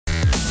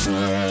Hello,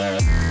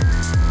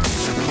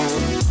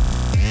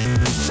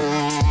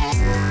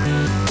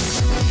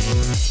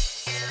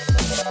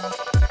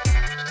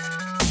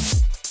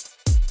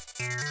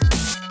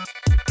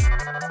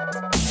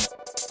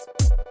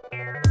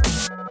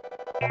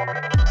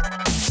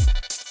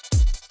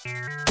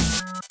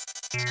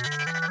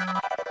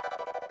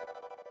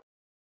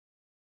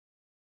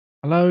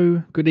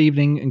 good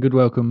evening, and good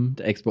welcome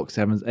to Xbox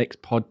 7's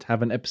X-Pod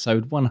Tavern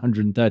episode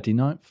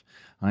 139th.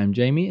 I am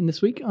Jamie, and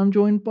this week I'm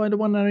joined by the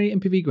one and only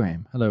MPV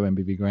Graham. Hello,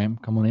 MPV Graham.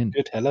 Come on in.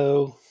 Good,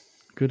 hello.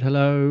 Good,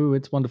 hello.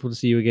 It's wonderful to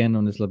see you again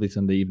on this lovely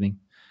Sunday evening.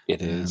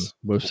 It is.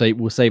 We'll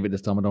save it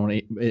this time. I don't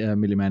want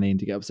Millie Man Ian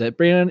to get upset.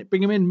 Bring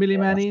him in, Millie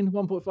Man Ian.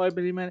 1.5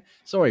 million man.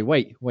 Sorry,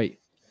 wait.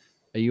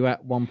 Are you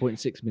at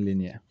 1.6 million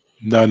yet?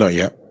 No, not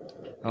yet.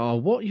 Oh,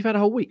 what? You've had a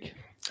whole week?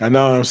 I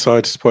know, I'm so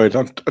disappointed.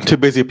 I'm too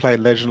busy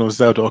playing Legend of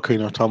Zelda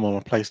Ocarina of Time on my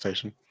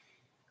PlayStation.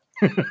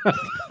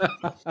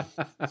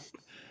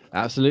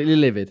 Absolutely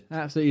livid.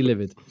 And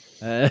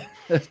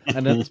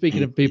then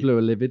speaking of people who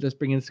are livid, let's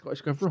bring in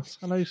Scottish Gruff Ross.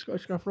 Hello,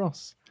 Scottish Gruff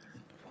Ross.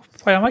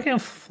 Why am I getting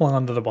flung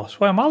under the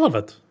bus? Why am I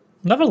livid?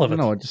 Never livid.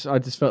 No, I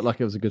just felt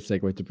like it was a good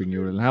segue to bring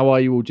you in. How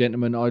are you all,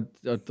 gentlemen? I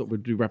thought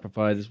we'd do rapid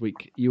fire this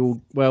week. You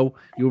all well?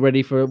 You all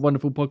ready for a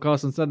wonderful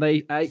podcast on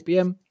Sunday at 8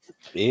 p.m?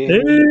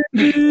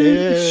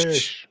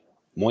 Ish.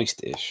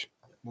 Moist-ish.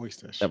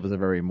 That was a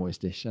very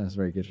moist-ish. That's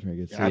very good. Very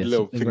good. Yeah, I had a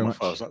little thing on my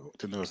phone. I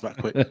didn't know it was that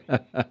quick.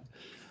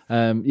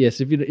 Yes,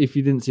 if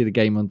you didn't see the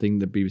game on thing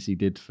that BBC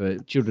did for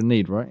Children in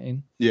Need, right?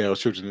 Ian? Yeah, it was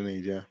Children in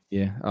Need, yeah.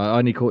 Yeah, I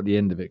only caught the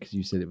end of it because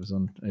you said it was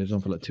on. It was on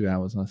for like 2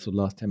 hours, and I saw the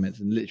last 10 minutes,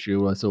 and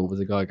literally all I saw was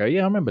a guy go,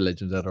 "Yeah, I remember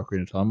Legends of Zelda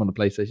Ocarina of Time on the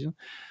PlayStation."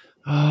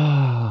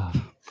 I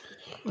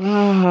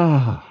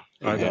know.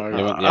 They weren't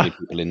the only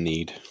people in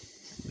need.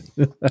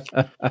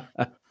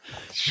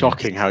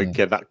 Shocking how you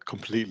get that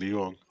completely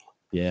wrong.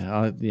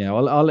 Yeah,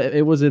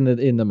 it was in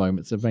the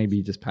moment, so maybe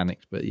he just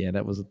panicked. But yeah,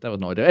 that was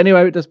not ideal.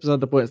 Anyway, that's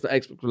beside the point. It's the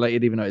Xbox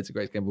related, even though it's a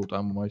great game of all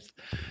time almost.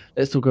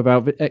 Let's talk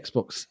about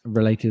Xbox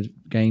related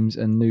games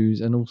and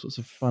news and all sorts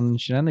of fun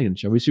shenanigans,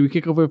 shall we? Should we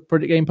kick off with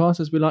Project Game Pass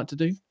as we like to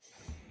do?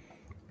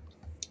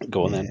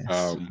 Go on then.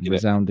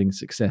 Resounding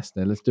success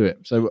there. Let's do it.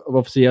 So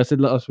obviously, I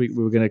said last week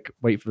we were going to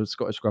wait for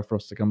Scottish Gruff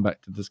Ross to come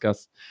back to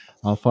discuss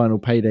our final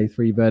Payday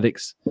 3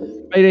 verdicts.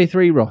 Payday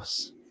 3,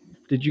 Ross.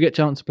 Did you get a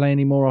chance to play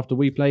any more after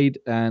we played?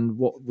 And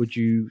what would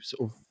you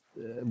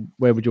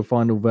where would your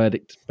final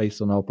verdict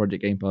based on our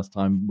Project Game Pass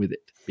time with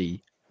it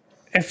be?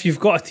 If you've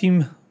got a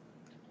team,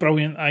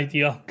 brilliant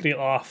idea, great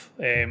laugh.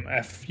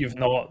 If you've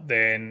not,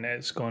 then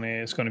it's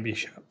gonna be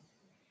shit.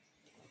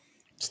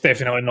 It's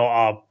definitely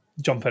not a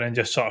jump in and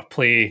just sort of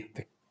play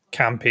the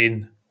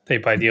campaign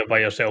type idea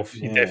by yourself.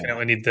 You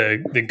definitely need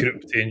the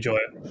group to enjoy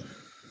it.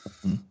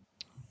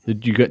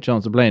 Did you get a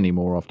chance to play any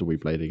more after we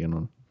played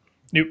again?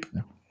 Nope.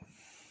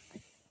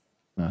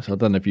 No, so I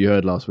don't know if you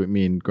heard last week,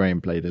 me and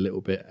Graham played a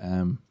little bit,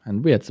 and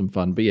we had some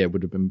fun. But yeah, it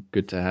would have been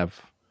good to have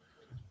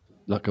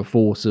like a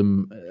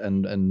foursome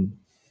and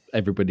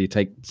everybody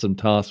take some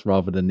tasks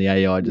rather than the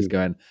AI just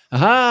going,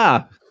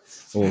 aha!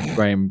 Or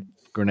Graham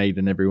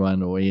grenading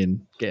everyone, or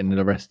Ian getting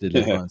arrested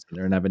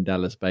and having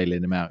Dallas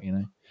bailing him out, you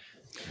know.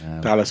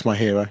 Dallas, my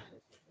hero.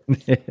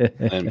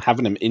 And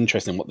having them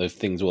interested in what the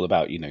thing's all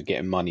about, you know,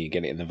 getting money,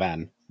 get it in the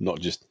van, not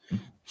just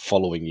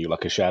following you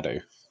like a shadow.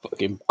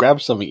 Fucking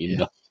grab something, you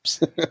nuts.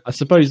 I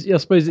suppose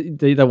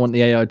they don't want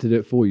the AI to do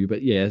it for you,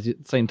 but yeah, at the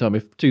same time,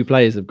 if two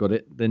players have got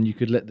it, then you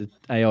could let the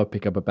AI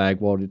pick up a bag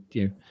while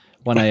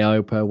one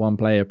AI per one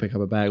player pick up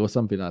a bag or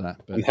something like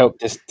that. But, and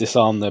help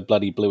disarm the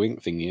bloody blue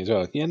ink thingy as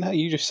well. Yeah, no,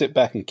 you just sit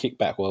back and kick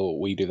back while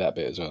we do that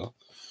bit as well.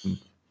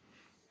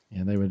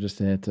 Yeah, they were just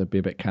there to be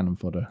a bit cannon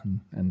fodder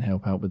and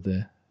help out with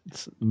the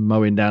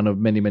mowing down of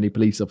many, many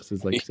police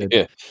officers, like you said.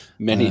 Yeah,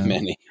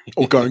 many.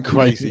 All going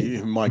crazy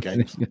in my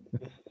games.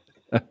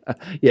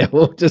 Yeah,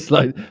 well, just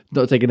like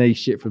not taking any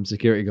shit from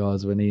security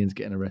guards when Ian's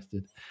getting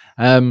arrested.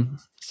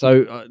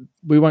 So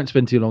we won't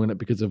spend too long on it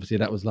because obviously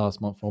that was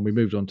last month and we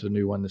moved on to a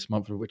new one this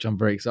month, which I'm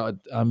very excited.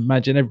 I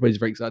imagine everybody's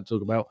very excited to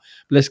talk about.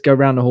 But let's go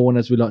around the horn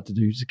as we like to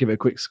do, just give it a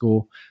quick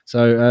score.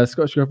 So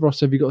Scottish Gruff Ross,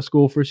 have you got a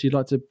score for us you'd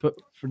like to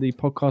put for the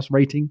podcast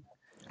rating?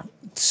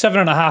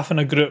 7.5 in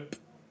a group,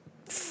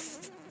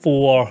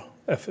 4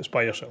 if it's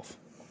by yourself.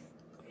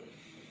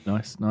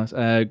 Nice.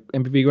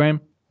 MPV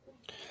Graham?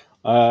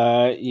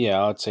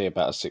 Yeah, I'd say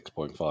about a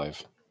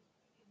 6.5.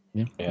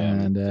 Yeah,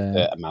 and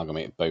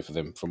amalgamate both of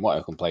them. From what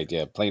I can play,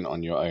 playing it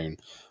on your own,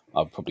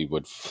 I probably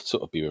would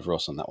sort of be with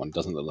Ross on that one.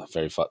 Doesn't look like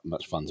very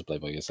much fun to play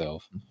by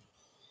yourself.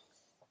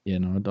 Yeah,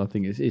 no, I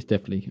think it's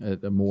definitely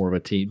a more of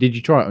a team. Did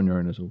you try it on your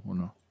own at all or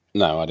not?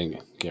 No, I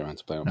didn't get around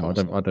to playing on. No,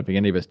 I don't think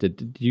any of us did.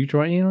 Did you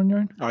try it on your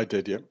own? I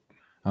did, yeah.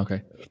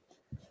 Okay.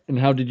 And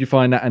how did you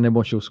find that? And then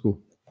what's your score?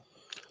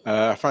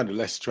 I find it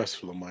less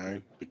stressful on my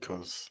own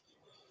because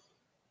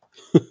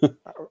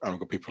I've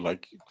got people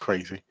like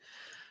crazy.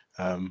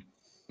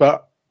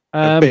 But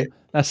a bit.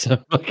 That's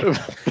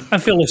I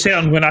feel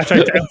certain when I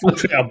tried to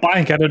infiltrate a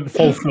bank, I didn't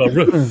fall through a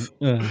roof.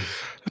 I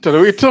don't know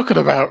what you're talking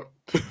about.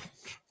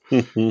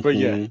 But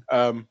yeah,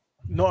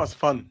 not as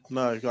fun.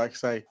 No, like I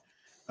say,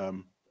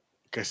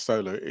 guess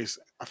solo is.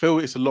 I feel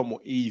it's a lot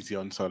more easy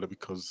on solo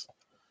because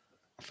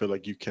I feel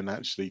like you can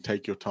actually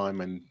take your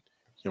time and you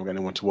don't have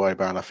anyone to worry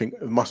about. And I think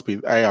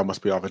AI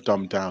must be either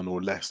dumbed down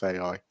or less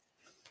AI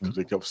because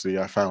obviously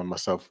I found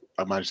myself.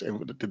 I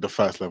did the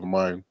first level of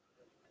my own,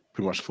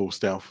 pretty much full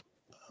stealth.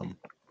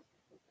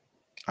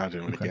 I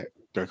didn't really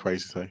go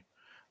crazy, so.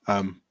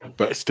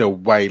 But it's still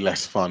way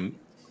less fun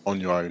on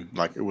your own.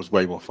 Like it was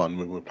way more fun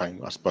when we were playing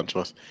a bunch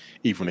of us,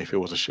 even if it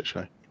was a shit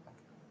show.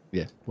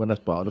 Yeah, well, that's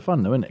part of the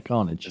fun, though, isn't it?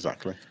 Carnage.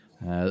 Exactly.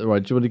 Right, do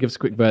you want to give us a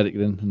quick verdict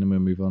then, and then we'll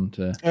move on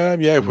to?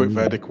 Quick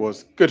verdict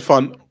was good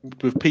fun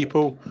with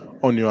people.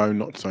 On your own,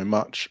 not so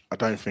much. I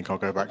don't think I'll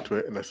go back to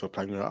it unless I'm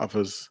playing with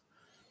others.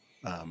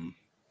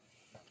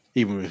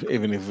 Even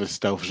if it's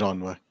stealth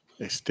genre,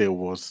 it still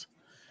was.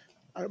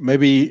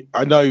 Maybe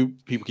I know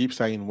people keep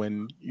saying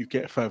when you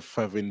get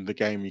further in the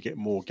game, you get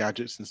more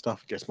gadgets and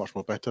stuff. It gets much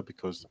more better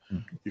because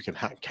you can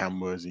hack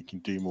cameras, you can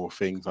do more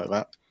things like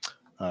that.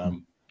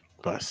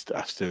 But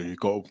still,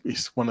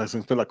 it's one of those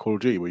things, a bit like Call of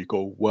Duty, where you've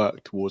got to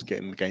work towards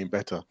getting the game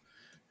better.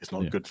 It's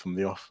not good from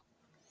the off.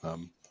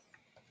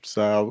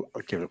 So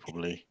I'll give it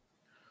probably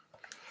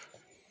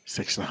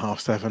 6.5,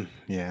 7.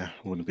 Yeah,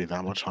 wouldn't be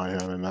that much higher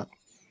than that.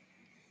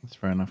 That's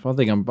fair enough. I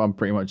think I'm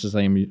pretty much the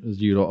same as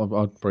you lot.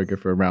 I'd probably go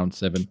for around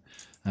 7.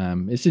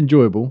 It's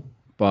enjoyable,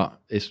 but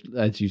it's,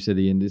 as you said,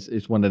 Ian,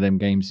 it's one of them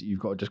games that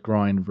you've got to just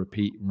grind,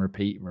 repeat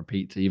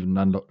to even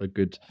unlock the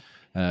good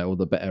or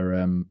the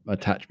better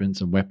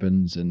attachments and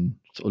weapons and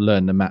sort of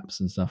learn the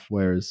maps and stuff.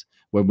 Whereas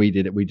when we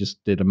did it, we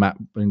just did a map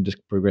and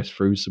just progressed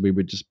through. So we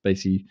were just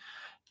basically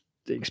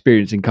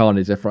experiencing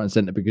Carnage left, right and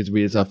centre because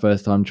it's our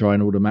first time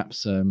trying all the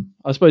maps.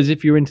 I suppose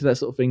if you're into that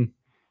sort of thing,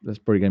 that's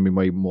probably going to be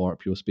way more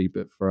up your speed.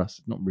 But for us,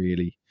 it's not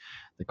really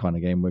the kind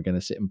of game we're going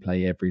to sit and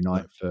play every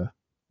night for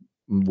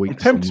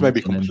weeks. I'm tempted to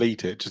maybe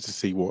complete it just to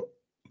see what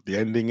the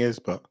ending is.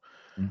 But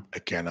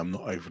again, I'm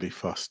not overly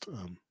fussed.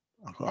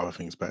 I've got other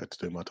things better to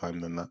do my time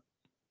than that.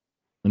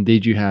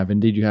 Indeed you have,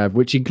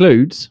 which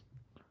includes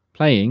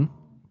playing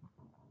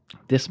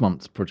this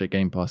month's Project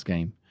Game Pass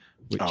game,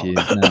 which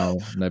is now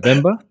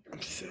November.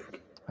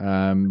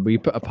 We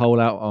put a poll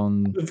out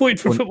on. We voted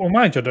for Football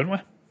Manager, didn't we?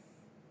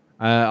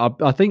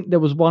 I think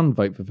there was one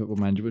vote for Football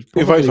Manager. Which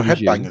we voted for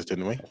Headbangers,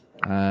 didn't we?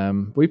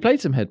 We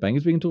played some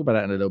Headbangers. We can talk about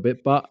that in a little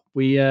bit. But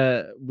we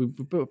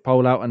put a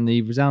poll out, and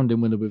the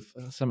resounding winner with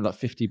something like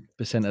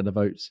 50% of the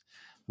votes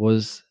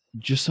was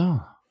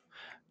Jussar.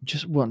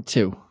 Just want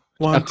to.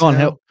 I can't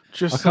help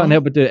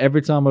but do it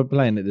every time I'm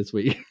playing it this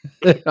week.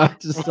 I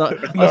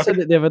said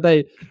it the other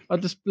day. I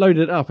just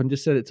loaded it up and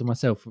just said it to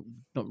myself,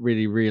 not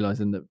really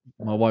realizing that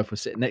my wife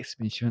was sitting next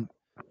to me. She went,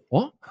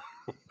 "What?"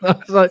 I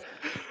was like,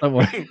 "Don't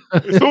worry."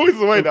 It's always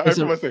the way that it's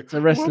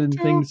a wrestling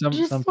thing.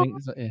 Something.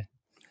 Like, yeah,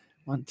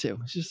 1, 2.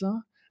 It's just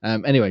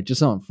anyway,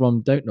 just on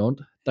from Don't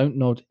Nod,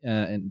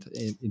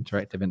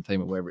 Interactive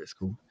Entertainment, whatever it's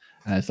called.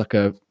 It's like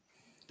a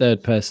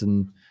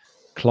third-person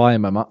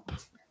climb 'em up.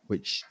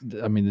 Which,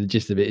 I mean, the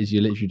gist of it is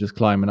you're literally just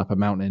climbing up a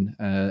mountain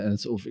and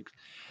sort of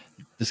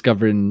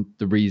discovering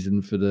the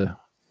reason for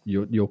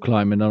your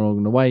climbing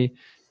along the way.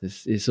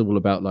 It's all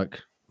about like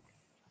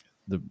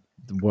the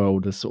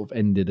world has sort of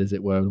ended, as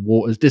it were.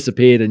 Water's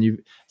disappeared, and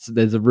so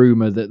there's a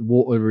rumor that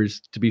water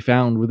is to be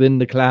found within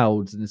the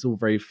clouds, and it's all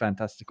very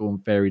fantastical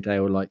and fairy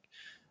tale like.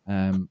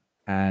 So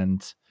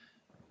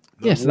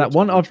that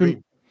one I've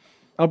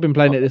been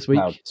playing it this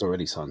week. It's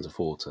already signs of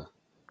water.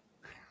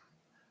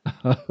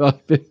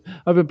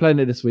 I've been playing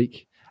it this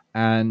week,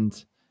 and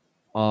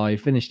I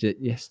finished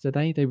it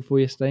day before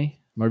yesterday.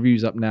 My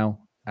review's up now,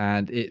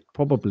 and it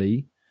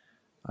probably,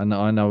 I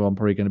know I'm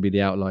probably going to be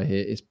the outlier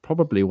here. It's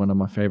probably one of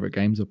my favourite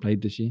games I've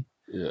played this year.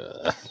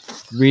 Yeah,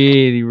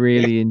 really,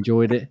 really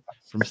enjoyed it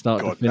from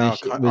start to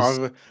finish.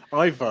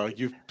 Either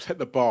you've set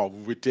the bar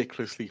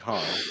ridiculously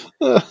high.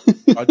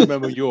 I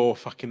remember your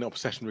fucking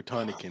obsession with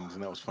Tinykins,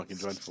 and that was fucking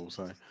dreadful.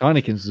 So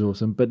Tinykins was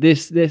awesome, but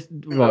this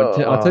right.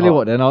 I'll tell you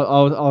what. Then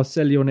I'll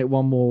sell you on it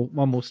one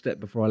more step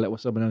before I let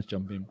someone else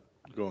jump in.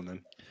 Go on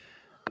then.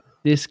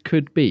 This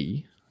could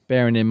be,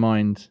 bearing in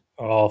mind,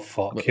 what's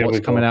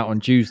coming out on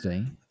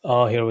Tuesday.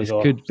 Oh, here we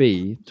go. This could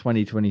be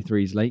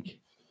 2023's Lake.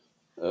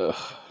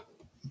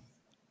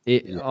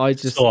 Another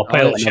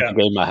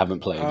game I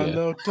haven't played.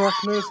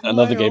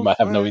 Another game I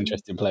have no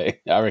interest in playing.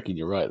 I reckon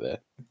you're right there.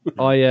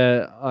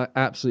 I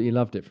absolutely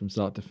loved it from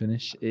start to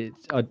finish.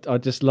 I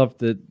just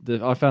loved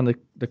I found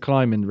the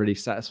climbing really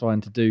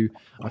satisfying to do.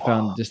 I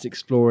found just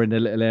exploring the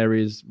little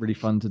areas really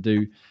fun to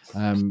do.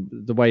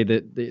 The way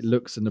that it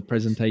looks and the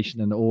presentation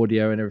and the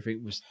audio and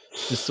everything was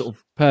just sort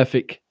of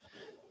perfect.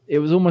 It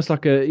was almost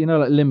like like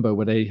Limbo,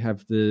 where they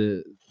have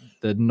the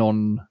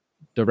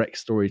non-direct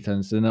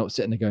storytelling, so they're not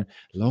sitting there going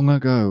long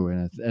ago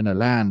in a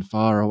land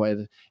far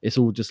away. It's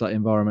all just like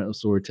environmental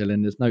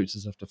storytelling. There's notes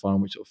and stuff to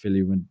find which sort of fill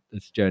you in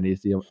this journey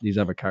as these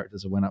other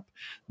characters that went up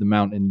the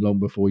mountain long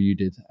before you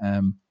did.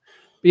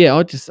 yeah,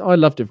 I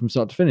loved it from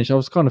start to finish. I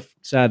was kind of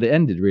sad it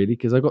ended really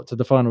because I got to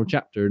the final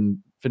chapter and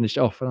finished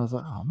it off, and I was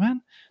like, oh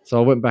man. So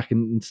I went back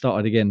and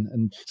started again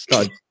and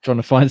started trying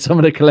to find some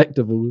of the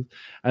collectibles,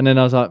 and then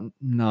I was like,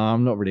 no,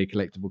 I'm not really a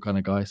collectible kind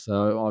of guy,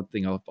 so I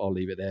think I'll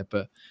leave it there.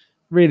 But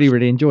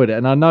really enjoyed it,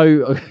 and I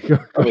know.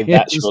 I mean,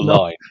 that's your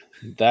line.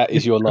 That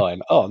is your line.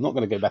 Oh, I'm not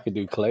going to go back and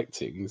do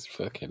collecting. It's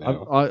fucking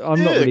hell.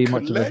 I'm not really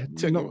much of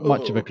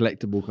a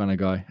collectible kind of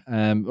guy.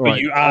 But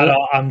right. you are.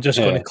 I'm just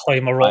going to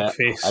climb a rock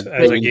face as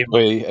a game.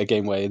 A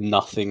game where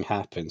nothing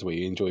happens, where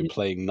you enjoy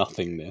playing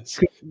nothingness.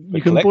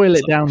 You can boil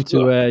it down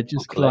to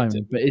just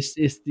climbing, but it's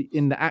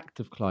in the act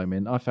of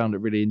climbing. I found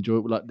it really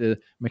enjoyable. Like the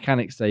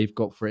mechanics they've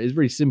got for it is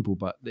really simple,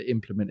 but they're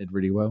implemented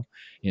really well.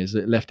 It's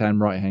left hand,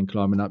 right hand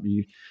climbing up.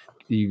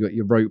 You got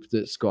your rope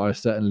that's got a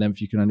certain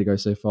length. You can only go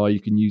so far. You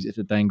can use it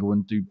to dangle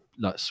and do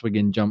like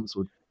swinging jumps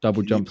or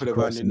double jumps across. Put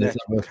it around your neck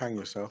and hang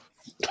yourself.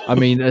 I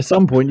mean, at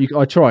some point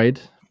I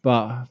tried,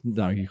 but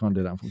no, you can't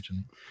do that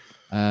unfortunately.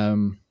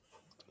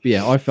 But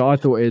yeah, I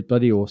thought it was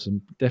bloody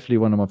awesome. Definitely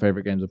one of my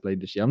favorite games I played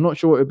this year. I'm not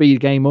sure it would be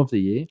game of the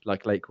year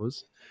like Lake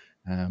was,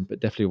 but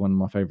definitely one of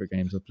my favorite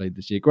games I played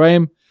this year.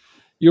 Graham,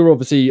 you're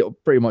obviously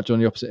pretty much on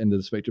the opposite end of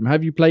the spectrum.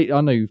 Have you played?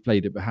 I know you've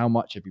played it, but how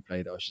much have you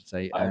played it? I should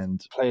say. I've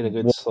played a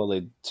good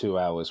solid 2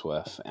 hours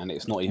worth, and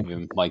it's not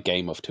even my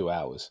game of 2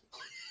 hours.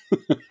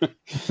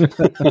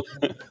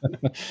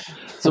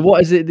 So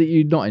what is it that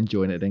you're not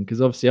enjoying it then?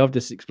 Because obviously I've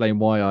just explained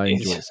why I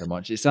enjoy it so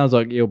much. It sounds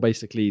like you're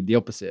basically the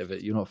opposite of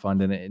it. You're not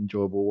finding it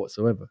enjoyable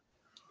whatsoever.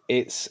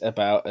 It's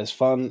about as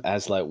fun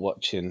as like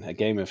watching a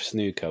game of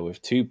snooker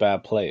with two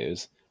bad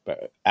players,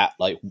 but at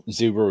like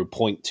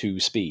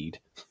 0.2 speed.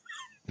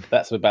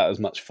 That's about as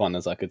much fun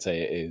as I could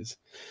say it is.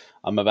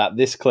 I'm about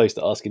this close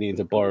to asking Ian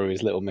to borrow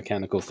his little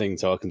mechanical thing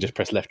so I can just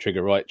press left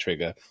trigger, right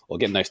trigger, or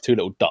getting those two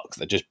little ducks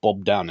that just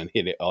bob down and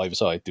hit it either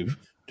side.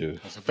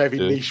 That's a very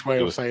niche way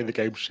of saying the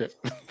game shit.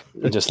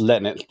 And just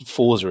letting it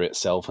Forza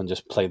itself and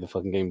just play the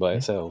fucking game by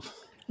itself.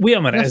 Wait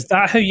a minute, is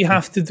that how you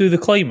have to do the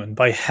climbing?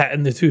 By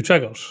hitting the two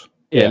triggers?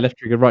 Yeah, left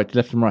trigger,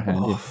 left and right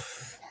hand. Yeah.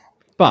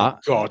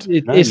 But God,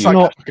 it's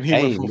not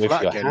aim with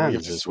your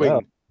hands as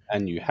well.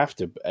 And you have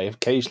to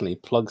occasionally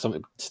plug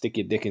something, stick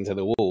your dick into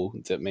the wall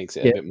that makes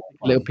it a bit more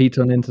fun. Little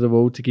piton into the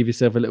wall to give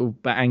yourself a little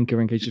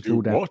anchor in case you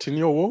fall down. What in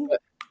your wall?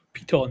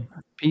 Piton.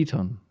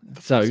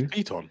 So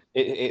piton.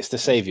 It's to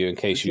save you in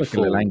case you like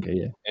fall. A little anchor,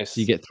 yeah.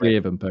 You get 3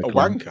 of them per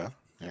climb. Wanker?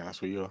 Yeah,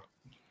 that's what you are.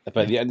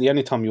 But the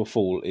only time you'll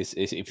fall is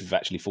if you've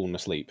actually fallen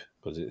asleep,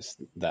 because it's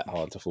that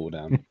hard to fall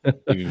down. I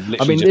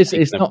mean,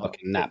 it's not a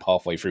fucking nap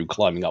halfway through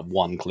climbing up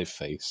one cliff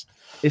face.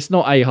 It's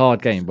not a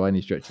hard game by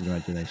any stretch of the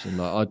imagination.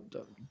 Like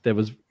there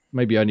was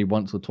maybe only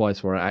once or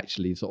twice where I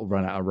actually sort of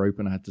ran out of rope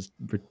and I had to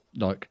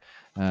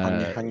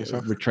hang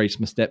yourself? Retrace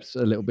my steps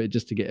a little bit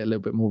just to get a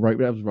little bit more rope.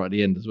 That was right at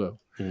the end as well.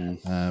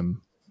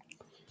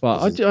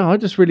 But I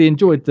just really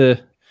enjoyed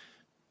the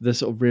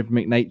sort of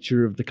rhythmic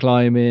nature of the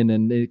climbing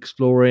and the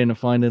exploring and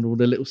finding all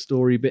the little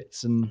story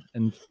bits and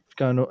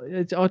going on.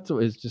 I thought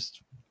it was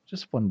just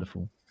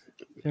wonderful.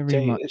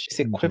 Very much. It's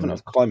the equivalent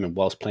of climbing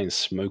whilst playing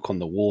Smoke on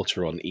the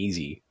Water on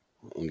easy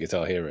on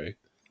Guitar Hero.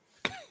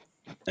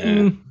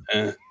 But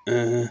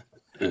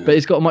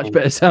it's got a much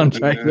better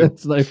soundtrack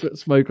than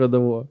Smoke on the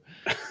Water.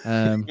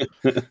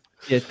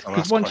 Yeah,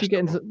 because once you get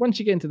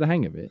into the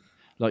hang of it,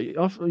 like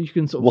you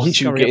can sort of once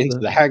you get into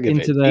the hang of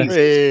it,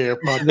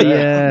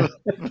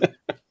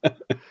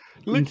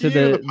 into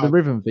the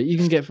rhythm of it, you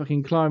can get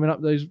fucking climbing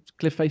up those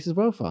cliff faces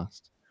well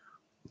fast.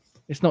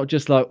 It's not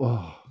just like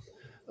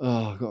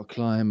I've got to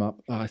climb up.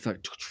 It's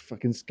like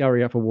fucking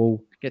scurry up a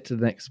wall, get to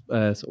the next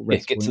sort of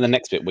rest point. To the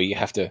next bit where you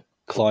have to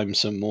climb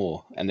some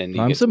more, and then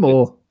climb some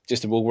more.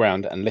 Just to walk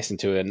around and listen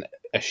to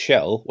a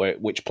shell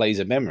which plays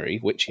a memory,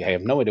 which you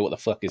have no idea what the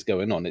fuck is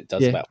going on. It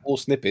does about 4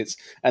 snippets,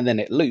 and then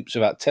it loops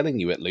without telling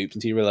you it loops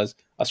until you realise,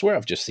 I swear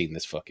I've just seen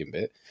this fucking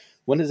bit.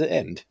 When does it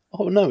end?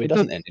 Oh no, it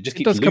doesn't end. It just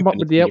keeps looping. It does come up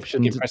with the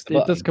option.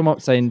 It does come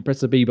up saying press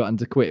the B button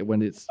to quit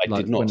when it's I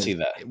did not see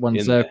that. One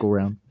circle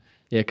round.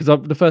 Yeah, because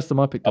the first time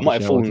I picked up I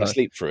might have fallen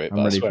asleep through it, but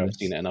I swear I've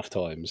seen it enough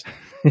times.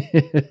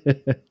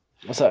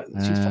 What's that?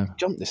 She's fucking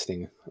jumped this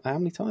thing. How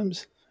many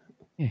times?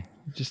 Yeah,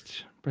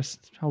 just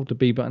hold the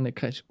B button. It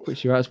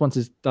quits you out. Once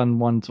it's done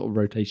one sort of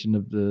rotation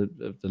of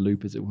the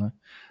loop, as it were.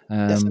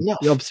 That's enough.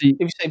 Obviously,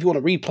 if you want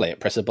to replay it,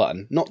 press a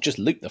button. Not just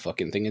loop the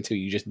fucking thing until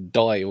you just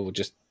die or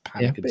just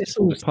panic. Yeah, but it's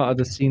all part of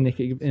the scenic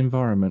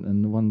environment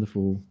and the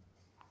wonderful,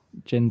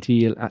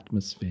 genteel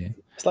atmosphere.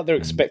 It's like they're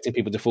expecting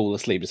people to fall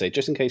asleep and say,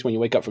 just in case when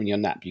you wake up from your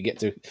nap, you get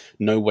to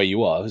know where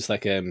you are. It's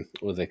like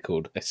what are they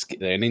called?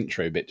 An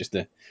intro bit, just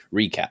to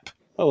recap.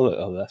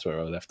 Oh, that's where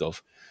I left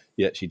off.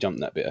 Yeah, she jumped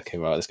that bit. Okay,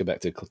 right, let's go back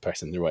to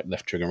pressing the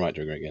left trigger and right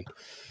trigger again.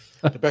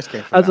 The best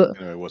game for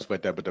that was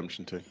Red Dead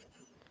Redemption 2.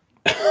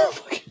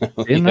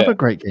 Another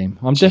great game.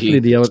 I'm definitely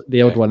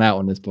the old one out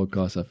on this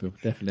podcast, I feel.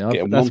 Definitely.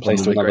 Getting one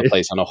place to another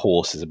place on a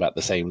horse is about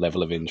the same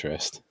level of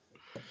interest.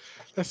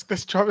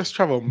 Let's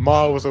travel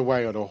miles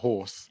away on a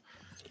horse.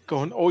 Go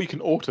on, or you can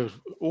auto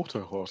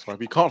horse, right?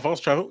 But you can't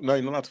fast travel. No,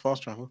 you're not allowed to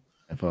fast travel.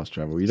 Fast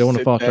travel. You don't want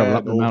to fast travel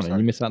up the mountain.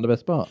 You miss out on the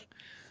best part.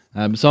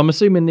 So I'm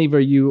assuming neither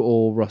you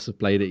or Ross have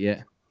played it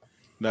yet.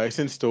 No, it's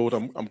installed.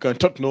 I'm going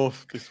to up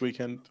north this week,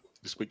 should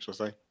I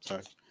say? So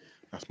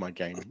that's my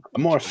game.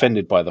 I'm more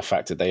offended by the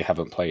fact that they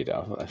haven't played it.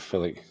 I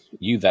feel like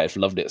you that have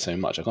loved it so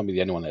much, I can't be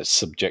the only one that's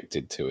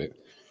subjected to it.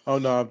 Oh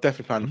no, I'm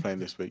definitely planning on playing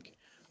this week.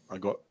 I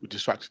got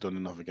distracted on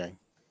another game.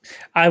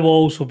 I will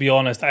also be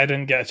honest, I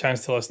didn't get a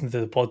chance to listen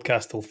to the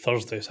podcast till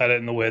Thursday, so I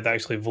didn't know we had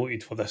actually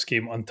voted for this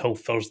game until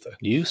Thursday.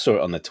 You saw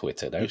it on the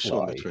Twitter, don't You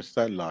saw lie. the Twitter.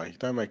 Don't lie.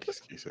 Don't make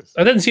excuses.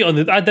 I didn't see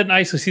it I didn't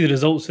actually see the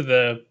results of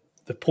the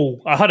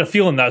poll. I had a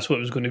feeling that's what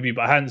it was going to be,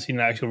 but I hadn't seen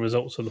the actual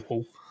results of the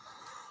poll.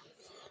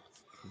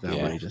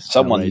 Yeah.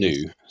 Someone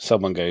knew.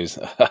 Someone goes,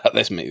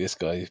 let's make this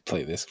guy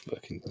play this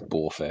fucking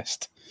bore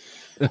fest.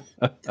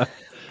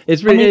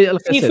 It's really,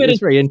 like I said, it's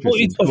very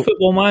interesting. For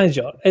Football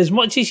Manager, as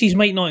much as you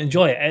might not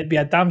enjoy it, it'd be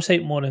a damn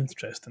sight more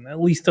interesting. At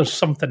least there's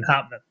something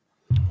happening.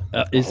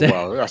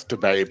 Well, that's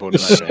debatable. In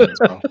that game as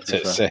well,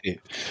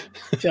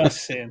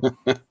 Just saying.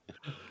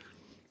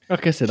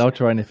 Like I said, I'll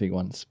try anything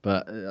once,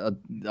 but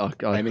I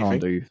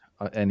can't do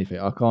anything.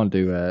 I can't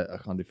do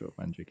Football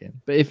Manager again.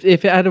 But if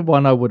it had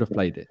one, I would have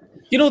played it.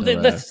 You know, So,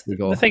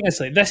 the thing is,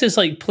 like, this is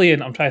like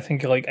playing. I'm trying to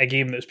think of like a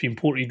game that's been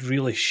ported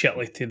really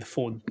shittily to the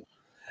phone.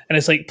 And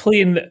it's like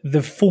playing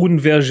the phone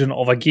version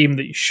of a game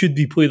that should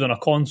be played on a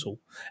console.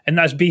 And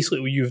that's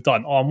basically what you've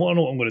done. I know what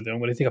I'm going to do. I'm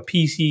going to take a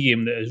PC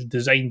game that is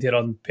designed to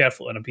run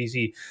perfectly on a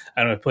PC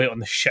and I'm going to play it on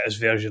the shittest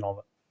version of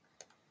it.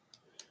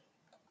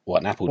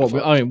 What, an Apple Well,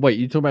 device? I mean, wait,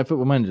 you're talking about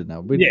Football Manager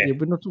now? We're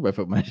not talking about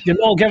Football Manager. You're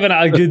not giving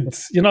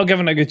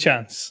it a good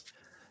chance.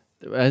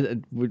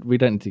 We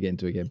don't need to get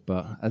into it again,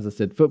 but as I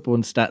said, football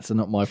and stats are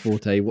not my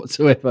forte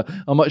whatsoever.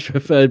 I much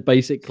prefer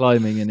basic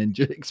climbing and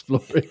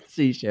exploring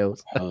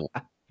seashells. Oh,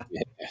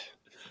 yeah.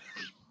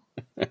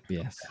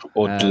 Yes.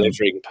 Or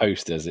delivering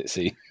posters, it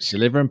seems.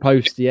 Delivering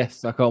post,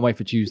 yes. I can't wait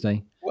for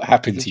Tuesday. What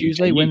happened Is it to you?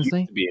 Tuesday, You Wednesday?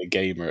 used to be a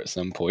gamer at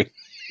some point.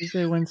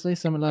 Tuesday, Wednesday,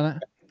 something like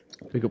that.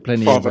 We've got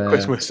plenty Father of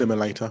Christmas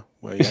Simulator.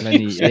 Where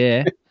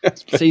yeah.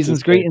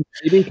 Season's greetings,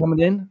 baby, coming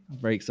in. I'm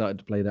very excited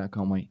to play that. I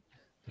can't wait.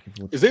 Looking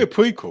forward to Is it a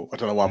prequel? I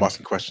don't know why I'm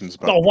asking questions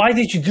about. Oh, why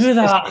did you do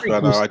that? I do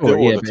it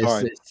all the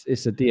time.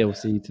 It's a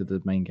DLC to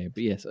the main game.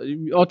 But yes,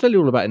 I'll tell you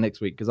all about it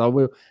next week because I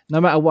will. No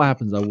matter what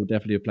happens, I will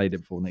definitely have played it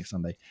before next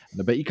Sunday, and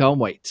I bet you can't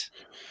wait.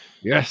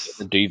 Yes,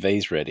 The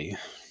duvet's ready.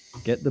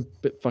 get the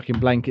fucking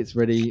blankets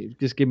ready.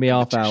 Just give me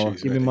half hour.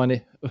 Give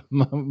me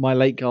my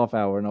late half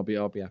hour, and I'll be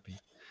happy.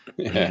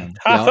 Yeah.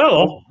 Half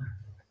hour?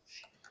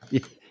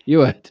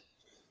 You heard.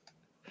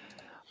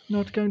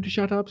 Not going to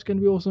shut up. It's going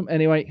to be awesome.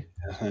 Anyway,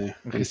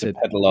 Like I I said,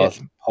 peddle our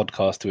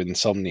podcast to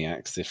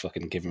insomniacs to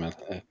fucking give him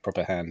a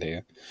proper hand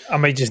here. I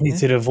might just need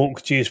to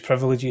revoke Jay's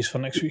privileges for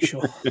next week's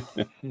show.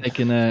 they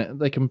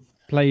can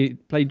play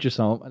just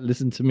on,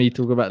 listen to me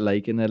talk about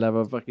Lake, and they'll have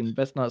a fucking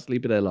best night's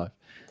sleep of their life.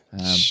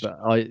 But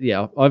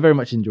I very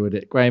much enjoyed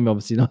it. Graham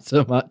obviously not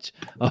so much.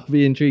 I'll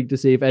be intrigued to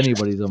see if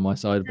anybody's on my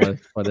side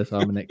by the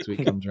time next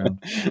week comes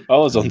around. I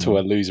was onto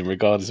a losing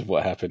regardless of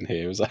what happened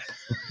here. It was like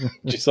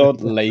just on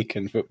Lake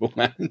and Football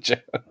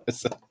Manager.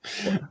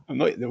 I'm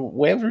not,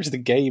 wherever is the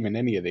game in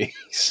any of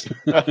these?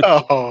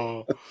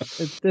 Oh.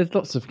 There's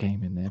lots of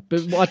game in there.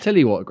 But I tell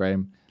you what,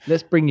 Graham,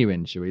 let's bring you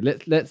in, shall we?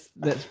 Let's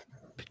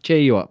cheer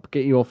you up,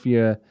 get you off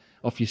your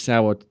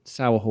sour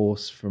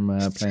horse from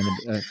playing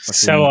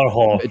Sour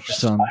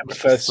horse. I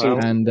prefer sour.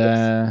 And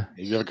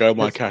You ever go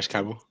my cash,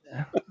 Campbell?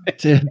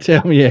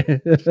 tell me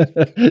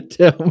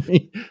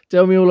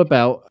all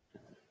about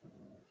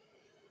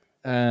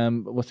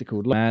what's it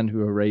called? Man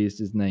who erased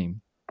his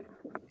name.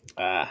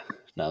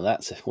 No,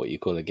 that's what you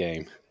call a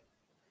game.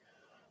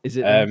 Is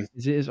it?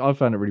 I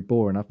found it really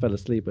boring. I fell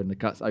asleep and the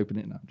cuts open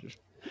it now.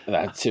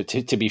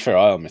 To be fair,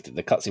 I admit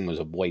the cutscene was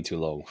way too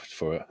long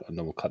for a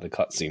normal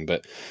cutscene,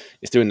 but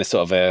it's doing this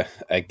sort of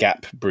a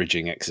gap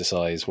bridging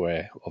exercise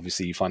where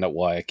obviously you find out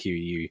why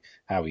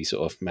how he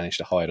sort of managed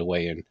to hide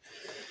away and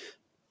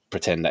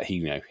pretend that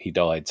he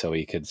died so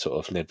he could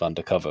sort of live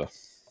undercover.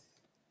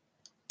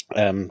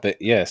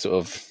 But yeah, sort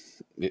of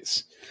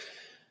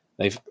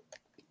they've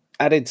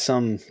added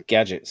some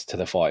gadgets to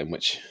the fighting,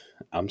 which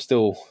I'm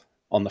still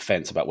on the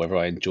fence about whether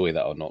I enjoy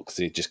that or not because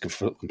it just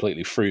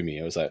completely threw me.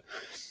 It was like.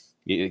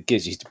 It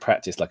gives you to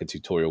practice like a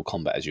tutorial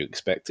combat as you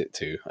expect it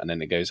to, and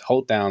then it goes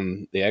hold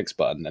down the X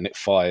button and it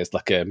fires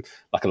like an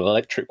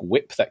electric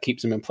whip that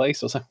keeps him in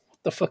place. I was like,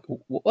 what the fuck?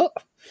 What?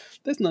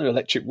 There's no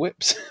electric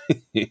whips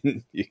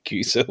in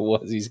Yakuza.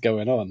 What is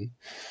going on?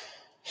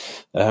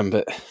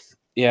 But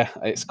yeah,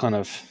 it's kind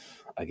of,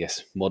 I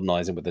guess,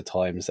 modernizing with the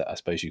times that I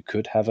suppose you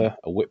could have a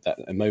whip that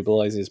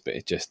immobilizes, but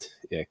it just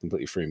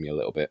completely threw me a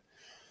little bit.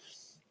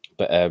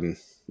 But in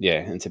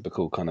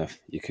typical kind of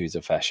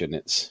Yakuza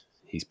fashion,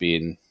 he's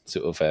being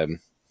sort of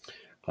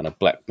kind of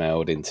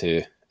blackmailed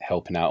into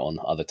helping out on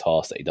other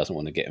tasks that he doesn't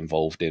want to get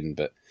involved in,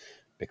 but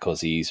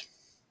because he's,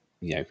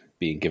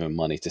 being given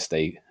money to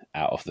stay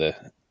out of the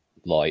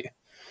light,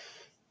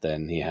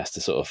 then he has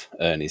to sort of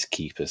earn his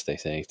keep, as they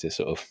say, to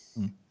sort of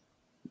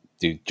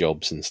do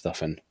jobs and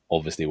stuff. And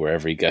obviously,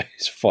 wherever he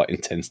goes,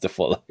 fighting tends to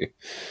follow,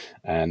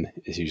 and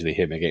it's usually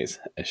him against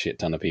a shit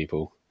ton of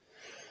people.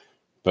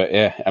 But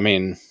yeah, I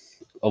mean,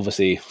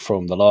 obviously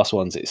from the last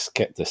ones, it's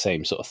kept the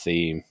same sort of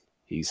theme.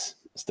 He's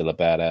still a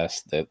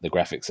badass. The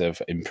graphics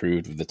have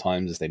improved with the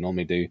times as they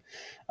normally do.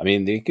 I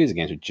mean, the Yakuza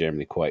games are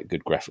generally quite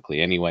good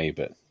graphically anyway,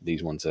 but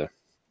these ones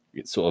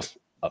it sort of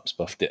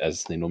upspuffed it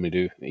as they normally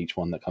do, each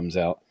one that comes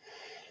out.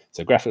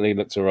 So graphically, it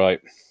looks all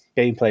right.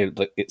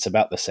 Gameplay, it's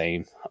about the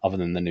same, other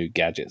than the new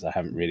gadgets. I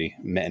haven't really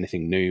met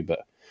anything new, but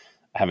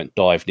I haven't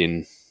dived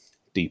in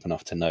deep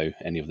enough to know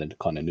any of the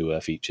kind of newer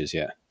features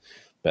yet.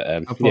 But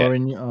how far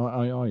in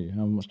are you?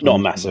 How much time not a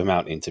massive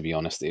amount in, to be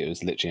honest. It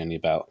was literally only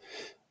about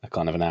a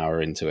kind of an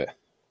hour into it,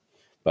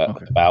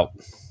 but about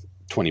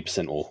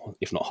 20% or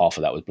if not half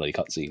of that was bloody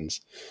cutscenes.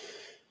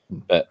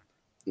 But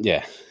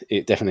yeah,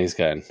 it definitely is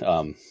going.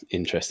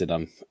 Interested.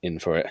 I'm in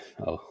for it.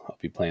 I'll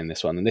be playing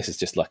this one, and this is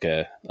just like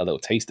a little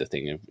taster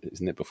thing,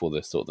 isn't it? Before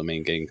the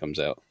main game comes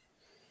out.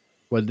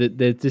 Well,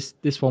 there's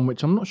this one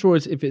which I'm not sure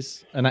if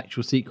it's an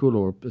actual sequel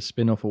or a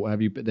spin-off or what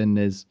have you. But then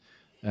there's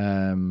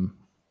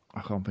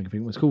I can't think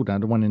what it's called now.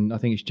 The one in I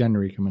think it's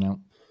January coming out.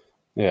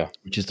 Yeah,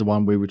 which is the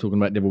one we were talking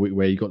about the other week,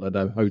 where you got like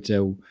the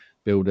hotel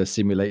builder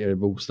simulator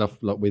of all stuff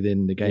like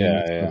within the game.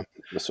 Yeah.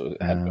 That's what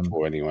it had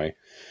before anyway.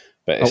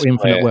 But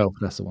Infinite Wealth,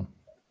 that's the one.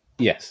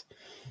 Yes,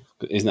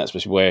 isn't that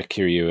supposed to be where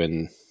Kiryu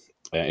and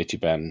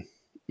Ichiban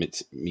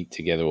meet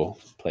together or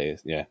play?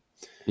 Yeah,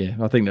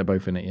 I think they're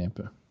both in it. Yeah,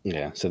 but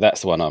yeah, so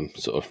that's the one I'm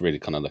sort of really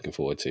kind of looking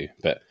forward to.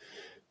 But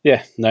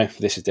yeah, no,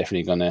 this is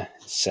definitely going to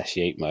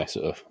satiate my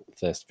sort of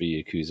thirst for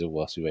Yakuza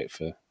whilst we wait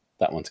for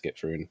that one to get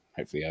through, and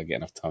hopefully I'll get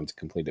enough time to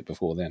complete it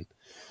before then.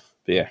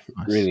 But yeah,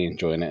 really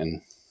enjoying it,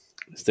 and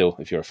still,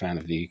 if you're a fan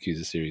of the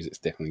Yakuza series, it's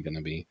definitely going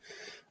to be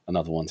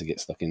another one to get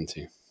stuck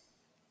into.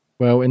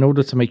 Well, in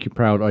order to make you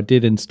proud, I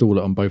did install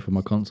it on both of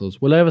my consoles.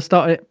 Will I ever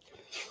start it?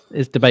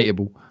 It's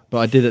debatable, but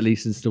I did at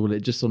least install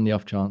it just on the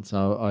off chance.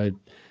 I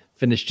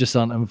finished just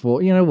on and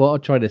thought, you know what, I'll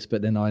try this,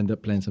 but then I end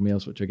up playing something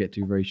else, which I'll get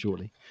to very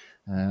shortly.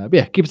 But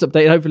yeah, keep us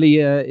updated. Hopefully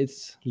it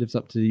lives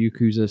up to the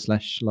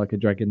Yakuza / Like a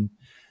Dragon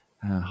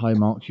high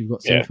marks you've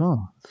got so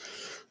far.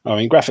 I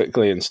mean,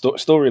 graphically and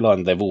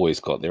storyline,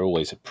 they're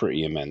always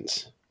pretty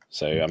immense.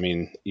 So, I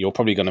mean, you're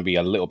probably going to be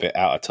a little bit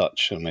out of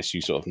touch unless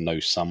you sort of know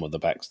some of the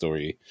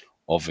backstory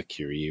of the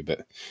Kiryu,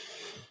 but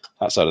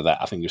outside of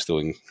that, I think you'll still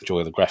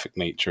enjoy the graphic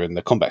nature, and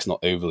the combat's not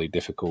overly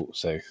difficult,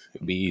 so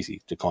it'll be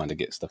easy to kind of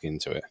get stuck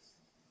into it.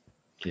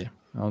 Yeah,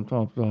 I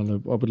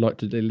would like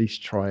to at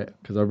least try it,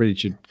 because I really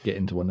should get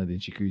into one of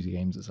these Yakuza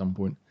games at some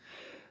point,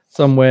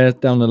 somewhere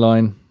down the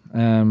line.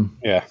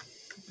 Yeah.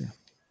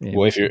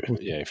 Well,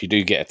 if you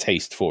do get a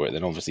taste for it,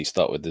 then obviously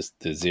start with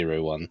the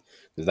Zero one,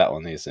 because that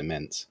one is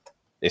immense.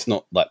 It's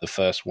not like the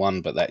first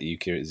one, but that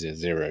Yakuza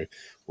Zero,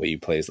 where you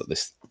play as like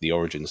the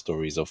origin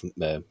stories of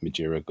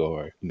Majima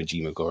Goro.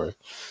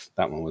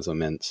 That one was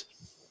immense.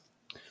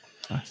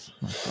 Nice.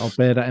 I'll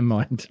bear that in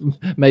mind.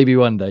 Maybe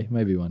one day.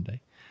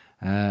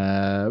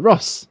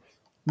 Ross,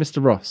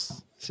 Mr.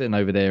 Ross, sitting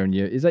over there, and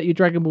is that your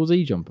Dragon Ball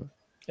Z jumper?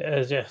 It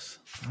is, yes.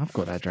 I've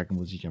got that Dragon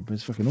Ball Z jumper.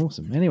 It's fucking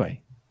awesome.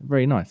 Anyway,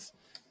 very nice.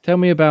 Tell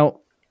me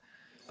about.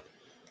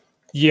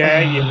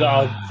 Yeah, you've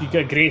got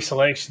a great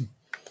selection.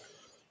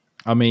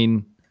 I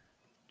mean,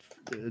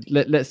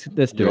 let's do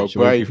it.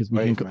 Brave,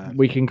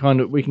 we can kind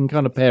of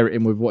pair it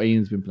in with what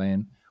Ian's been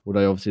playing,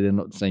 although obviously they're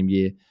not the same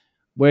year.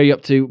 Where are you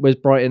up to? Where's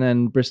Brighton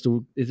and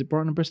Bristol? Is it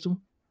Brighton and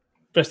Bristol?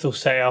 Bristol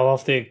City. I'll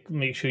have to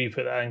make sure you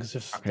put that in, because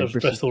there's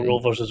Bristol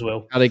Rovers as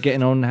well. Are they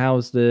getting on?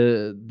 How's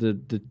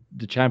the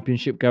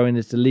championship going?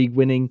 Is the league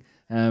winning?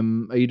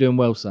 Are you doing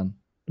well, son?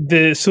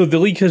 So the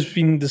league has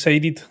been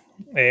decided.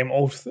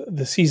 All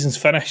the season's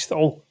finished.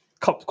 All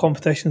cup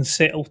competitions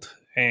settled.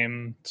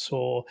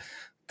 So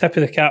tip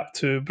of the cap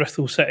to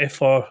Bristol City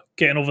for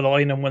getting over the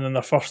line and winning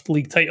their first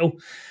league title.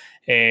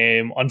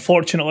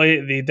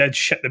 Unfortunately, they did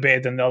shit the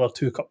bed in the other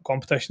two cup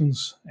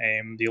competitions.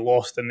 They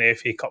lost in the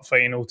FA Cup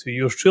final to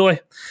yours truly,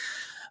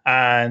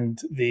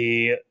 and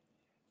who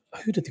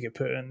did they get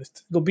put in? They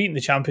got beaten in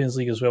the Champions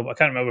League as well, but I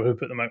can't remember who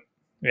put them out.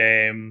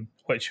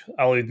 Which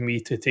allowed me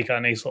to take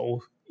a nice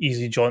little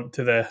easy jaunt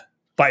to the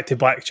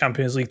back-to-back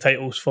Champions League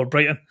titles for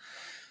Brighton.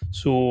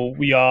 So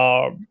we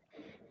are,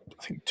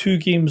 I think, 2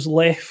 games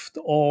left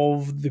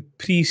of the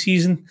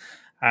pre-season,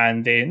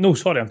 and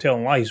I'm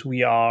telling lies.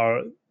 We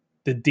are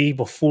the day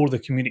before the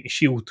Community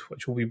Shield,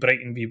 which will be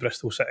Brighton v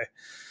Bristol City.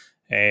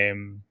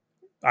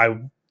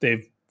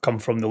 They've come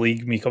from the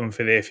league, me coming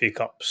for the FA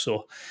Cup.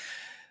 So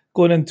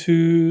going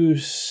into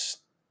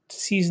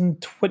season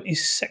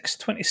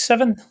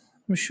 26-27,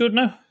 I'm sure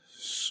now.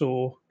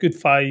 So good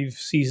 5,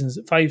 6 seasons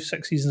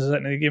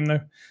into the game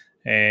now.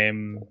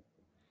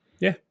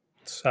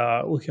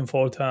 Looking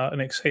forward to an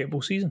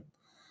excitable season.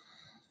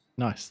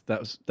 Nice.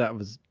 That was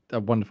a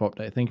wonderful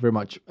update. Thank you very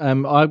much.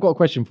 I've got a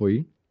question for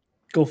you.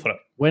 Go for it.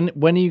 When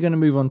are you going to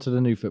move on to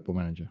the new Football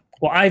Manager?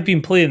 Well, I've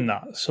been playing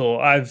that, so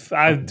I've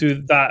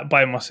do that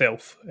by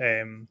myself.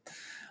 So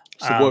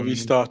what have you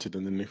started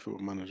in the new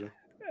Football Manager?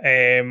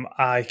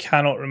 I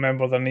cannot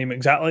remember their name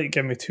exactly.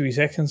 Give me 2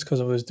 seconds,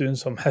 because I was doing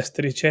some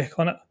history check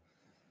on it.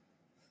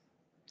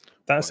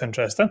 That's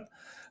interesting.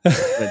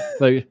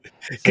 So,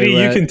 Great,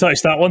 you can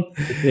touch that one.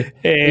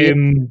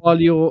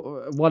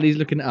 while he's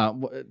looking it up,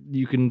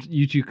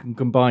 you two can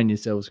combine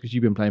yourselves because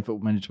you've been playing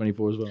Football Manager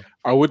 24 as well.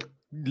 I would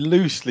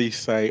loosely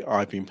say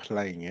I've been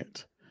playing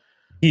it.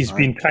 He's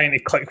been trying to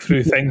click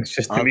through things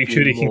just to make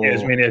sure he can get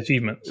as many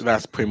achievements.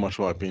 That's pretty much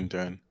what I've been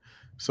doing.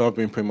 So I've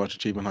been pretty much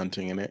achievement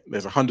hunting in it.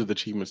 There's 100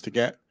 achievements to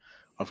get.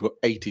 I've got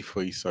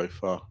 83 so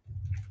far.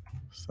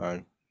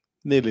 So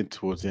nearly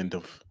towards the end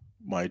of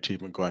my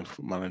achievement grind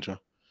for Manager.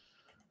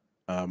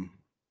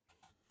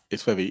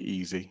 It's very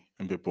easy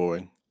and a bit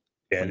boring.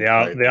 Yeah, they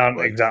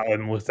aren't exactly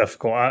the most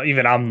difficult.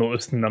 Even I'm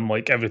noticing them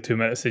like every 2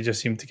 minutes. They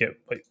just seem to get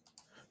like.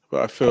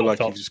 But I feel like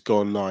you just go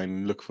online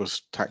and look for a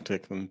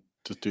tactic and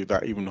just do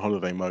that. Even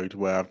holiday mode,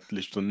 where I've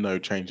literally done no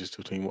changes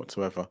to a team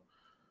whatsoever,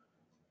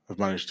 I've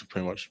managed to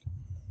pretty much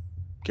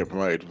get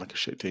promoted with like a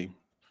shit team.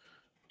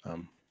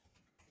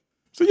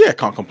 So yeah,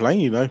 can't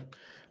complain.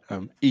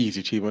 Easy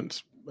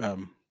achievements.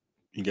 You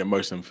can get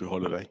most of them through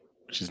holiday,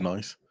 which is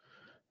nice.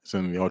 It's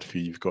only the odd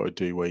few you've got to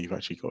do where you've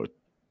actually got to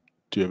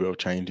do a bit of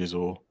changes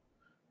or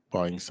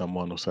buying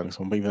someone or selling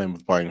someone. But even then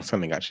with buying and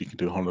selling, actually you can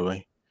do a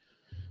holiday.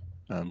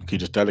 Can you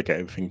just delegate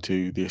everything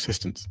to the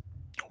assistants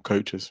or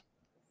coaches?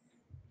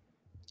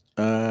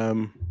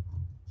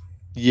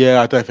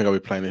 Yeah, I don't think I'll be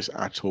playing this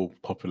at all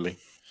properly,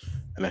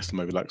 unless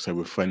maybe like say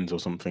with friends or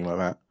something like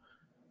that.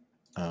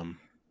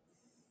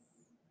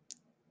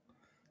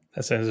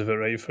 That sounds a bit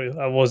right for you.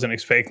 I wasn't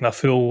expecting a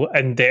full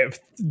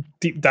in-depth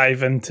deep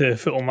dive into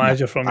Football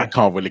Manager from you. I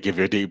can't really give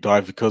you a deep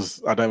dive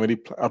because I don't really.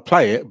 I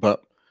play it,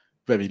 but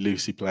very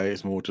loosely play it.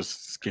 It's more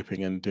just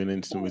skipping and doing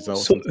instant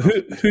results. So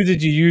who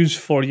did you use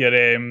for your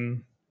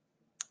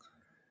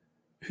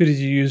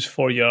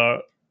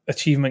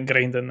achievement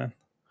grinding then?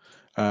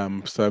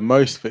 So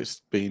most of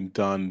it's been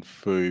done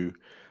through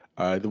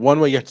the one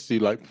where you have to do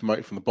like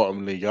promote from the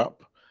bottom league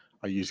up.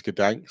 I use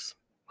Gdansk.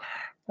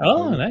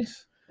 Oh,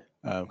 nice.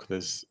 Because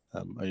there's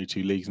only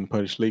 2 leagues in the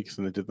Polish leagues,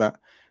 and they did that.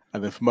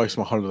 And then for most of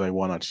my holiday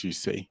one, I just use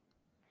City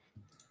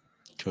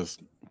because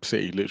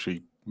City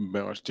literally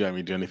very much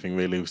don't do anything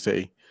really with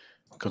City.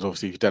 Because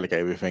obviously, if you delegate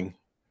everything,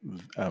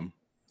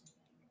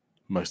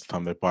 most of the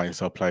time they buy and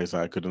sell players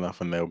that are good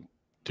enough, and they'll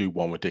do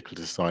one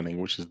ridiculous signing,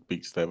 which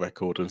beats their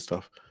record and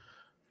stuff.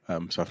 So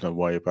I have no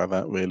worry about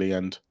that really.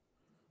 And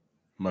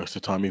most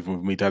of the time, even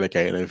with me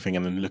delegating everything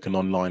and then looking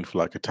online for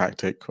like a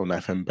tactic on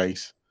FM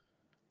base,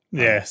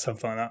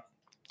 something like that.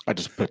 I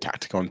just put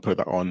tactic on, put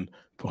that on,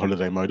 put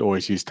holiday mode,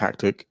 always use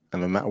tactic.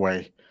 And then that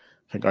way,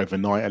 I think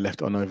overnight, I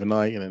left it on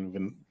overnight. And then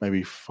within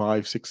maybe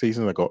 5-6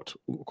 seasons, I got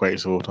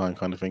greatest of all time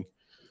kind of thing.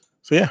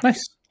 So yeah.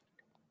 Nice.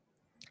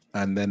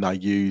 And then I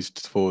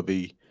used for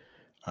the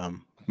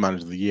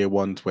Manager of the Year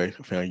ones, where I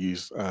think I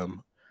used,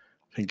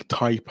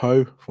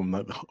 Typo from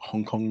like the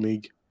Hong Kong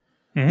League.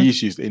 Mm-hmm. He used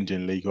to use the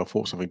Indian League. I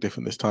thought something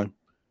different this time.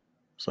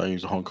 So I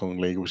used the Hong Kong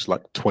League, which is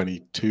like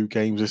 22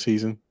 games a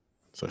season.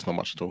 So it's not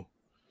much at all.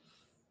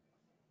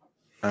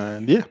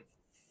 And yeah,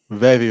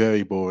 very,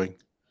 very boring.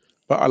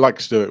 But I like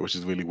to do it, which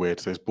is really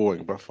weird. So it's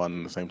boring but fun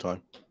at the same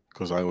time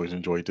because I always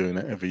enjoy doing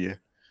it every year.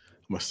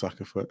 I'm a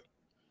sucker for it.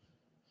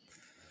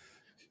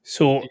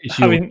 So it's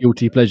your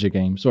guilty pleasure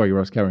game. Sorry,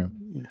 Ross, carry on.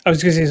 I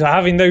was going to say, so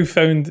having now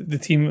found the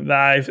team that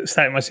I've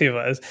started my save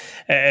as,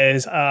 it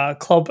is a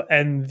club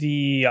in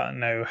the,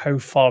 now how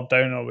far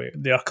down are we?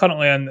 They are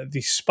currently in the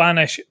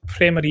Spanish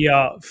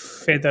Primera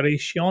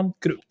Federación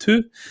Group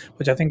 2,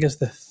 which I think is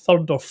the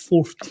 3rd or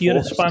 4th tier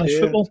of Spanish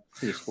football. I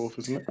think it's 4th,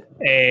 isn't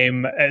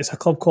it? It's a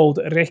club called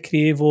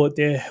Recreativo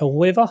de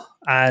Huelva,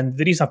 and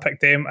the reason I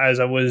picked them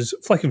is I was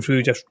flicking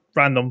through just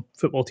random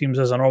football teams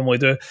as I normally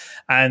do,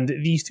 and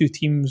these two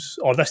teams,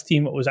 or this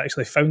team, was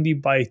actually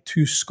founded by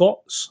 2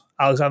 Scots,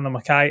 Alexander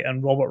Mackay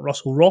and Robert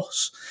Russell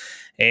Ross,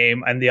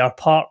 and they are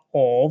part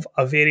of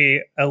a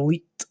very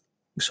elite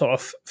sort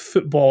of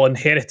football and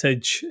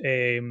heritage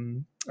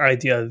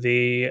idea.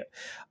 They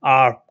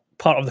are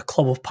part of the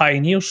Club of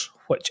Pioneers,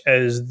 which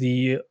is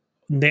the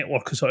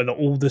network of sort of the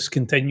oldest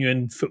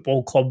continuing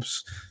football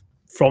clubs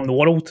from the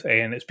world,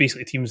 and it's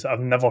basically teams that have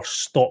never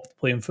stopped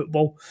playing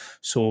football.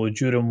 So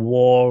during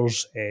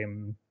wars,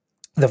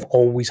 they've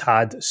always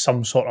had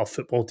some sort of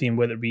football team,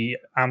 whether it be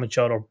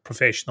amateur or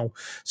professional,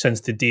 since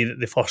the day that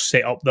they first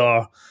set up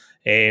their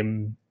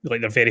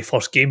their very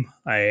first game.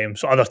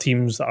 So other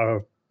teams that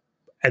are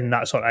in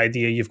that sort of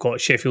idea, you've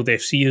got Sheffield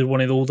FC as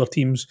one of the older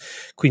teams,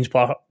 Queen's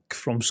Park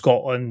from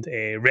Scotland,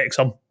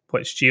 Wrexham,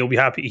 which Jay will be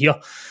happy to hear.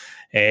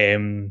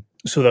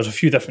 So there's a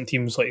few different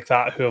teams like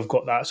that who have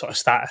got that sort of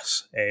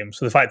status.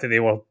 So the fact that they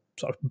were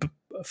sort of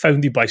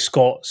founded by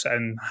Scots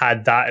and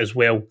had that as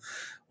well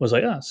was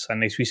like, that's a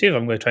nice wee save.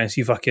 I'm going to try and see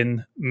if I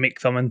can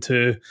make them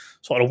into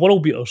sort of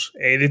world beaters.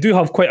 They do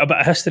have quite a bit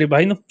of history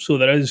behind them, so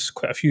there is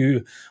quite a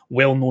few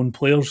well-known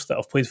players that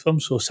have played for them.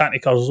 So Santi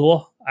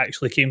Cazorla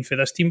actually came for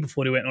this team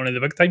before he went on to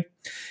the big time.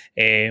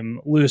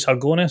 Luis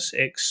Aragonés,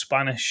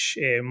 ex-Spanish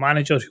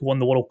manager who won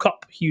the World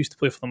Cup, he used to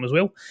play for them as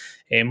well.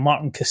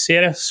 Martin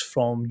Caceres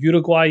from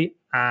Uruguay,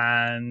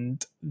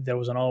 and there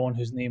was another one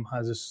whose name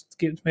has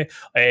escaped me.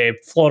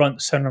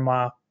 Florent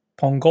Cinema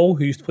Pongol,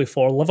 who used to play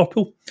for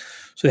Liverpool.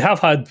 So they have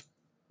had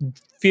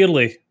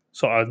fairly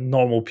sort of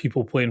normal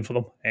people playing for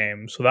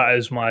them. So that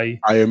is my.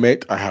 I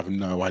admit I have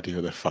no idea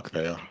who the fuck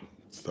they are.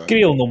 So.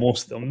 Gray will know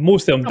most of them.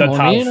 Most of them Come did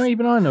on, have Ian,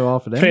 even I know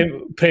half of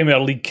them. Premier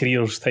League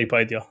careers type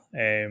idea.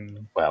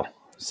 Well,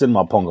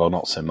 Cinema Pongo,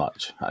 not so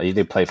much. He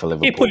did play for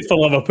Liverpool. He played for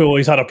Liverpool.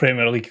 He's had a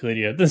Premier League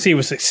career. Didn't say he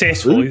was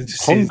successful. Who?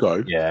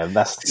 Pongo? Yeah,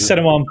 that's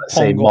Cinema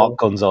say Pongo. Mark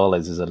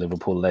Gonzalez is a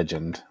Liverpool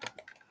legend.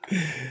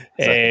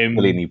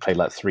 He played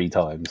like 3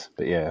 times,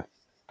 but yeah.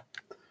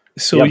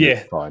 So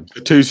yeah, fine.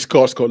 The 2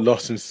 Scots got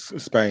lost in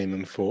Spain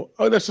and thought,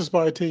 "Oh, let's just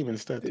buy a team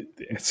instead."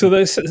 So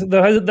there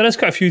is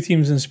quite a few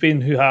teams in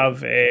Spain who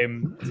have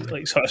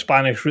like sort of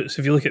Spanish roots.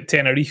 If you look at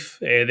Tenerife,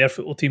 their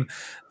football team,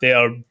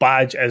 their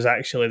badge is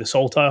actually the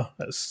Saltire.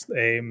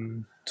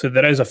 So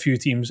there is a few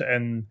teams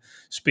in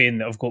Spain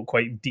that have got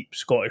quite deep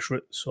Scottish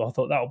roots. So I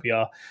thought that would be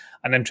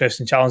an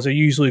interesting challenge. I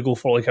usually go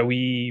for like a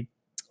wee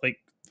like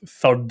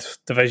 3rd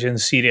division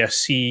Serie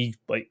C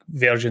like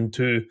version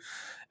 2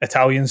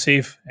 Italian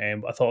save.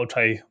 But I thought I'd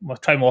try my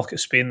luck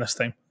at Spain this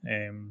time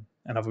and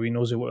have a wee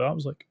nosy what that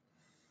was like.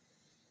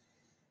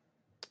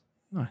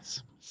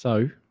 Nice.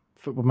 So,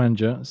 Football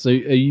Manager. So, are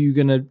you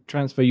going to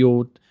transfer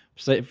your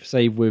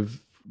save with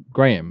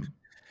Graham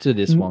to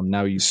this one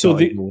now? You've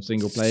started your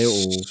single player,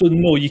 or so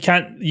no, you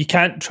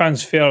can't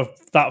transfer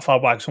that far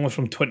back. It's only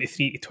from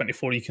 23 to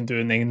 24 you can do,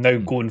 and then now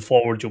going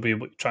forward you'll be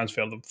able to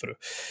transfer them through.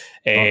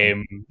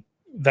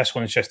 This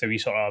one's just a wee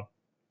sort of.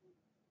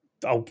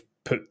 I'll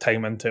put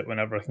time into it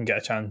whenever I can get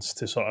a chance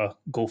to sort of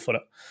go for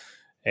it.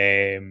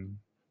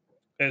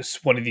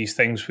 It's one of these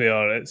things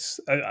where it's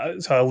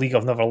a league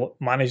I've never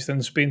managed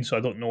in Spain, so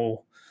I don't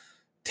know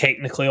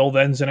technically all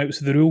the ins and outs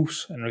of the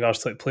rules in regards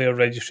to like player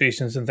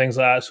registrations and things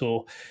like that.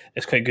 So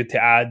it's quite good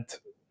to add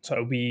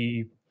sort of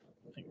wee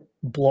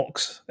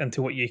blocks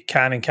into what you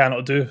can and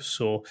cannot do.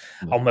 So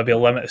I'll maybe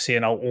limit it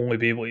saying I'll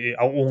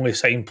only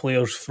sign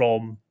players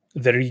from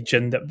the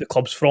region that the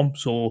club's from.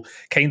 So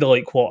kind of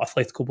like what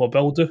Atletico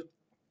Bilbao do.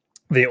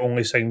 They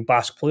only sign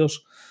Basque players.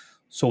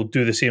 So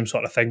do the same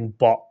sort of thing,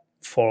 but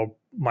for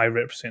my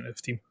representative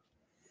team.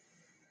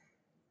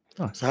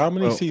 So how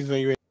many seasons are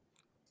you in?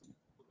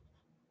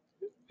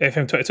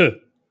 FM22?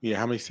 Yeah,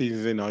 how many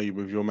seasons in are you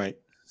with your mate?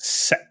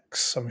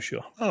 6, I'm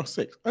sure. Oh,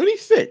 6. Only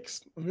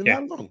 6? I mean, Yeah.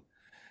 that long?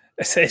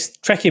 It's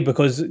tricky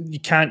because you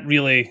can't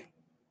really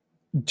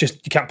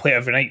you can't play it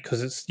every night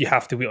because you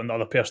have to wait on the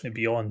other person to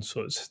be on.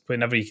 So it's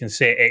whenever you can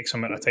set X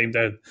amount of time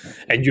down,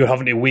 and you're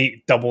having to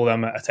wait double the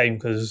amount of time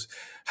because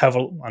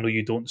however, I know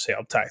you don't set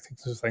up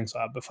tactics and things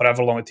like that, but for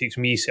however long it takes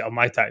me to set up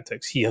my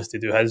tactics, he has to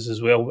do his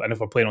as well. And if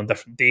we're playing on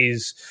different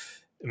days,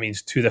 it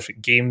means 2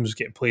 different games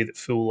get played at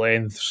full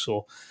length.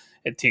 So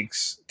it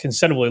takes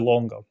considerably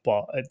longer,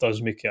 but it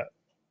does make it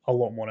a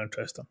lot more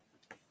interesting.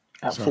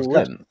 At full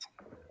length?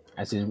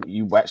 As in,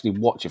 you actually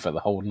watch it for the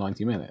whole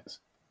 90 minutes?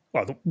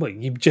 Well,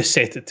 you just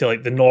set it to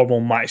like the normal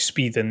match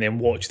speed and then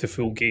watch the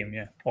full game,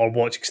 yeah, or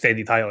watch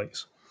extended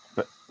highlights.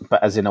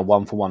 But as in a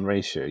 1-for-1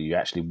 ratio, you're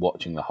actually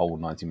watching the whole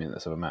 90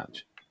 minutes of a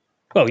match?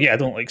 Well, yeah, I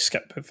don't like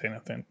skip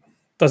anything.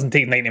 Doesn't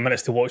take 90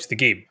 minutes to watch the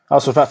game. I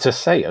was about to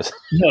say,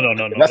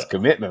 no. That's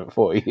commitment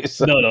for you.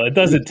 So. No, it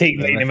doesn't take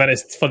 90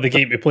 minutes for the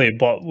game to play,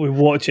 but we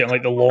watch it in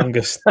like the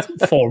longest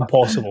form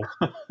possible.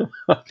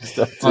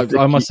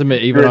 I must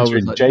admit, even I was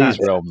in like, Jay's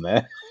realm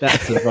there.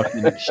 That's a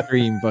fucking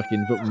extreme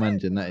fucking Football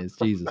Manager. That is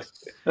Jesus.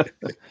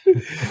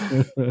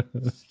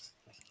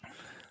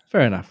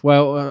 Fair enough.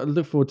 Well, I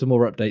look forward to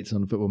more updates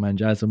on Football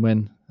Manager as and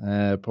when.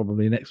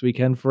 Probably next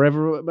weekend,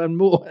 forever and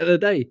more in a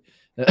day.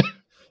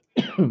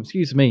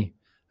 Excuse me.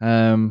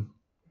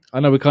 I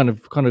know we kind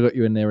of got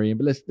you in there, Ian,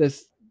 but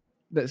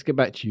let's get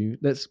back to you.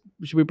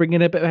 Should we bring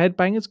in a bit of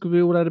headbangers because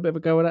we all had a bit of a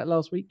go at that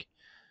last week?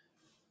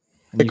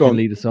 And you can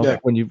lead us off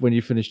when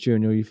you finish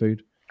chewing all your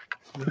food.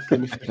 Let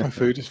me finish my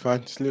food. It's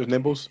fine. Just little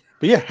nibbles.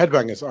 But yeah,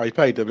 headbangers. I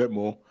paid a bit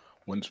more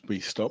once we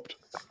stopped,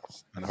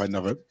 and I had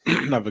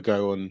another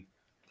go on.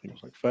 I think it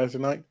was like Thursday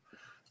night.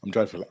 I'm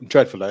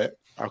dreadful at it.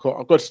 I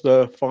got to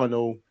the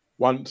final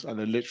once and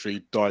then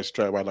literally died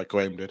straight away like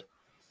Graham did.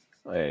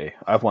 Hey,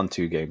 I've won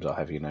 2 games. I'll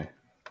have you know.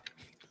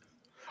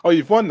 Oh,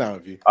 you've won now,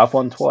 have you? I've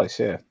won twice.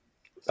 Yeah,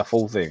 a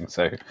full thing.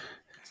 So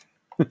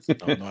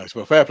oh, nice.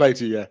 Well, fair play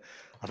to you. Yeah.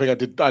 I think I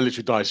did. I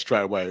literally died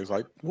straight away. It was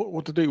like,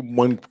 what to do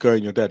when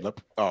going you're dead? Like,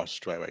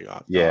 straight away.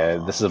 Like,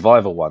 the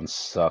survival ones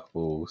suck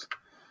balls.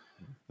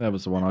 That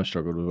was the one I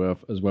struggled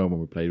with as well when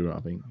we played it. I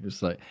think it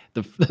was like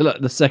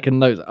the second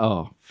note.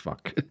 Oh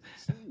fuck!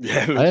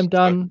 Yeah, I am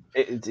done.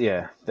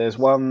 There's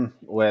one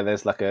where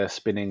there's like a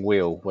spinning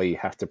wheel where you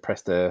have to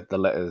press the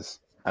letters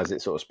as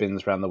it sort of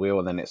spins around the wheel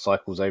and then it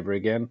cycles over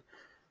again.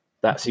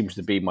 That seems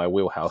to be my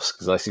wheelhouse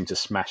because I seem to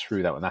smash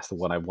through that one. That's the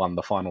one I won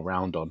the final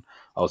round on.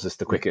 I was just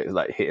the quickest,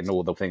 like hitting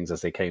all the things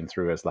as they came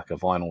through as like a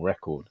vinyl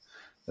record.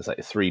 There's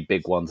like 3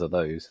 big ones of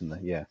those, and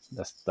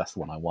that's the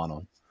one I won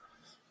on.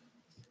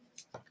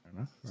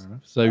 Fair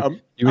enough. So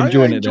you're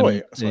enjoying it?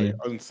 Sorry, I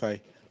wouldn't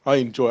say I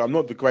enjoy it. I'm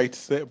not the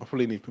greatest at it. I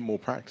probably need to put more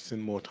practice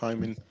and more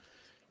time into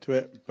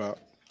it, but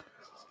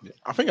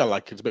I think I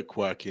like it. It's a bit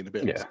quirky and a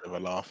bit of a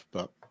laugh,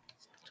 but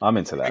I'm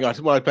into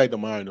that. When I played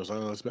on my own,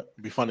 it'd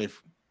be funny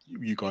if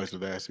you guys are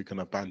there, so we can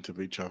have banter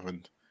with each other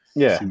and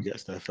Yeah. see who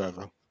gets there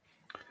further.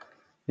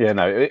 Yeah,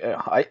 no,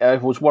 I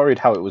was worried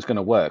how it was going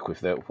to work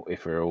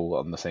if we're all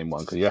on the same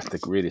one, because you have to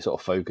really sort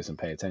of focus and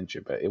pay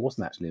attention. But it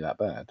wasn't actually that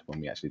bad when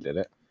we actually did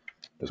it.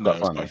 It was quite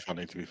funny. Quite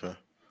funny, to be fair.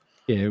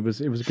 Yeah, it was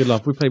a good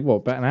laugh. We played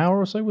about an hour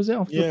or so, was it?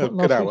 After Yeah, the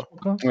good hour.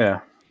 podcast? Yeah.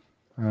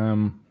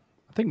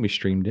 I think we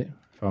streamed it,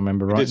 if I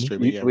remember We right. did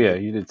stream it, Yeah,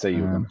 you did say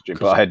you were going to stream,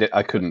 but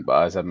I couldn't. But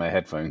I had my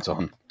headphones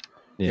on.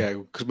 Yeah,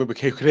 because we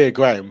could hear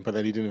Graham, but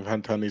then he didn't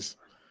have turn his.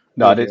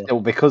 No, I did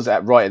because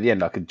right at the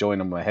end I could join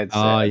on my headset,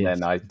 and yes.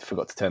 then I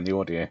forgot to turn the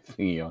audio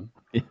thingy on.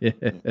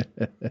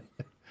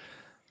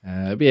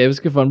 But yeah, it was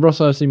good fun.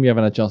 Ross, I assume you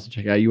haven't had a chance to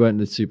check it out. You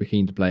weren't super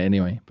keen to play it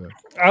anyway. But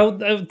I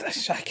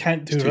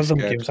can't do rhythm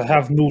games. I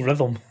have no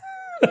rhythm.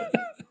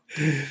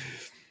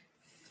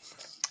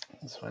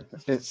 That's fine.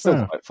 It's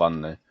still quite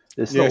fun though.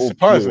 It's Yeah, not all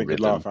surprisingly pure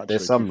good rhythm. laugh, actually,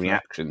 There's some to be fair.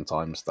 reaction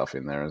time stuff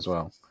in there as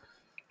well.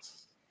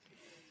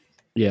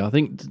 yeah, I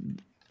think,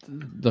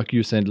 like you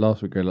were saying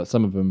last week, like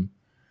some of them,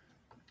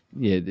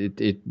 yeah,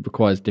 it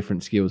requires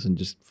different skills than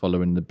just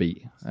following the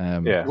beat.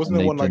 Yeah. Wasn't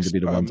there they one tend like to be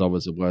the ones I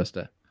was the worst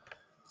at.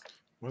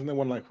 Wasn't there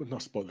one like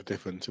not spot the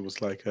difference? It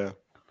was like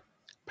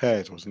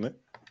pairs, wasn't it?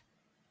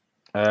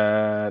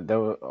 There's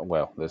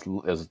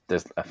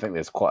I think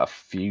there's quite a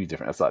few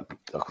different. It's like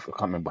I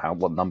can't remember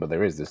what number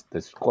there is.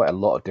 There's quite a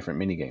lot of different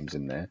mini games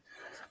in there.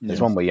 There's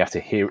one where you have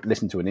to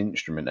listen to an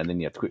instrument, and then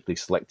you have to quickly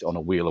select on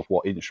a wheel of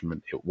what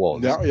instrument it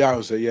was. Yeah, that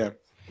was it. Yeah.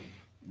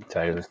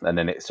 So, and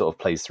then it sort of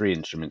plays three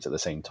instruments at the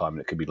same time,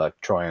 and it could be like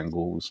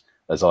triangles,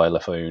 a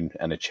xylophone,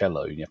 and a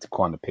cello. And you have to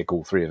kind of pick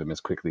all three of them as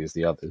quickly as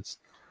the others.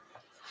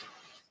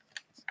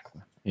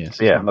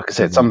 Yes. Yeah, like I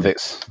said, some of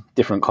it's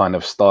different kind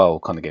of style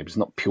kind of games. It's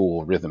not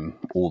pure rhythm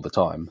all the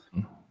time.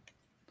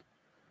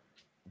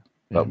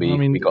 But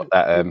we got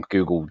that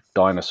Google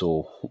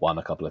dinosaur one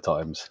a couple of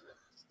times.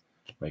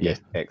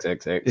 X,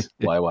 X, X,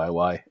 Y, Y,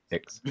 Y,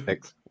 X,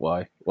 X,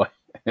 Y, Y.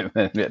 And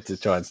then we had to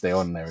try and stay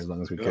on there as long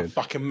as we A could.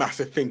 fucking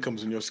massive thing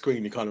comes on your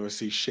screen. You can't even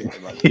see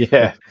shit. Like,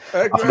 Yeah.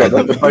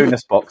 The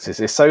bonus boxes.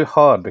 It's so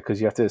hard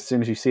because you have to, as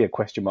soon as you see a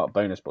question mark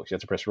bonus box, you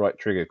have to press right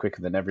trigger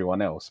quicker than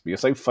everyone else. But you're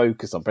so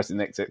focused on pressing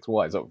X, X,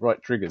 Y. It's like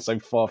right trigger so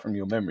far from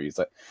your memory. It's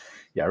like,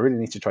 yeah, I really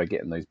need to try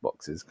getting those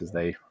boxes because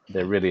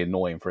they're really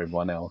annoying for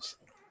everyone else.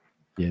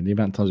 Yeah, the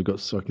amount of times we got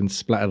fucking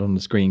splattered on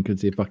the screen could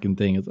see a fucking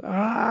thing. It's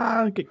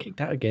like, get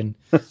kicked out again.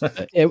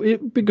 Yeah,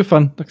 it'd be good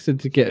fun. Like I said,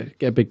 to get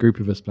a big group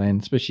of us playing,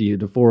 especially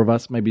the four of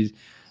us. Maybe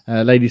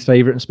ladies'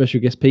 favourite and special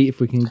guest Pete,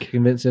 if we can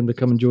convince him to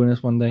come and join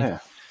us one day. Yeah.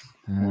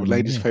 will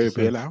ladies' favourite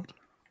be allowed?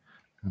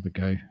 Have a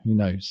go. Who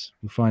knows?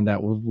 We'll find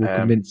out. We'll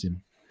convince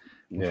him.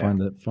 We'll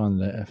find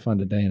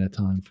a day and a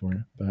time for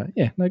it. But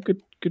yeah, no,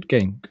 good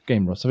game,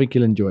 Ross. I think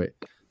you'll enjoy it.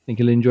 I think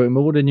you'll enjoy it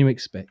more than you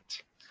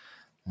expect.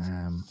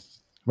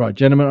 Right,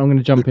 gentlemen, I'm going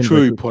to jump in.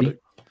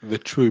 The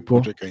true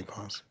Project Game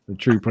Pass. The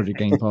true Project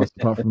Game Pass,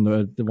 apart from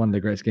the one of the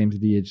greatest games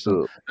of the year.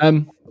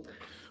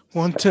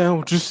 One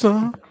tell, just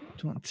so.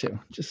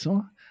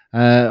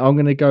 I'm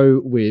going to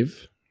go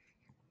with.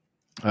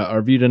 I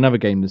reviewed another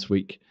game this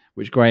week,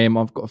 which Graham,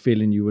 I've got a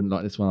feeling you wouldn't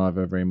like this one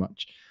either very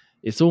much.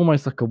 It's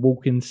almost like a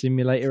walking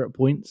simulator at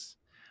points,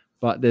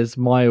 but there's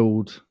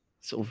mild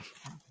sort of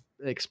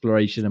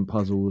exploration and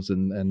puzzles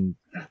and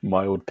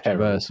mild peril.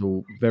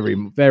 Traversal, very,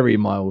 very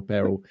mild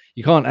peril.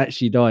 You can't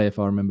actually die if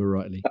I remember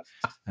rightly.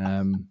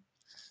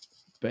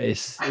 But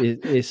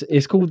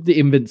it's called The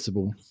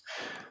Invincible,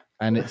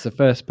 and it's a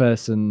first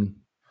person,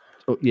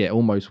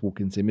 almost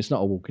walking sim. It's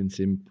not a walking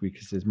sim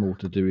because there's more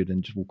to do it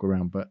than just walk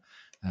around. But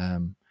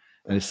and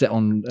it's set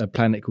on a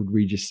planet called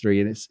Regis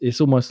 3, and it's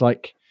almost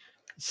like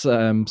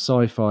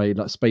sci-fi,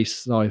 like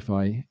space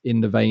sci-fi, in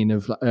the vein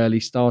of like early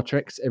Star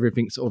Treks.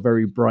 Everything's sort of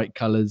very bright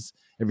colors.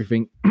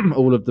 Everything,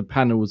 all of the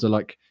panels are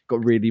like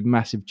got really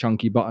massive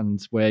chunky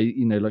buttons where,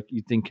 you know, like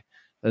you think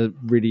a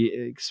really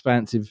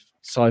expansive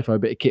sci-fi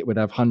bit of kit would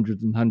have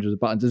hundreds and hundreds of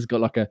buttons. It's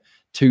got like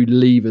two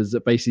levers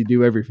that basically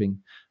do everything.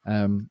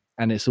 And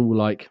it's all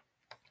like,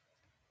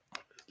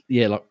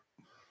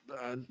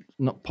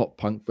 not pop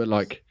punk, but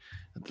like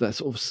that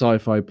sort of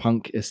sci-fi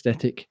punk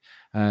aesthetic.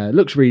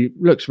 Looks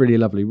really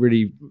lovely,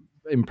 really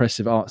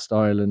impressive art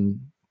style and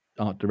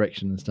art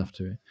direction and stuff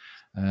to it.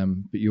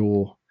 But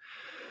you're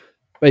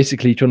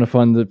basically trying to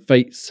find the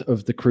fates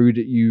of the crew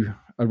that you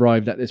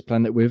arrived at this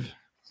planet with.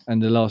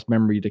 And the last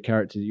memory the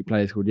character that you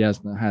play is called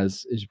Yasna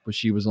has is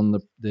she was on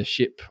the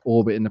ship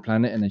orbiting the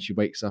planet, and then she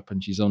wakes up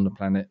and she's on the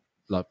planet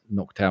like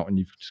knocked out, and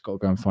you've just got to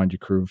go and find your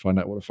crew and find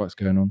out what the fuck's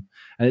going on.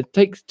 And it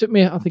took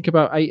me I think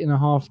about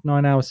 8.5,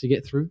 9 hours to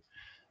get through.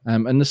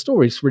 And the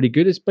story's really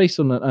good. It's based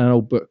on an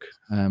old book,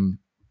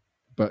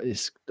 but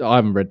I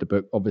haven't read the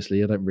book.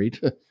 Obviously, I don't read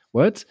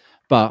words,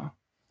 but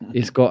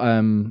it's got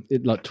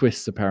it like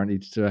twists apparently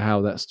to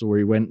how that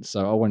story went.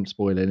 So I won't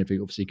spoil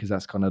anything, obviously, because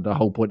that's kind of the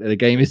whole point of the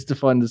game is to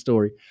find the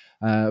story.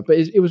 But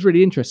it was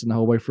really interesting the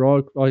whole way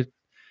through. I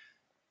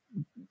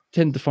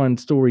tend to find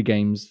story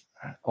games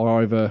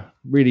are either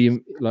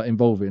really like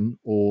involving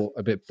or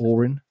a bit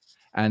boring.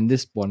 And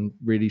this one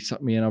really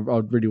sucked me in. I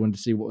really wanted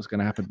to see what was going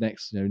to happen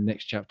next. You know,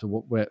 next chapter,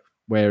 where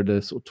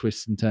the sort of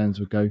twists and turns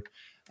would go.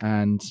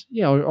 And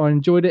yeah, I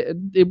enjoyed it.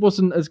 It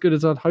wasn't as good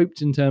as I'd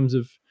hoped in terms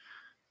of,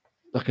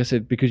 like I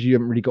said, because you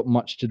haven't really got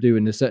much to do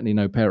and there's certainly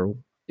no peril.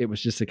 It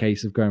was just a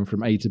case of going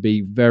from A to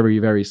B very,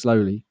 very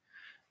slowly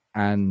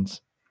and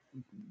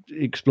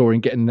exploring,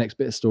 getting the next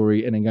bit of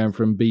story, and then going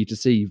from B to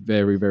C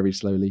very, very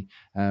slowly.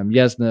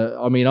 Yasna,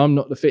 I mean, I'm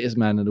not the fittest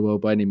man in the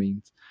world by any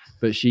means,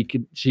 but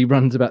she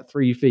runs about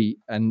 3 feet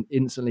and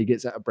instantly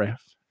gets out of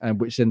breath,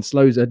 and which then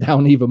slows her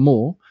down even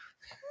more.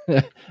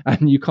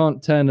 And you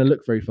can't turn and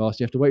look very fast.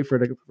 You have to wait for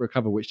her to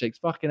recover, which takes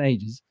fucking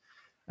ages.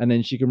 And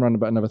then she can run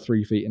about another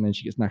 3 feet, and then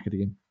she gets knackered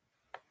again.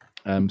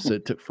 So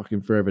it took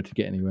fucking forever to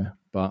get anywhere.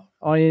 But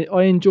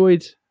I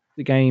enjoyed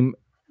the game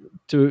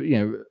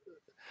to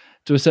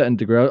a certain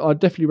degree. I'd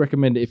definitely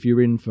recommend it if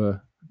you're in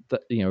for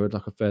that,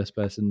 like a first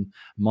person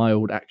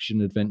mild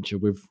action adventure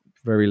with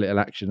very little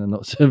action and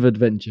lots of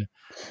adventure.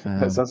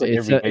 That sounds like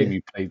every game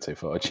you played so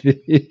far.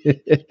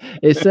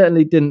 It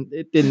certainly didn't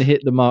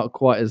hit the mark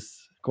quite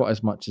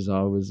as much as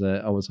I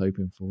was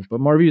hoping for.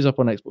 But my review's up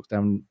on Xbox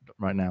down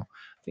right now.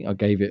 I think I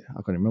can't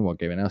remember what I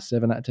gave it now,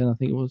 7 out of 10 I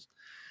think it was.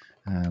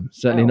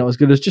 Certainly not as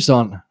good as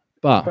Jusant.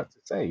 But I was about to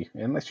say,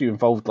 unless you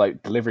involved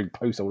like delivering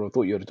post, I would have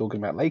thought you were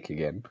talking about Lake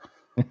again.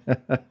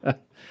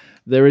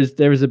 there is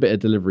a bit of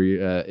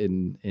delivery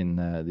in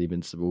the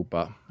Invincible,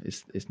 but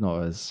it's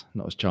not as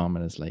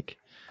charming as Lake.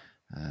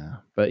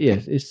 But yeah,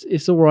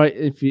 it's all right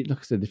if you, like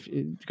I said, if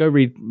you go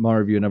read my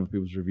review and other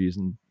people's reviews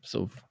and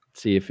sort of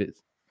see if it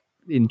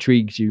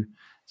intrigues you.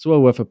 It's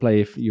well worth a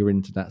play if you're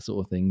into that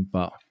sort of thing.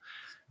 But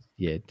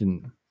yeah, it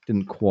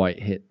didn't quite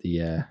hit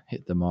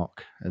the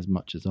mark as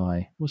much as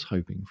I was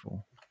hoping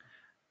for.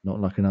 Not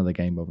like another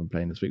game I've been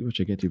playing this week, which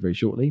I'll get to very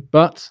shortly.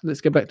 But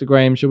let's get back to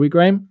Graham, shall we,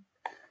 Graham?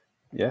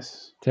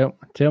 Yes.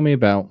 Tell me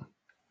about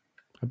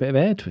a bit of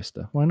Air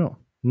Twister. Why not?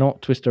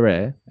 Not Twister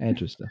Air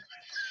Twister.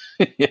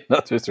 Yeah,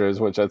 not Twister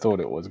as which I thought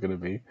it was going to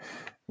be.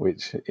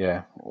 Which,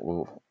 yeah,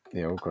 we'll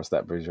cross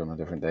that bridge on a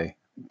different day.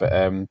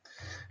 But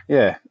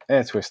yeah,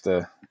 Air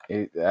Twister.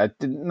 I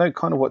didn't know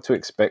kind of what to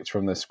expect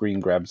from the screen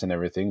grabs and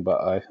everything,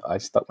 but I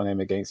stuck my name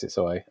against it,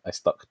 so I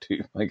stuck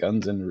to my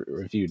guns and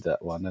reviewed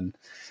that one. And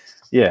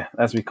yeah,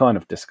 as we kind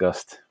of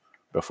discussed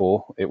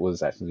before, it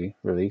was actually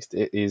released.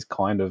 It is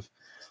kind of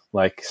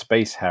like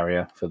Space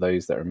Harrier, for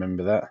those that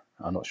remember that.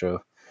 I'm not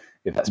sure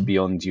if that's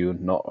beyond you or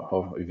not,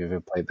 or if you've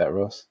ever played that,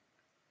 Ross.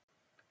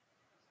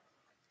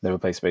 Never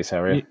played Space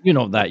Harrier? You're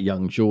not that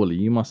young, surely.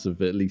 You must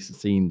have at least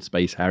seen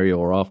Space Harrier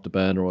or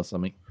Afterburner or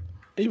something.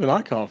 Even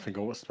I can't think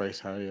of what Space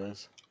Harrier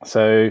is.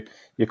 So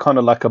you're kind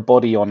of like a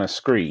body on a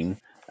screen,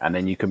 and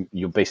then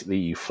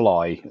you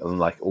fly on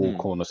like all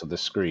corners of the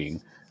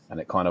screen, and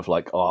it kind of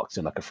like arcs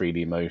in like a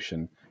 3D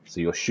motion. So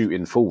you're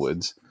shooting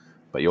forwards,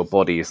 but your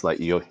body is like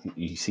you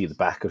see the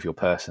back of your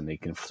person. You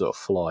can sort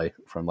of fly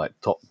from like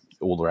top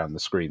all around the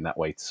screen that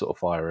way to sort of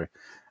fire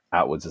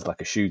outwards as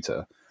like a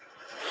shooter.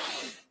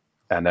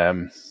 And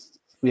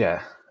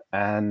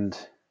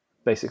and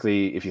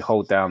basically, if you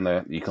hold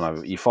down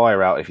you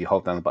fire out. If you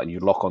hold down the button, you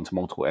lock onto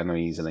multiple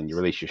enemies, and then you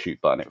release your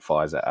shoot button. It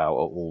fires it out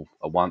all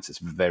at once. It's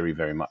very,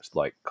 very much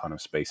like kind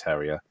of Space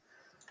Harrier,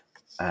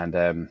 and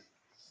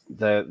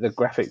the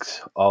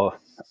graphics are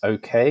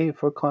okay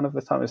for kind of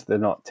the time. They're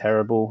not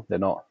terrible. They're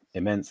not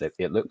immense.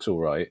 It looks all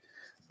right,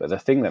 but the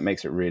thing that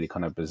makes it really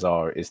kind of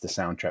bizarre is the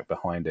soundtrack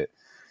behind it.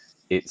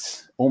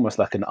 It's almost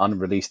like an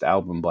unreleased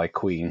album by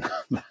Queen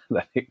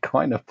that it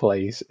kind of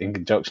plays in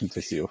conjunction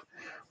to sort of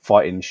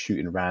fighting,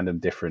 shooting random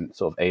different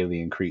sort of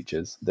alien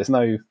creatures. There's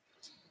no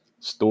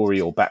story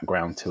or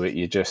background to it.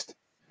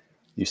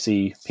 You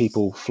see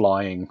people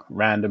flying,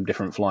 random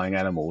different flying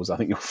animals. I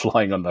think you're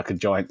flying on like a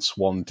giant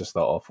swan to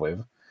start off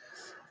with.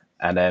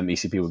 And you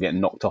see people getting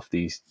knocked off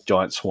these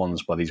giant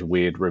swans by these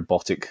weird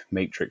robotic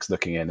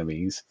Matrix-looking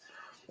enemies.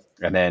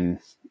 And then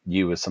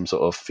you as some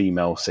sort of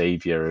female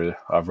savior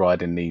are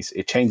riding these.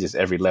 It changes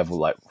every level,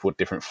 like what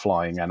different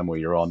flying animal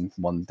you're on.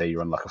 One day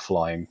you're on like a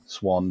flying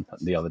swan,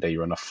 and the other day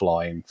you're on a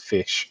flying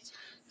fish.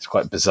 It's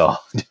quite bizarre.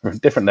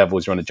 Different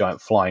levels, you're on a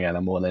giant flying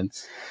animal, and then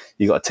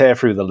you got to tear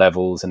through the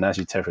levels. And as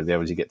you tear through the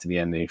levels, you get to the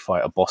end and you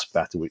fight a boss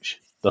battle, which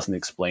doesn't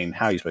explain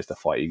how you're supposed to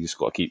fight. You just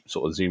got to keep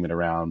sort of zooming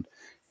around,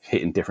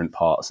 hitting different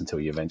parts until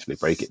you eventually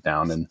break it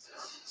down and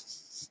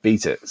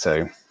beat it.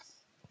 So,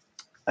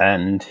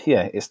 and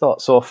yeah, it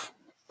starts off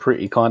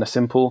pretty kind of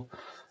simple,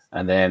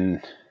 and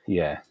then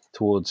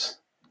towards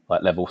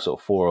like level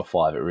sort of 4 or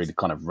 5, it really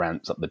kind of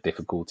ramps up the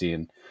difficulty.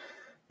 And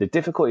the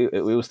difficulty,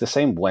 it was the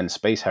same when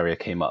Space Harrier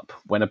came up.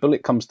 When a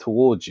bullet comes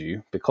towards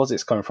you, because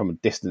it's coming from a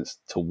distance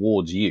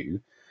towards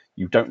you,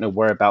 you don't know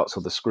whereabouts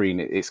of the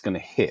screen it's going to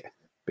hit,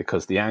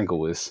 because the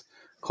angle is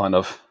kind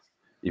of,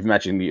 you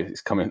imagine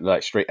it's coming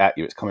like straight at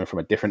you. It's coming from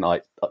a different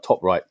like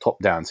top right, top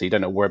down. So you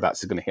don't know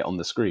whereabouts it's going to hit on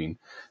the screen.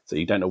 So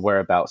you don't know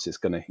whereabouts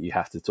you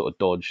have to sort of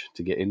dodge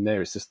to get in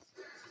there. It's just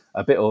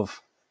a bit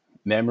of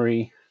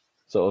memory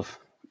sort of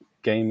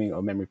gaming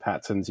or memory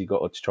patterns. You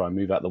got to try and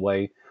move out the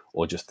way,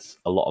 or just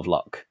a lot of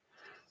luck.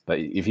 But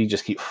if you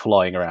just keep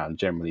flying around,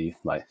 generally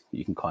like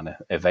you can kind of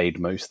evade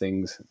most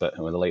things. But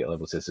with the later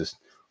levels, there's just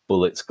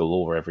bullets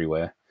galore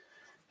everywhere.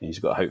 And you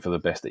just got to hope for the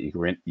best that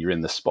you're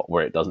in the spot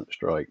where it doesn't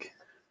strike.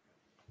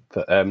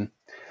 But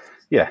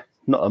yeah,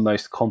 not the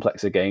most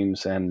complex of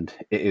games, and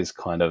it is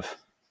kind of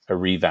a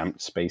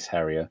revamped Space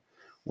Harrier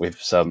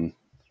with some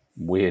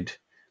weird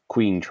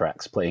Queen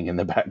tracks playing in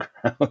the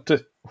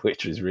background,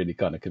 which is really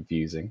kind of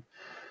confusing.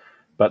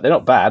 But they're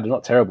not bad, they're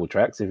not terrible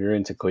tracks. If you're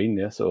into Queen,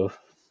 they're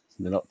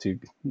not too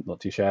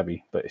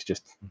shabby. But it's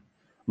just, I'm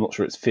not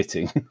sure it's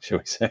fitting, shall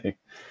we say?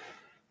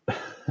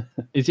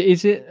 Is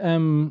it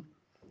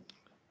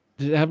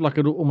does it have like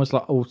an almost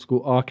like old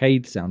school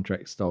arcade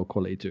soundtrack style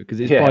quality to it? Because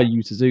it's by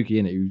Yu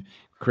Suzuki, innit, who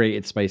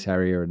created Space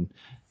Harrier and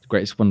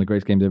one of the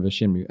greatest games ever,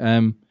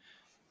 Shenmue.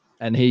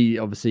 And he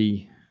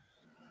obviously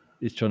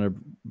is trying to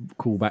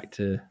call back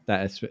to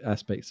that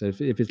aspect. So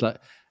if it's like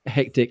a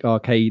hectic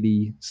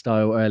arcadey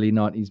style early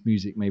 90s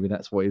music, maybe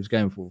that's what he was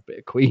going for. A bit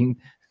of Queen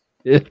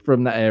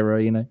from that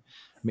era,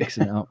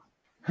 mixing it up.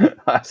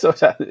 I saw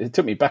that. It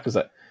took me back. I was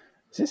like,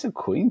 is this a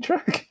Queen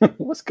track?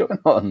 What's going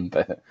on?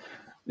 But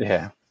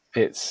yeah,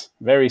 it's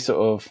very sort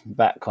of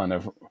that kind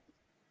of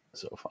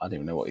I don't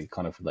even know what you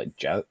kind of like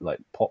jazz, like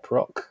pop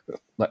rock,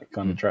 like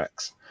kind of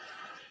tracks,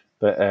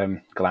 but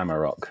glamour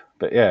rock.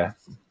 But yeah,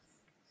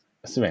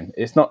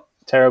 it's not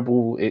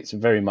terrible. It's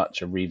very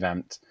much a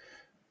revamped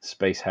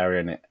Space Harrier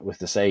in it with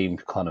the same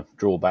kind of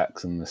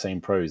drawbacks and the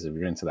same pros. If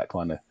you're into that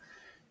kind of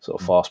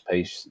sort of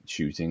fast-paced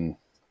shooting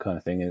kind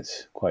of thing,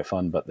 it's quite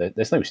fun. But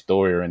there's no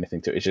story or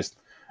anything to it. It's just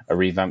a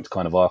revamped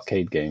kind of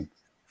arcade game.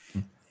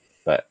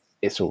 But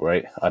it's all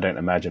right. I don't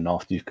imagine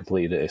after you've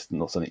completed it, it's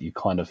not something you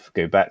kind of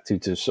go back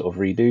to sort of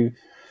redo.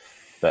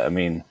 But I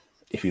mean,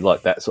 if you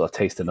like that sort of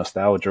taste of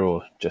nostalgia,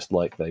 or just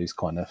like those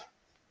kind of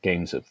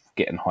games of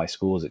getting high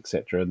scores,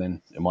 etc.,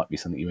 then it might be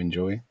something you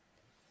enjoy.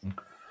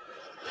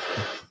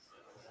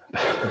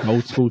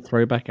 Old school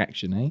throwback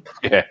action, eh?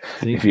 Yeah.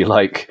 If you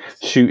like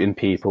shooting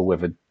people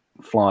with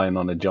flying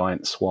on a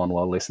giant swan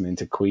while listening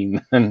to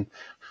Queen, and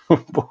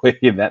boy,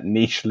 that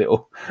niche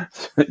little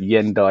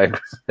Venn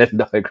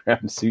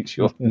diagram suits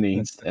your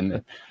needs,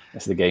 then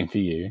that's the game for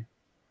you.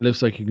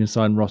 Looks like you can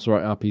sign Ross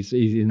right up. He's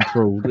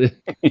enthralled.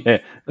 Yeah,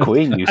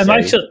 Queen.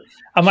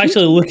 I'm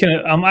actually looking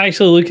at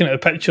the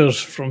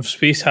pictures from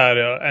Space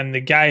Harrier, and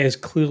the guy is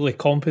clearly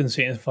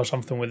compensating for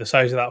something with the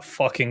size of that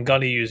fucking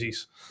gun he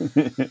uses.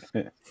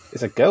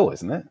 It's a girl,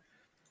 isn't it?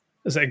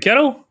 Is it a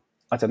girl?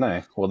 I don't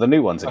know. Well, the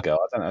new one's a girl.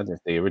 I don't know.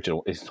 The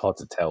original, it's hard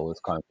to tell. It's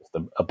kind of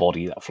just a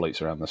body that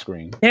floats around the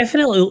screen.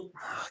 Definitely,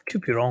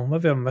 could be wrong.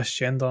 Maybe I'm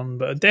misgendering,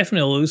 but it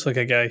definitely looks like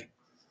a guy.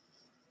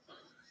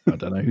 I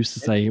don't know who's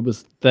to say. It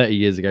was 30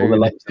 years ago. All the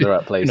lights in the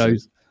right place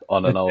knows?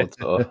 On an old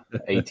sort of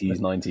 80s,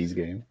 90s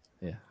game.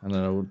 Yeah, and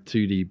an old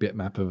 2D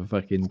bitmap of a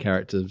fucking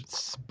character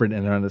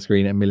sprinting around the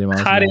screen at a million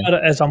miles an hour.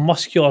 Harrier is a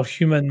muscular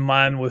human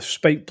man with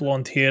spiked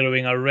blonde hair,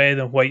 wearing a red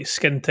and white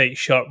skin-tight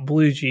shirt,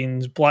 blue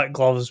jeans, black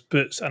gloves,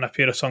 boots, and a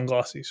pair of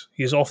sunglasses.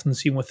 He is often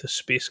seen with a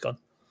space gun.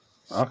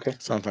 Okay.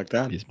 Sounds like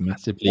that. He's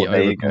massively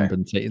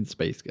overcompensating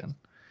space gun.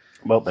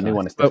 Well, the new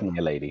one is definitely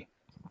a lady.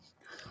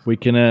 We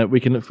can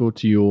look forward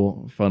to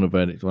your final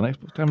verdict on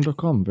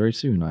XboxTavern.com very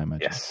soon, I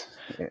imagine. Yes.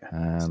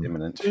 Yeah, it's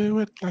imminent. Do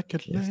it like a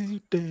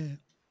lady.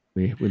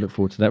 We look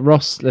forward to that.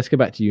 Ross, let's go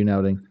back to you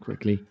now then,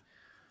 quickly.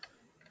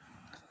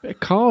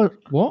 Car,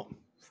 what?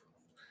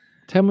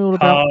 Tell me all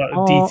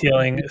about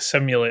detailing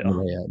simulator.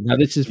 Oh, yeah. Now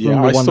this is from Yeah,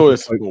 the I one saw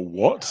this.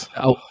 What?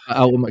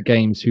 Ultimate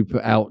Games who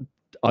put out.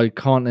 I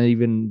can't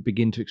even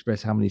begin to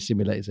express how many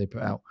simulators they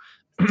put out.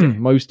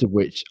 Most of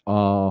which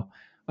are,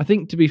 I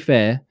think, to be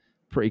fair,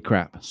 pretty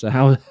crap. So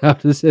how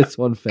does this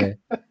one fare?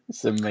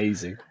 It's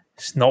amazing.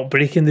 It's not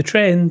breaking the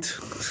trend.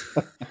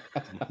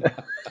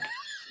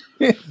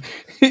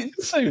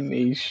 It's so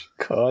niche.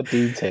 Car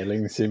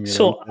detailing simulator.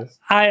 So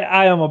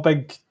I am a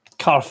big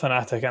car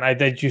fanatic, and I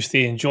did used to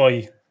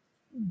enjoy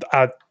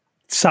a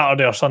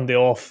Saturday or Sunday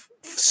off,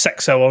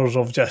 6 hours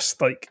of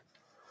just like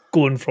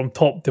going from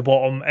top to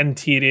bottom,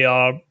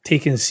 interior,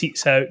 taking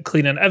seats out,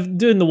 cleaning,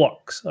 doing the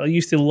works. I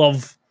used to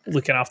love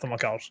looking after my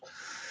cars.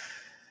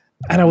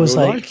 And I was in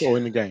real like, life or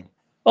in the game?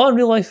 Oh, in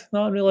real life.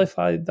 No, in real life,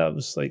 that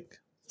was like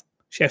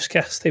chef's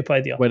kiss type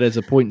idea. Where there's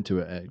a point to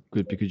it,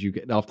 good, because you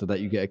get after that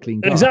you get a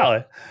clean car.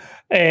 Exactly.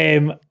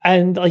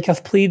 And like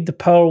I've played the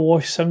Power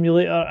Wash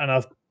Simulator, and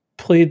I've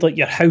played like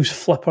your house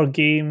flipper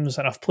games,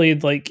 and I've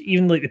played like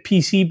even like the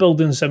PC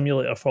building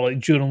simulator for like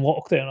during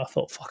lockdown. I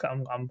thought, fuck it,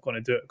 I'm going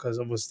to do it, because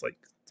I was like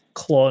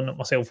clawing at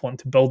myself wanting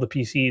to build a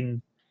PC,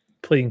 and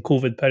playing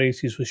COVID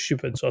periods was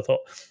stupid. So I thought,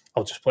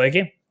 I'll just play a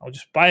game. I'll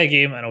just buy a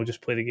game and I'll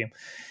just play the game.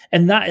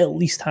 And that at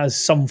least has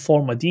some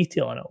form of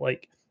detail in it.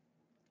 Like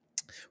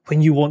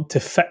when you want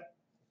to fit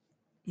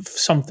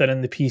something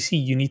in the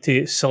PC, you need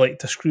to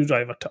select a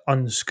screwdriver to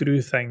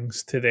unscrew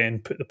things, to then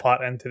put the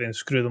part in, to then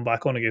screw them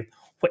back on again,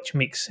 which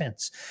makes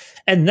sense.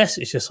 And this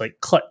is just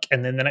like click,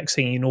 and then the next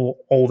thing you know,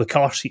 all the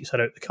car seats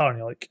are out the car, and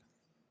you're like,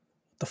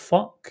 what the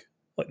fuck?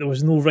 Like there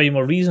was no rhyme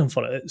or reason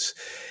for it.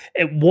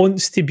 It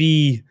wants to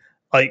be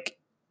like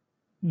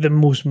the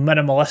most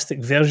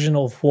minimalistic version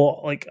of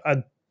what like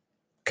a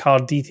car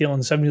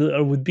detailing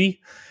simulator would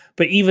be.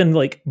 But even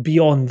like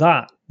beyond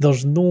that,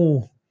 there's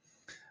no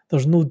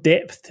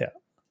depth to it.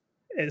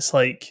 It's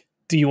like,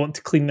 do you want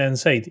to clean the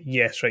inside?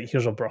 Yes, right,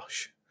 here's a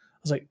brush. I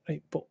was like,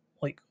 right, but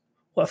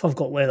what if I've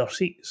got leather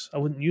seats? I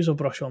wouldn't use a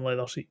brush on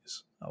leather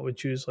seats. I would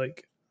choose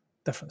like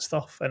different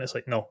stuff. And it's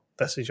like, no,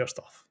 this is your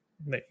stuff.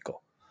 There you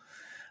go.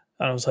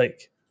 And I was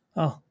like,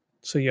 oh,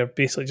 so you're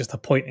basically just a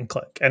point and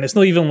click. And it's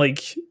not even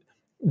like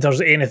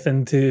there's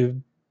anything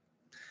to,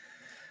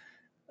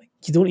 like,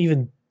 you don't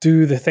even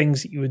do the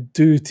things that you would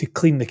do to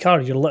clean the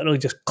car. You're literally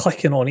just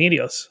clicking on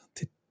areas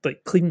to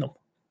like clean them.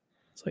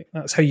 It's like,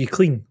 that's how you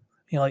clean. And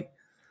you're like,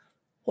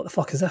 what the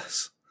fuck is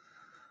this?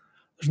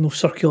 There's no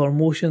circular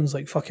motions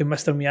like fucking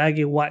Mr.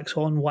 Miyagi, wax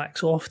on,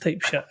 wax off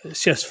type shit.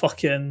 It's just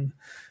fucking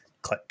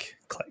click,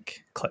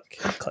 click, click,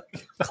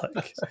 click,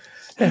 click.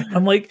 Yeah,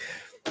 I'm like,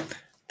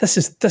 this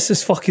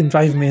is fucking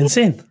driving me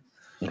insane.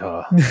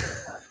 Oh.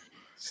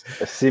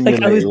 A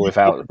simulator Like,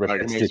 without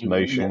repetitive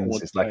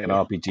motions. It's like an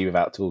RPG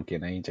without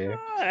talking, AJ.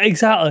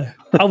 Exactly.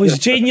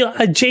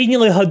 I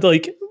genuinely had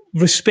like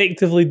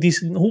respectively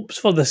decent hopes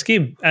for this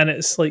game, and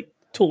it's like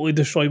totally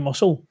destroyed my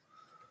soul.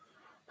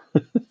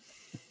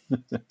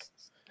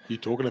 You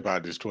talking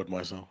about destroyed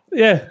my soul?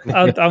 Yeah,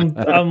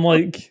 I'm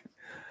like,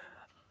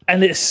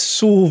 and it's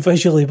so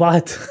visually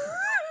bad.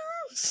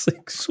 It's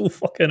like so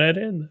fucking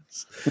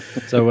horrendous.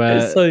 So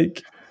It's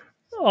like,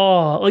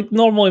 like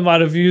normally my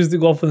reviews that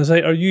go up on the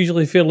site are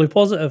usually fairly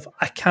positive.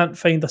 I can't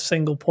find a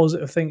single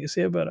positive thing to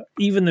say about it.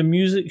 Even the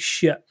music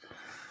shit.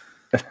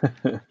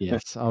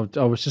 yes, I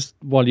was just,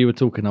 while you were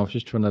talking, I was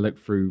just trying to look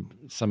through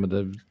some of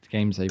the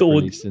games they've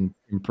released in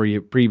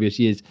previous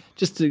years,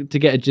 just to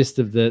get a gist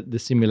of the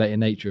simulator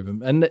nature of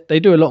them. And they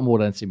do a lot more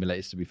than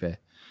simulators, to be fair.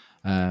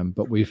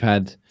 But we've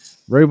had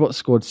Robot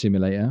Squad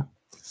Simulator,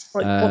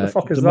 Like, what the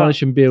fuck is Demolish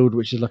that? and Build,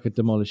 which is like a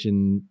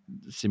demolition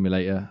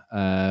simulator.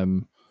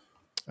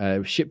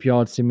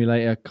 Shipyard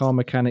Simulator, Car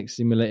Mechanics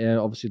Simulator,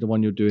 obviously the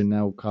one you're doing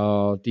now,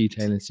 Car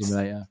Detailing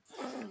Simulator.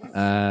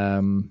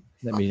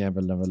 Let me have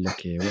another look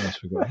here. What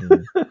else we got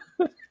here?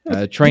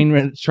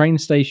 Train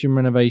station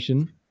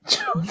renovation.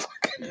 But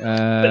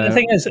the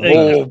thing is,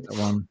 that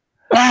one.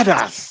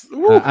 Badass!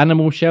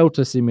 Animal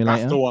shelter simulator.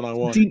 That's the one I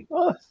want. do you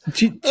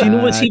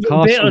know what's even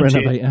castle better, Jay?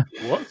 renovator.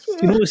 What? Do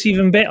you know what's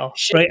even better?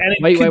 Right? And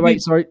it could Wait. be-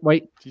 Sorry,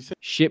 wait.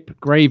 Ship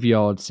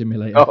graveyard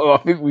simulator. Oh, I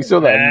think we saw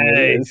that. In the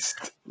Nice.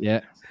 list.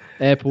 Yeah.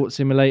 Airport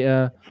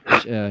simulator.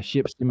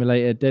 Ship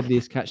simulator.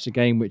 Deadliest Catch the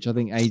Game, which I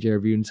think AJ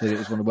reviewed and said it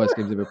was one of the worst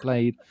games I've ever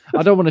played.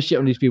 I don't want to shit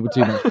on these people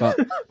too much, but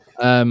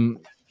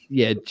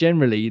yeah,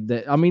 generally,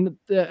 the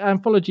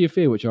Anthology of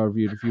Fear, which I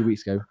reviewed a few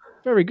weeks ago,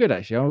 very good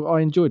actually. I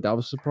enjoyed that. I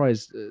was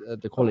surprised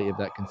at the quality of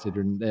that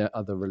considering their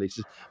other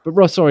releases. But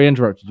Ross, sorry, I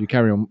interrupted you.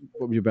 Carry on.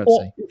 What were you about to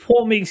say?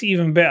 What makes it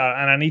even better,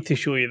 and I need to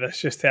show you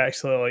this just to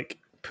actually like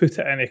put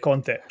it into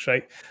context,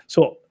 right?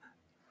 So,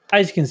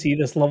 as you can see,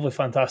 this lovely,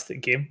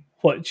 fantastic game,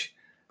 which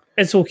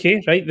it's okay,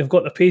 right? They've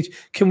got the page.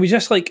 Can we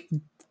just like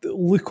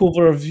look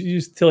over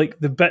reviews to like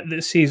the bit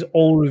that says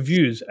all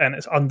reviews, and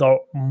it's under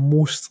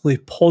mostly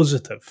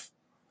positive?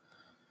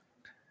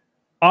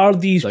 Are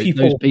these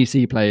people? Those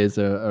PC players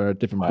are a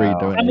different breed,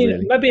 don't I they? mean,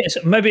 Really?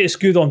 maybe it's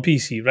good on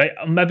PC, right?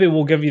 Maybe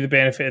we'll give you the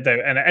benefit of the doubt,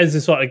 and it is the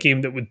sort of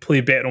game that would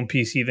play better on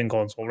PC than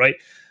console, right?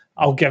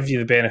 I'll give you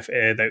the benefit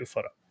of the doubt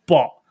for it,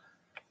 but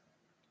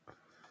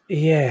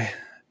yeah,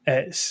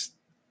 that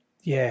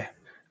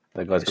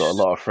guy's got a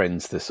lot of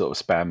friends to sort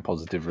of spam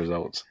positive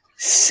results.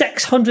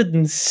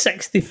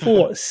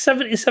 664,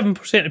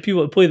 77% of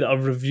people that play that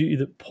have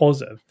reviewed it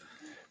positive.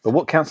 But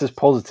what counts as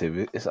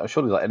positive? It's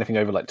surely like anything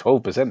over like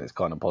 12% is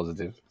kind of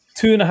positive.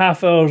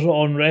 2.5 hours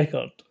on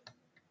record.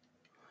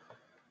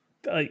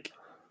 Like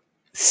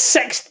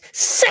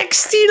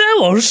 16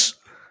 hours?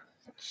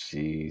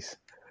 Jeez.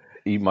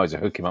 You might as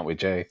well hook him up with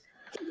Jay.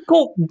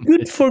 Got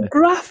good for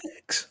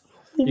graphics.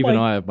 Oh Even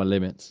my I have my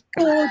limits.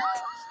 God.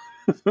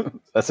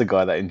 That's a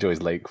guy that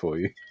enjoys Lake for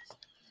you.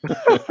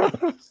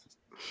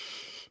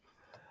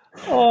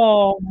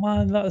 Oh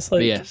man, that's like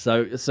But yeah,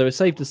 so it's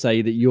safe to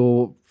say that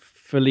you're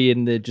fully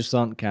in the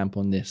Jusant camp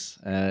on this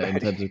in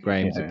terms of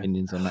Graham's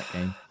opinions on that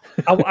game.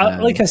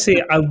 like I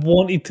say, I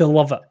wanted to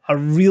love it. I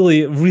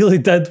really, really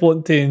did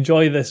want to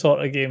enjoy this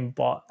sort of game,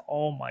 but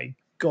oh my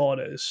god,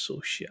 it is so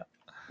shit.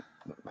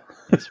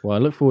 Yes, well, I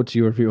look forward to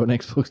your review on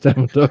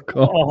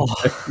XboxDemo.com Oh.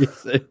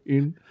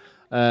 soon.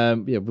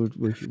 Yeah,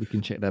 we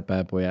can check that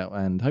bad boy out,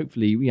 and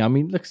hopefully, yeah, I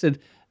mean, like I said,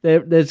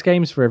 there's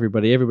games for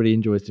everybody. Everybody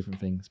enjoys different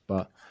things,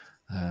 but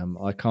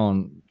I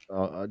can't.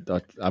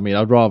 I mean,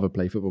 I'd rather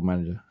play Football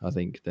Manager, I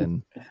think,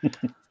 than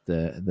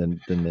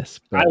this.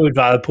 But, I would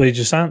rather play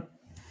Jusant.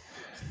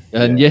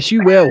 and yes,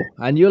 you will,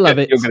 and you'll love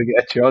it. You're going to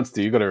get a chance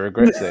to. You're going to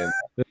regret saying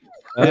that.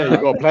 Yeah,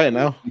 you've got to play it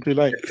now. Too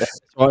late.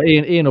 Well,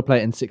 Ian will play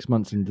it in 6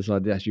 months and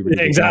decide that's actually really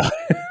Yeah, good. exactly.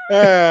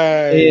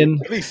 Hey, Ian.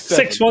 at least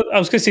 6 7. months. I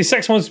was going to say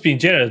 6 months being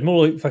generous.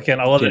 More like fucking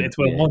 11 to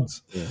 12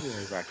 months. Yeah,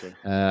 exactly.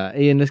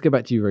 Ian, let's go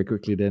back to you very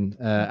quickly then.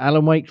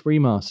 Alan Wake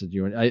Remastered.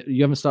 You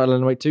haven't started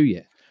Alan Wake 2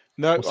 yet?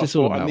 No, What's I this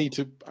all thought about?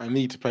 I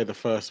need to play the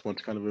first one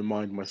to kind of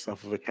remind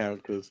myself of the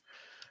characters.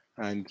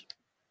 And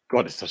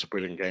God, it's such a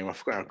brilliant game. I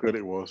forgot how good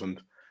it was,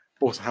 and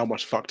also how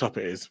much fucked up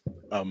it is.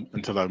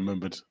 Until I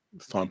remembered to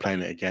start playing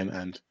it again,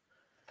 and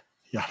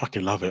yeah, I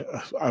fucking love it.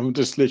 I'm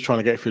just literally trying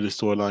to get through the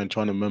storyline,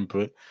 trying to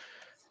remember it.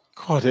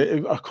 God, I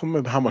can't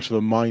remember how much of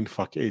a mind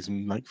fuck it is,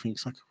 and like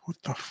thinks like, what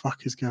the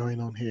fuck is going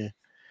on here?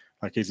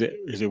 Like, is it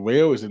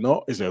real? Is it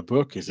not? Is it a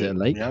book? Is it a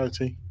lake?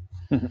 reality?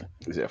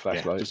 Is it a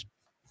flashlight? Just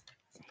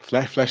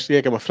flash. Yeah,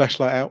 get my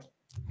flashlight out.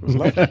 It was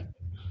like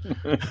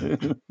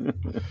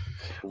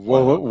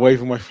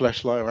waving my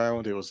flashlight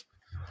around. It was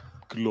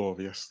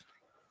glorious.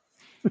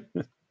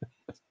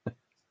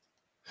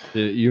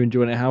 You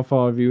enjoying it? How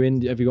far have you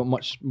in? Have you got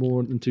much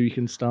more until you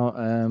can start?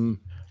 I'm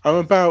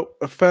about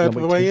a third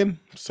of the way 2? in,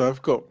 so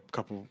I've got a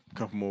couple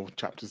more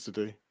chapters to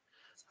do.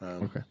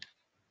 Okay.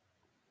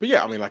 But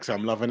yeah, I mean, like I said,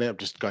 I'm loving it. I'm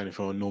just going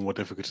for a normal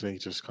difficulty,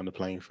 just kind of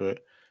playing for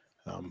it.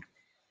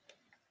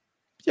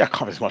 Yeah, I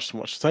can't have much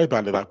to say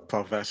about it.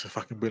 That's a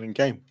fucking brilliant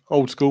game.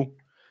 Old school,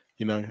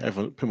 you know.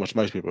 Everyone, pretty much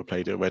most people have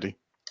played it already.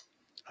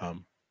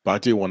 But I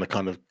do want to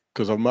kind of,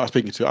 because I'm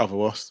speaking to other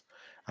Ross,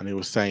 and he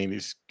was saying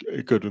it's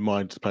a good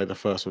reminder to play the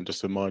first one,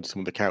 just to remind some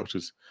of the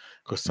characters,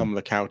 because some of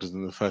the characters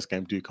in the first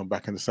game do come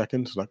back in the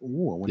second. So like,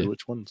 oh, I wonder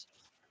which ones.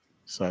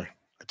 So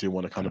I do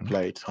want to kind of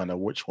play it to find out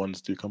which ones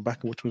do come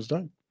back and which ones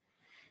don't.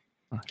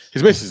 Nice.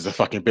 His missus is a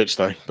fucking bitch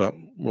though, but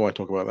we won't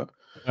talk about that.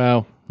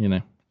 Well, you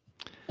know,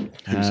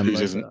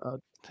 who's isn't?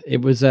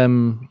 It was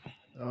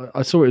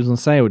I saw it was on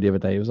sale the other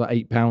day. It was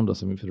like £8 or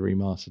something for the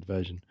remastered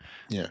version.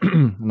 Yeah,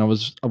 and I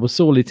was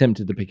sorely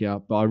tempted to pick it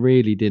up, but I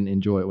really didn't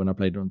enjoy it when I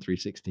played it on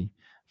 360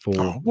 for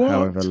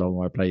however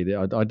long I played it.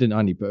 I didn't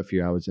only put a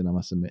few hours in, I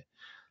must admit.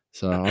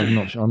 So I'm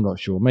not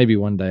sure. Maybe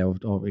one day I'll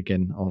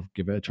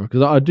give it a try,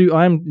 because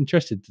I am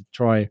interested to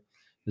try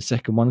the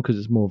second one, because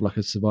it's more of like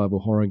a survival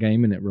horror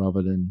game in it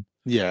rather than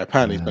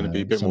apparently it's going to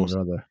be a bit more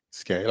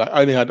scary. Like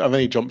I've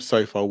only jumped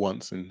so far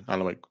once in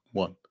Alan Wake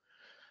 1.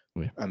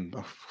 Yeah. And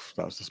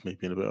that was just me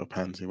being a bit of a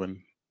pansy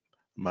when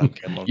man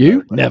came on.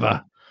 You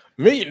never.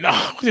 Me? No,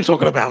 what are you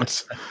talking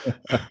about?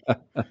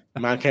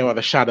 Man came out of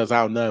the shadows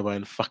out of nowhere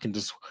and fucking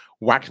just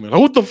whacked me.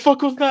 Like, what the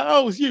fuck was that?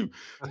 Oh, it was you.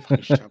 I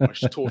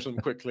tortured him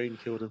quickly and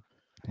killed him.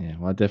 Yeah,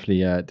 well, I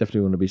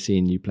definitely want to be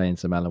seeing you playing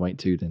some Alan Wake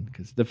 2 then,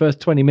 because the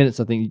first 20 minutes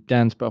I think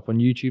Dan's put up on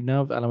YouTube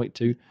now of Alan Wake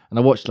 2, and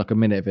I watched like a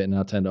minute of it and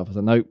I turned it off. I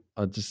said, nope,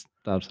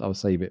 I'll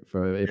save it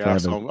for if I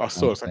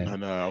saw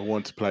something. No, I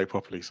want to play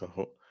properly, so I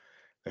thought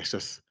let's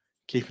just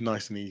keep it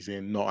nice and easy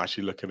and not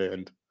actually look at it,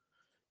 and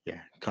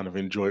kind of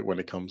enjoy it when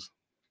it comes.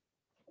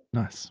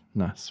 Nice.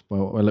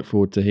 Well, I look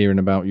forward to hearing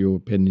about your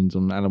opinions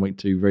on Alan Wake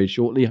 2 very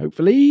shortly,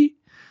 hopefully.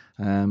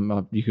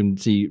 You can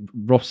see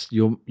Ross,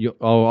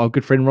 our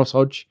good friend Ross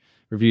Hodge,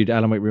 reviewed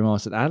Alan Wake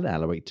Remastered and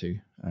Alan Wake 2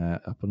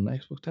 up on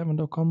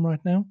xboxtavern.com right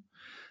now.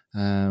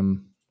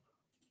 I'm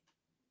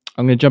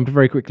going to jump in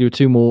very quickly with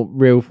two more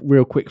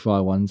real quick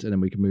fire ones, and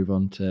then we can move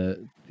on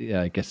to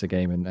guess the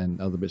game and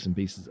other bits and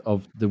pieces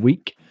of the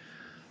week.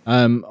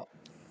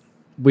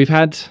 We've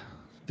had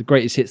the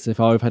greatest hits so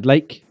far. We've had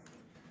Lake.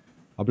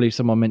 I believe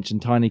someone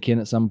mentioned Tinykin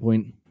at some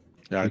point.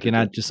 Yeah, we can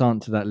add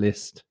Jasant to that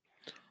list.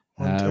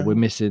 We're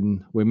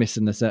missing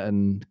a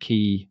certain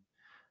key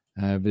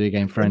video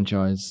game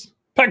franchise.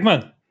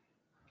 Pikmin.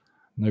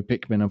 No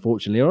Pikmin,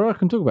 unfortunately. Or I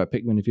can talk about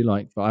Pikmin if you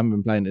like, but I haven't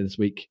been playing it this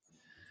week.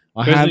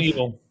 I Resident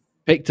have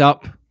picked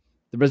up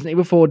the Resident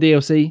Evil 4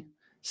 DLC.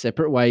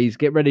 Separate ways.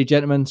 Get ready,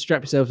 gentlemen.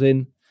 Strap yourselves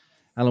in.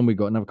 How long we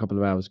got? Another couple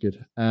of hours.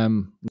 Good.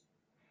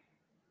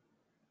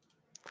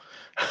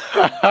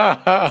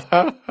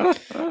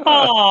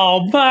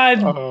 Oh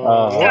man!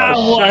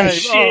 What a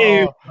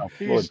shame!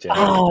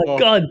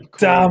 God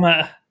damn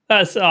it!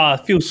 That's I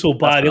feel so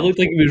bad. It looked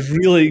like he was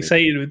really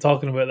excited when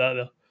talking about that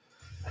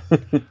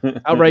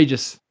though.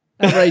 Outrageous!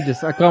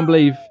 I can't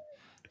believe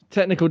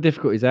technical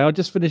difficulties. I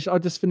just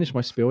finished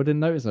my spiel. I didn't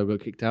notice I got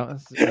kicked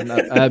out.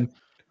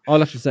 I'll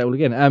have to say it all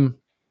again.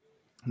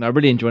 No,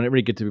 really enjoying it.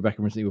 Really good to be back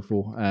in Resident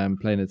Evil 4.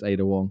 Playing as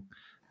Ada Wong,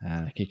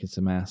 kicking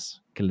some ass,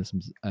 killing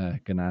some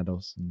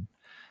Ganados, and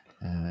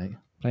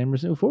playing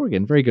Resident Evil 4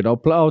 again. Very good. I'll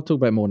talk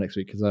about it more next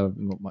week because I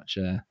haven't got much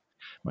to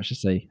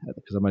say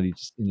because I'm only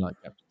just in like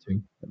chapter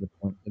 2 at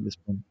this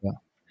point. But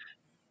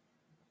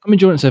I'm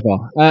enjoying it so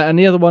far. And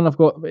the other one I've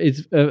got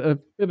is a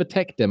bit of a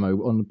tech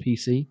demo on the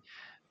PC,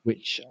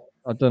 which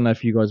I don't know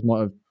if you guys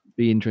might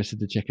be interested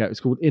to check out. It's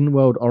called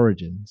In-World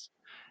Origins,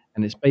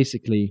 and it's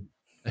basically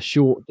a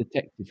short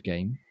detective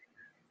game,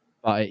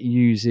 but it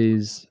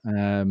uses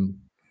I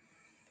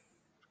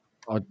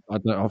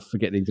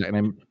forget the exact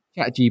name.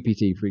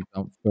 ChatGPT, for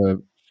example,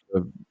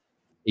 for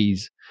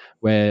ease,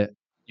 where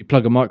you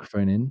plug a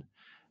microphone in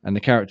and the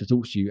character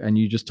talks to you, and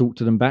you just talk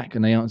to them back,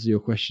 and they answer your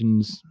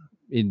questions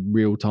in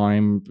real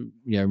time.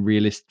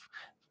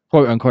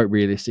 Quote unquote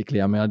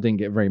realistically. I mean, I didn't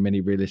get very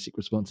many realistic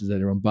responses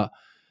earlier on, but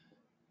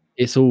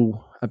it's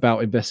all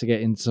about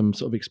investigating some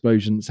sort of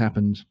explosion that's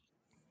happened.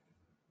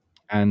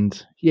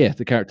 And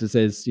the character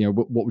says,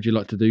 what would you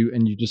like to do?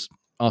 And you just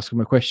ask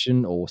them a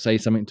question or say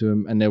something to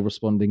them, and they'll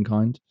respond in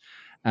kind.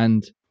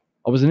 And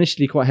I was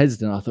initially quite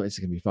hesitant. I thought it's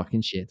going to be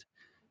fucking shit.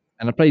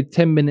 And I played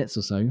 10 minutes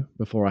or so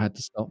before I had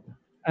to stop.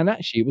 And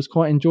actually, it was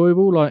quite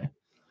enjoyable. Like, I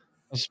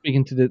was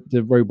speaking to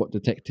the robot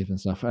detective and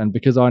stuff. And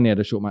because I only had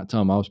a short amount of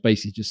time, I was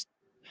basically just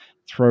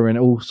throwing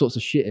all sorts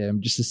of shit at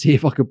him just to see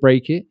if I could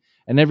break it.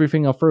 And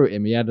everything I threw at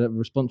him, he had a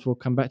response for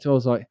come back to. I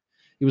was like,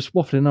 he was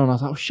waffling on. I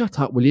was like, oh, shut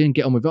up, will you, and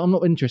get on with it. I'm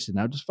not interested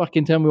now. Just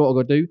fucking tell me what I've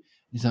got to do.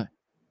 He's like,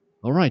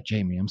 all right,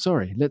 Jamie, I'm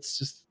sorry. Let's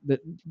just,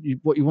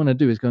 what you want to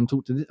do is go and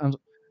talk to this. I was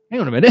like,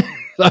 hang on a minute.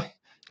 Like,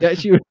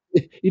 actually,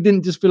 he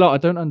didn't just feel like, I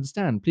don't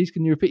understand. Please,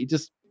 can you repeat? He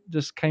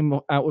just came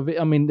out of it.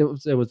 I mean, there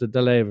was a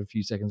delay of a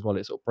few seconds while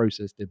it sort of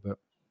processed it,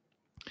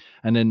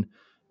 and then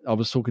I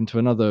was talking to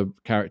another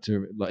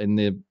character like in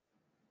the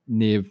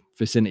near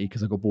vicinity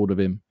because I got bored of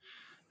him.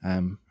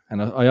 And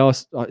I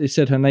asked, it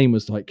said her name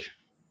was like,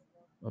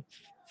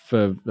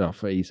 for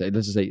ease,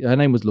 let's just say her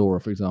name was Laura,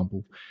 for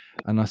example.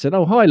 And I said,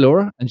 oh, hi,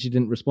 Laura. And she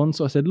didn't respond.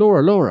 So I said,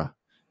 Laura,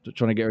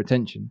 trying to get her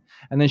attention.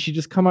 And then she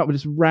just come up with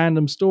this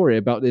random story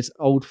about this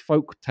old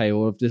folk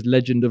tale of this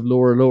legend of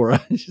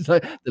Laura. She's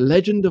like, the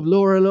legend of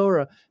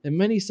Laura. And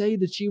many say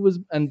that she was,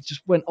 and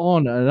just went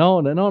on and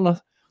on and on.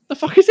 What the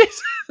fuck is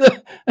this?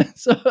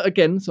 So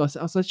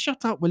I said,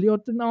 shut up, will you? I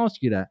didn't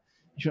ask you that.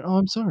 She went, oh,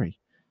 I'm sorry.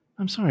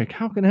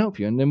 How can I help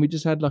you? And then we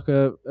just had like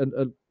a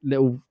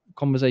little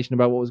conversation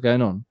about what was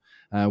going on,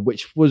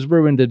 which was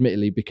ruined,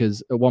 admittedly,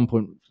 because at one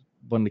point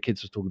one of the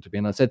kids was talking to me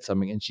and I said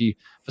something, and she,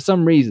 for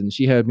some reason,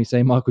 she heard me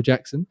say Michael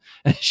Jackson,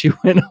 and she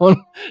went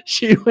on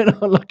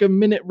like a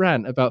minute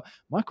rant about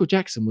Michael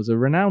Jackson was a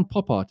renowned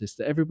pop artist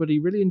that everybody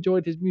really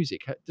enjoyed his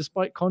music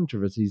despite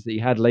controversies that he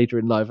had later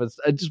in life.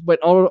 I just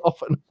went on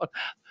off and on.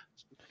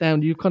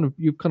 Down, you've kind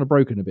of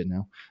broken a bit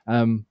now,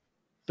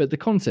 but the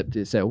concept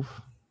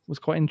itself was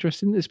quite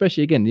interesting,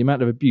 especially again the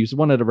amount of abuse.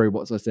 One of the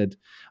robots, I said,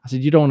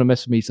 you don't want to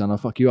mess with me, son. I'll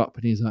fuck you up.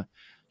 And he's like,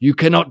 you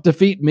cannot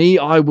defeat me.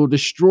 I will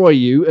destroy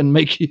you and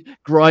make you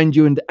grind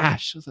you into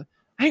ash. I was like,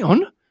 hang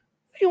on,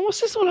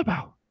 what's this all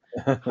about?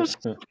 I was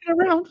fucking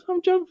around.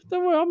 I'm joking.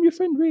 Don't worry, I'm your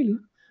friend, really.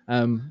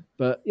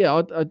 But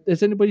yeah,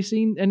 has anybody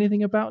seen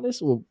anything about this,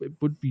 or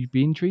would you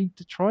be intrigued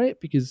to try it?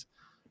 Because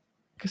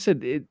like I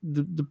said,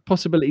 the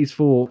possibilities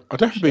for I'd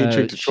definitely be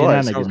intrigued to try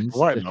it. Sounds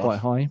quite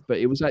high, but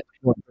it was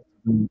actually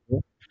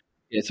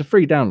it's a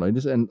free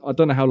download, and I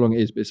don't know how long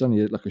it is, but it's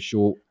only like a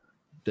short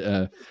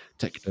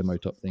tech demo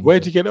type thing. Where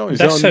do you get it on?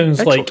 That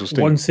sounds like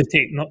once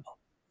the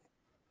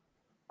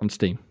on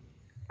Steam.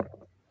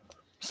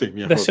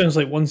 Yeah, this sounds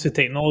like once the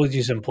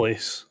technology's in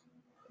place,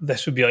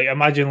 this would be like,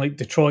 imagine like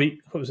Detroit.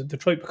 What was it?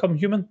 Detroit Become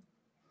Human.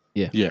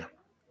 Yeah.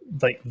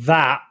 Like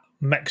that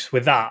mixed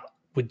with that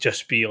would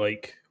just be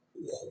like.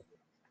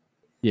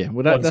 Yeah,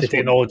 well, that's the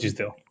technology's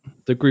there.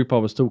 The group I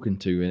was talking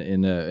to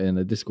in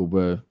a Discord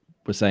were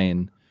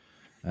saying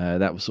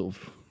that was sort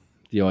of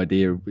the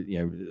idea,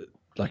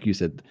 like you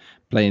said,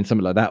 playing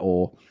something like that,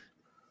 or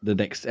the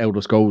next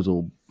Elder Scrolls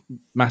or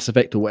Mass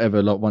Effect or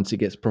whatever. Like once it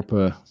gets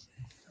proper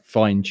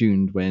fine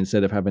tuned, where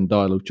instead of having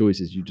dialogue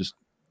choices, you just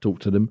talk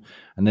to them.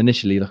 And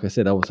initially, like I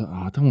said, I was like,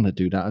 I don't want to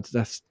do that.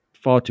 That's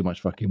far too much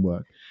fucking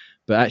work.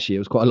 But actually, it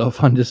was quite a lot of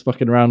fun just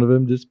fucking around with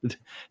them,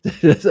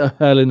 just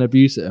hurling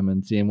abuse at them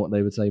and seeing what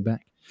they would say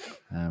back.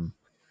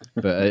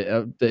 But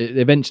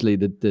eventually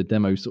the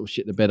demo sort of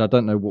shit the bed. I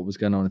don't know what was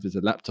going on, if it's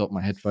a laptop,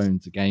 my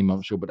headphones, a game,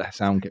 I'm sure, but that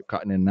sound kept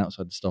cutting in and out,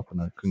 so I had to stop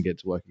and I couldn't get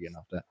to work again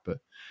after that. But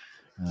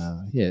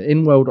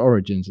In-World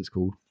Origins it's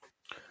called.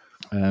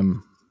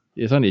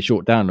 It's only a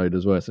short download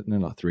as well. It's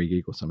like 3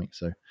 gig or something,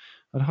 so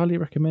I'd highly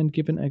recommend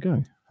giving it a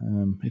go.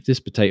 If this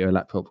potato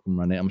laptop can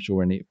run it, I'm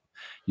sure any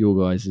your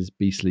guys'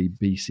 beastly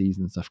BCs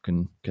and stuff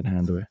can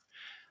handle it.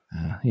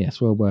 It's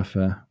well worth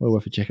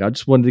a check out. I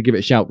just wanted to give it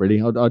a shout,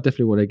 really. I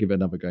definitely want to give it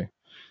another go.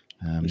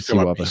 See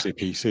what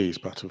PC is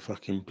about to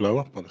fucking blow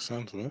up on the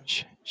sound of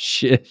it.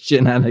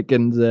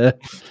 Shenanigans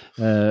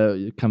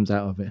comes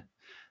out of it.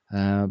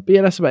 But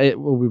yeah, that's about it.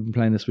 What we've been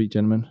playing this week,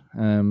 gentlemen.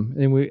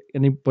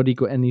 Anybody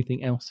got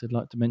anything else they'd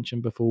like to mention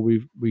before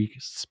we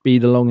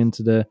speed along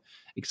into the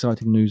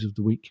exciting news of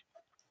the week?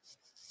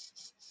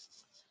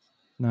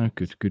 No,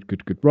 good.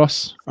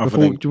 Ross, do you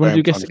want to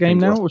do guess the game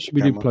now, or should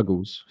we do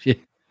pluggles? Yeah.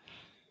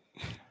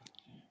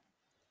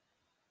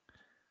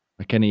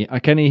 I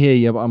can hear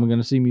you, but I'm going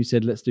to assume you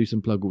said let's do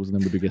some pluggles and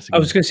then we'll do guess the game. I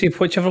was going to say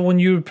whichever one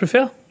you would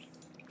prefer.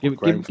 Give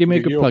me a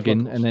good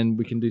plug-in and then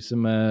we can do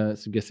some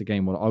guess the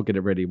game. Well, I'll get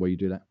it ready while you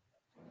do that.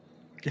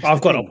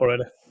 I've got it up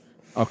already.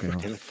 Okay.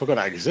 I forgot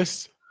that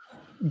exists.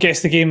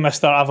 Guess the game,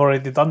 mister. I've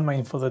already done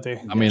mine for the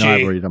day. I mean,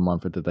 I've already done mine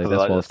for today. That's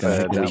why I was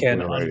going to do it.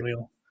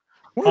 Unreal.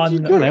 I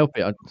can't help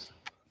it.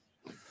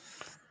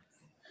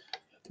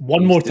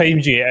 One more time,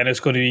 Jay, and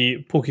it's going to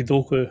be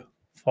Pokedoku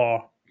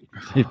for...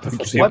 me,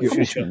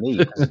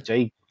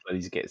 Jay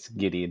gets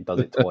giddy and does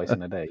it twice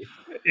in a day.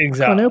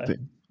 Exactly. I can't help it.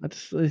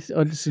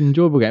 I just an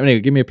enjoyable game. Anyway,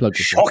 give me a plug.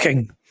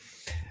 Shocking.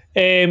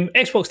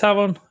 Xbox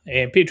Tavern,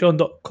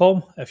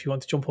 patreon.com. If you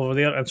want to jump over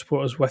there and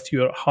support us with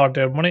your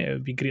hard-earned money, it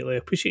would be greatly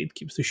appreciated.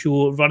 Keeps the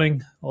show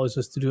running, allows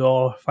us to do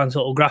our fancy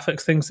little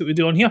graphics things that we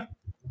do on here.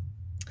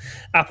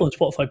 Apple and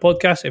Spotify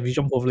podcast. If you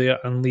jump over there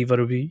and leave a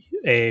review,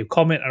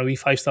 comment or a wee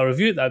 5-star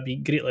review, that'd be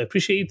greatly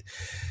appreciated.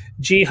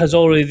 Jay has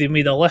already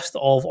made a list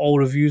of all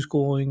reviews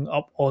going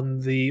up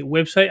on the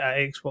website at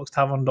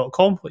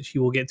xboxtavern.com, which he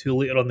will get to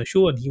later on the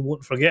show, and he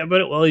won't forget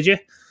about it, will he, Jay?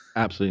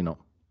 Absolutely not.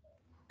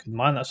 Good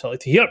man, that's what I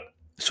like to hear.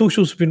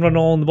 Socials have been running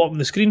on the bottom of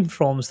the screen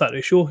from the start of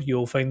the show.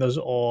 You'll find us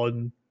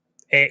on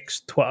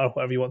X, Twitter,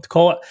 whatever you want to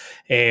call it.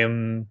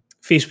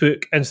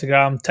 Facebook,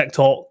 Instagram,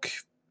 TikTok,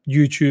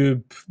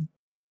 YouTube,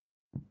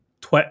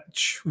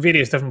 Twitch,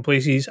 various different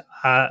places,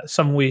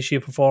 some way,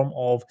 shape, or form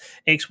of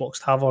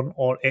Xbox Tavern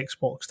or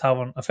Xbox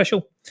Tavern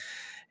Official.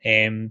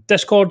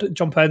 Discord,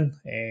 jump in,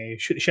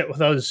 shoot the shit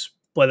with us,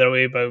 blather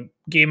away about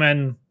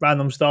gaming,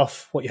 random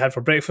stuff, what you had for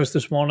breakfast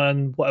this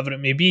morning, whatever it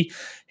may be.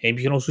 You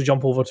can also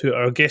jump over to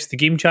our Guess the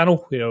Game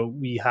channel, where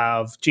we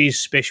have Jay's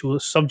special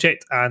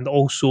subject, and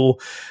also,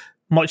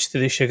 much to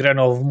the chagrin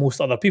of most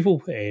other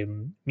people,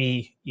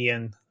 me,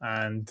 Ian,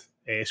 and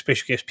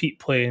special guest Pete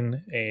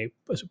playing is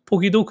it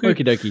Pokidoku?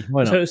 Okie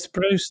why That's how not? it's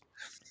pronounced.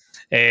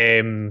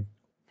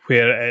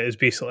 Where it is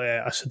basically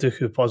a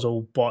Sudoku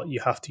puzzle, but you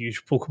have to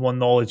use Pokemon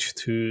knowledge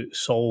to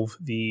solve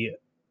the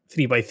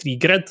 3x3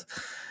 grid.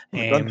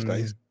 Done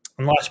today's.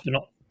 And last but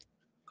not,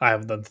 I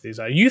haven't done today's.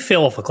 You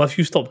fell off a cliff.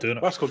 You stopped doing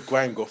it. That's called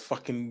Graham got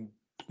fucking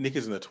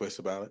knickers in a twist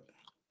about it.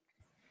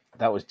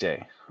 That was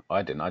Jay.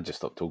 I didn't. I just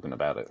stopped talking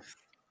about it.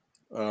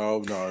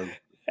 Oh no!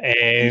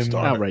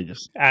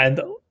 Outrageous. And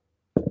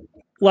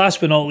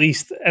last but not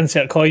least,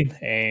 insert coin.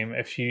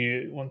 If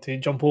you want to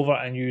jump over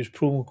and use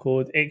promo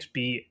code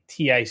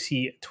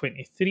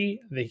XBTIC23,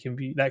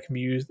 that can be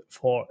used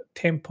for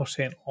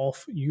 10%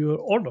 off your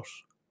orders.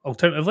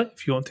 Alternatively,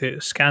 if you want to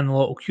scan the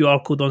little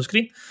QR code on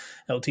screen,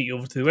 it'll take you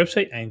over to the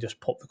website and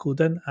just pop the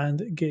code in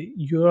and get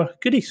your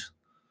goodies.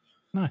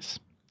 Nice.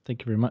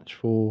 Thank you very much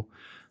for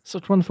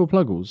such wonderful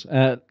pluggles.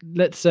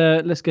 Let's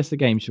guess the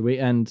game, shall we?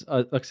 And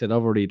like I said,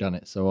 I've already done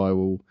it, so I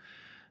will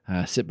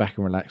sit back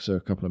and relax for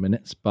a couple of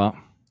minutes. But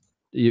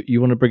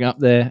you want to bring up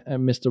there,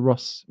 Mr.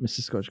 Ross,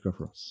 Mr. Scotchcroft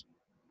Ross?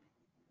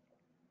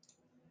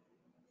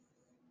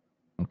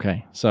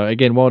 Okay, so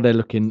again, while they're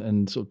looking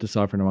and sort of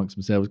deciphering amongst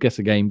themselves, guess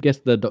the game, guess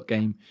the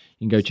 .game.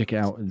 You can go check it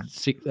out.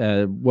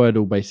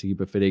 Wordle, basically,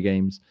 but video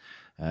games.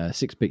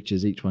 6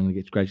 pictures, each one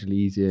gets gradually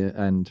easier,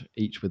 and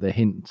each with a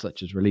hint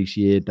such as release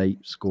year,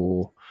 date,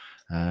 score,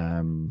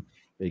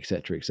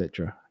 etc.,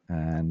 etc.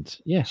 And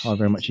yeah, I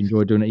very much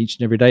enjoy doing it each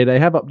and every day. They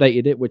have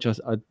updated it, which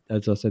as I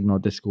said in our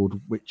Discord,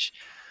 which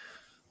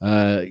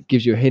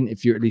gives you a hint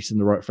if you're at least in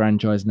the right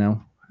franchise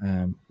now,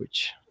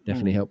 which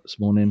definitely helped this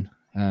morning.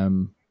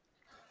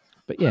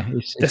 But yeah,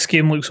 this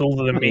game looks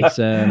older than me.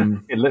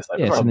 It looks like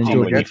PUBG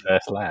when you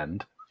first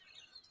land.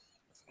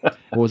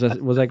 Was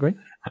that great?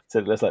 So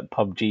it looks like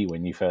PUBG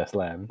when you first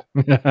land.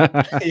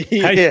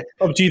 Yeah.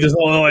 PUBG does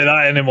not look like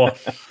that anymore.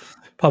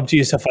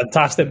 PUBG is a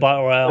fantastic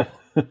battle royale.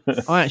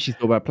 I actually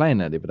thought about playing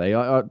that the other day.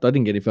 I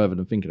didn't get any further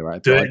than thinking about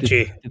it. Do but it,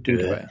 Jay. Do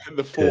it.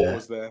 The thought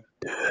was there.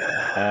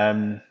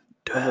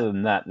 Other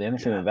than that, the only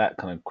thing with that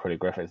kind of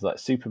choreographics, like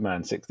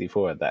Superman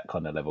 64 had that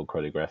kind of level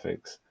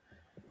choreographics.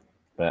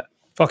 But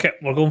fuck it,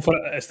 we're going for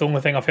it. It's the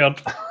only thing I've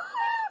heard.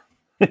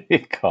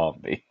 it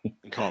can't be.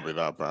 It can't be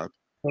that bad.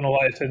 I don't know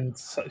why it's in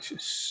such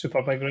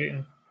super big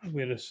rating.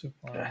 Where is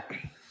Superman?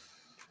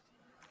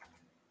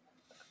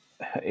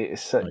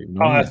 It's that's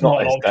not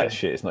not an that option.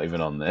 shit. It's not even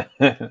on there.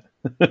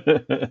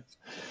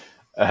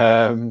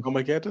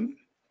 Armageddon?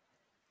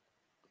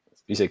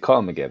 You say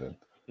Carmageddon?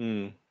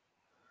 You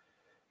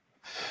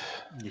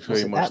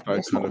very much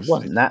like kind of.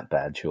 Wasn't that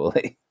bad,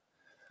 surely?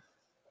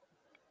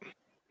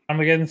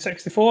 Armageddon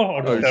 64?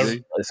 Or OG.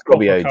 It's got to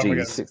be Proper OG.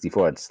 Carmageddon.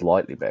 64 had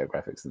slightly better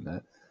graphics than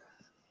that.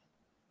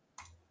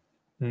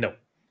 No.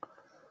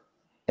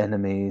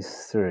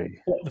 Enemies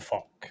 3. What the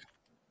fuck?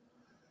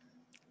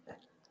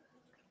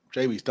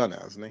 JB's done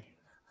it, hasn't he?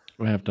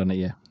 We have done it,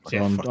 yeah. So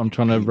Yeah, I'm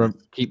trying to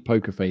keep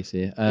poker face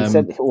here. He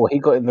said, he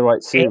got in the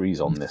right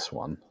series on this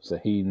one, so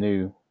he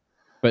knew.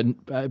 But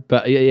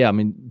yeah, I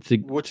mean, to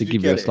What did you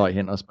give you a get it slight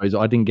hint, I suppose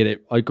I didn't get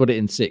it. I got it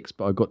in 6,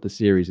 but I got the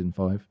series in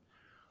 5.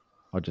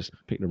 I just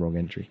picked the wrong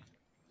entry.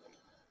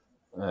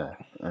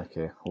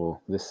 Okay,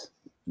 well, this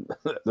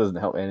doesn't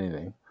help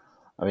anything.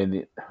 I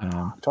mean,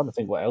 I'm trying to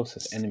think what else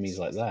is enemies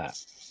like that.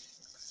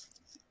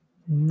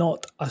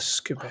 Not a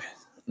Scooby.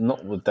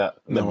 Not with that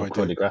level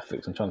idea.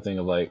 graphics. I'm trying to think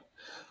of like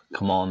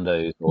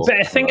Commandos. Or But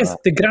the thing is,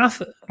 the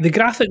graphic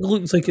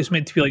looks like it's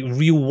meant to be like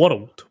real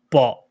world,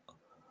 but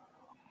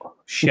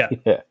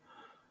shit. Yeah.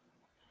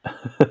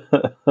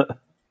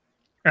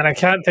 And I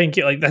can't think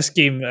it like this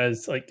game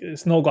is like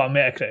it's not got a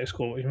Metacritic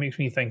score, which makes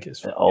me think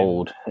it's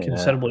Old.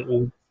 considerably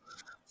old.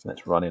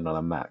 It's running on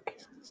a Mac.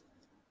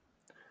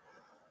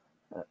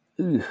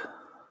 Yeah.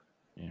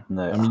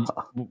 No. I mean,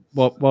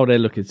 while they're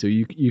looking, so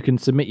you can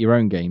submit your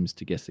own games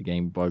to guess the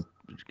game by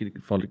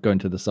going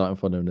to the site and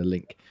following the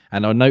link.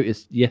 And I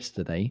noticed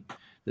yesterday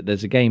that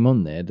there's a game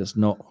on there that's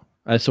not.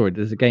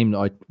 There's a game that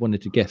I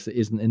wanted to guess that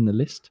isn't in the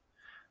list.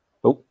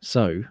 Oh,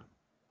 so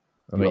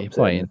not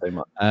playing. saying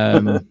much.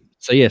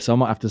 So yes, I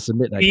might have to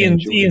submit that.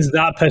 Ian's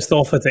that pissed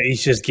off at it,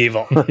 he's just gave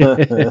up.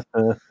 Either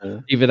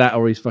that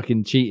or he's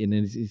fucking cheating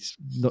and he's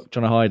not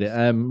trying to hide it.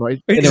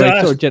 Right. Anyway,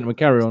 Exactly. sorry, gentlemen,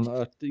 carry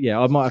on. Yeah,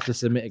 I might have to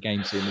submit a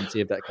game soon and see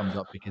if that comes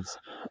up because.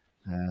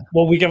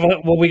 Will we give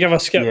a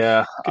skip?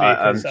 Yeah, Great,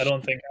 'cause I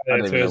don't think I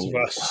either don't of us even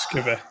were know.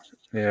 Scooby.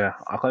 Yeah,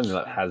 I can't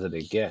even hazard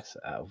a guess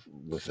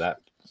with that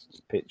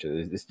picture.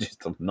 It's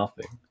just of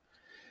nothing.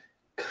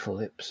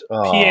 Clips.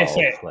 Oh,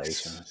 PSX.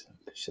 place.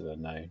 Should have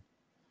known.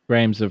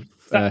 Graham's a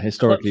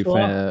historically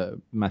Calypso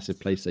massive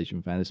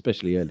PlayStation fan,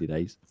 especially early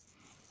days.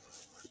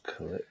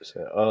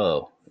 Calypso.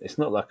 Oh, it's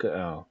not like a.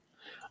 Oh,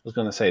 I was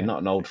going to say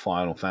not an old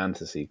Final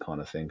Fantasy kind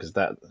of thing because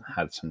that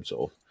had some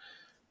sort of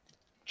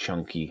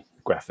chunky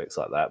graphics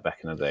like that back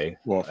in the day.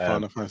 What,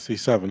 Final Fantasy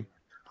 7?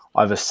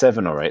 Either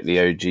 7 or 8, the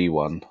OG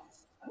one,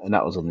 and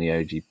that was on the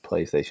OG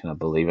PlayStation, I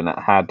believe. And that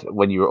had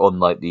when you were on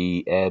like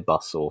the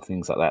Airbus or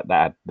things like that,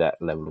 that had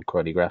that level of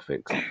quality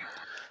graphics,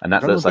 and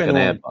that looks like an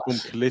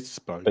Airbus.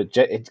 But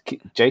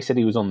Jay said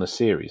he was on the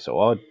series, so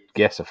I'd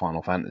guess a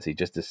Final Fantasy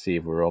just to see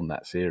if we're on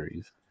that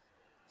series.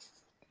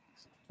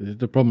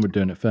 The problem with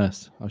doing it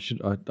first.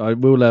 I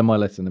will learn my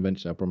lesson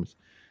eventually. I promise.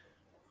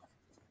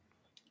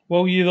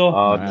 Will you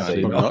though?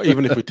 Not.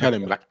 Even if we tell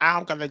him, like,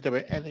 I'm going to do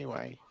it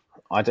anyway.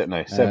 I don't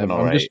know, 7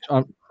 or 8.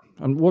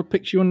 And what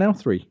picture you on now?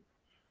 3.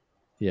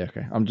 Yeah,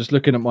 okay. I'm just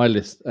looking at my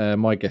list,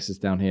 my guesses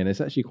down here, and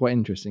it's actually quite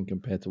interesting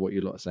compared to what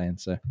you lot are saying.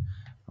 So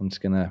I'm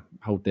just going to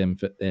hold them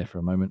there for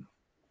a moment.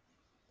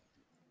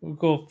 We'll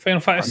go Final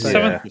Fantasy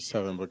 7.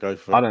 7, but go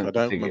for it. I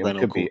don't think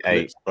remember it could be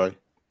 8. Calypso.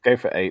 Go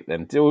for 8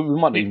 then. We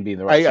might even be in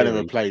the right 8 series. I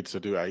never played, so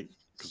do 8.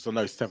 Because I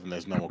know 7,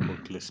 there's no one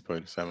called Calypso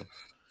in 7.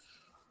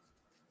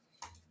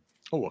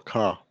 Oh, a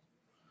car.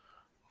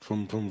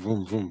 Vroom, vroom,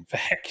 vroom, vroom.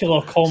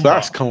 Vehicular combat. So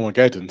that's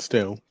Carmageddon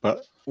still,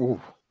 but... Ooh.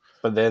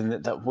 But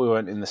then we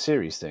weren't in the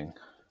series thing.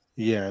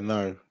 Yeah,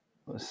 no.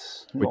 Which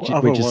is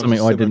something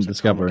I didn't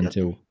discover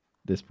until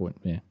this point,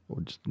 yeah.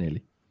 Or just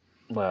nearly.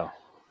 Well.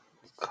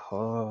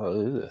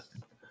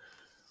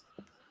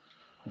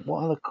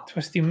 What other...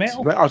 Twisted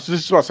Metal? I was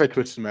just about to say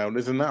Twisted Metal.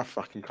 Isn't that a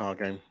fucking car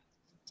game?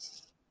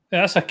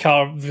 Yeah, that's a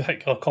car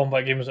vehicular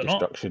combat game, is it not?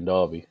 Destruction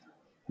Derby.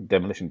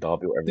 Demolition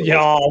Derby, whatever it Yeah,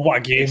 was. what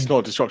a game. It's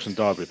not Destruction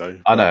Derby, though.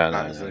 I know.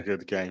 That is a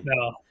good game.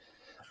 No.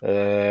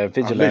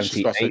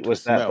 Vigilante 8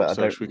 was that, but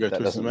that Twisted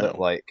doesn't Metal? look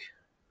like...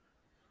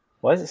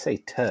 Why does it say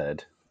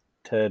Turd?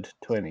 Turd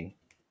 20.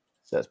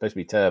 So that's supposed to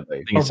be Turbo. I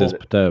think it says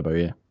Turbo,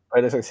 yeah. Oh,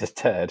 it looks like it says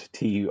Turd.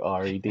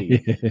 Tured.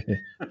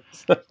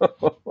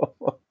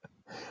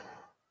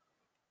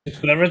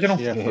 The original?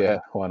 Yeah,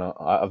 why not?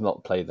 I've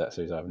not played that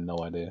series. I have no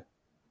idea.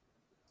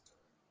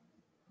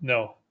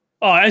 No.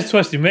 Oh, it's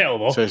Twisted Metal,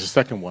 though. So it's the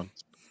second one.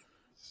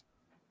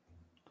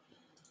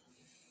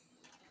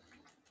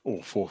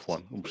 Or fourth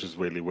one, which is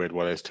really weird.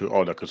 Why there's 2?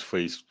 Oh, no, because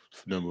 3's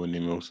number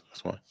numerals.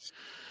 That's why.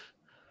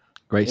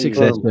 Great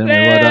success,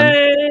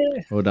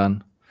 gentlemen. Well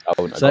done.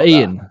 Well done. So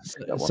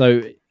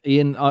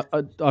Ian,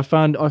 I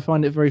find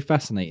it very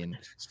fascinating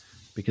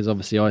because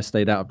obviously I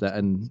stayed out of that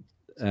and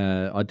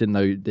I didn't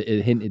know that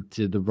it hinted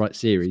to the right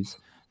series.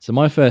 So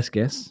my first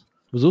guess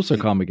was also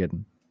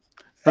Carmageddon.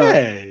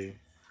 Hey.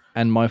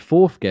 And my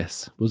fourth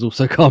guess was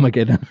also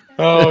Carmageddon.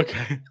 Oh,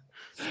 okay.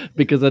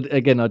 Because I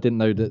didn't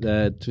know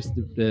that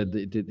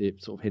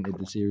it sort of hinted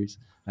the series.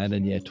 And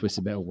then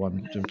Twisted Metal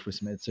 1,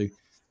 Twisted Metal 2.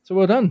 So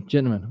well done,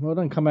 gentlemen. Well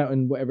done. Come out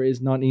in whatever it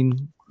is,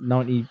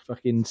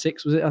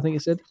 1996 was it? I think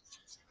it said.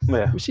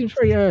 Yeah. Which seems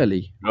very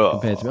early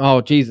compared to. Oh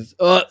Jesus!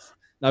 No,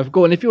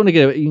 go on. If you want to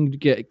get it, you can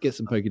get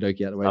some Poké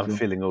Doki out of the way. I'm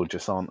feeling all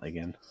Jasant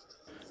again.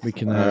 We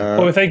can.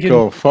 What we're thinking.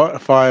 Go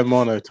fire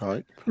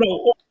monotype.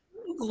 No,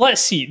 let's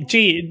see.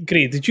 Jay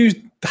Gray, did you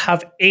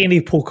have any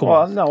Pokemon?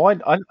 Well, no,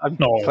 I've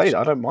not played.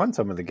 I don't mind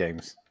some of the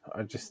games.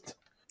 I just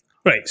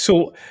right.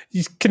 So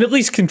you can at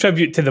least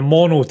contribute to the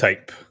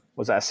monotype.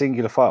 Was that a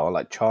singular file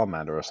like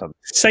Charmander or something?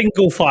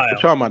 Single file.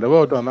 Charmander,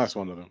 well done. That's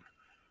one of them.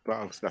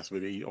 That's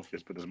really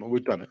obvious, but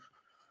we've done it.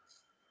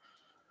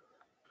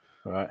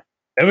 Right.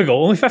 There we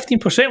go. Only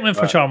 15% went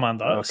for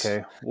Charmander.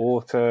 Okay.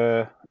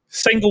 Water.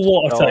 Single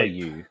water type.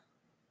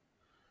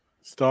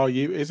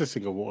 Staryu is a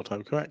single water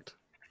type, correct?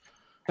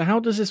 So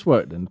how does this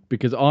work then?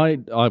 Because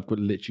I've got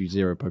literally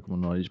zero Pokemon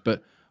knowledge,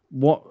 but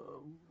why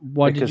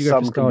did you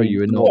go for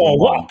Staryu and not? Oh,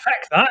 what a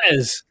pick that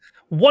is!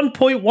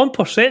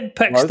 1.1%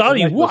 pick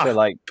Staryu. What a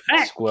like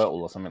pick. Squirtle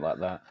or something like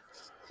that.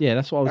 Yeah,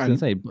 that's what I was going to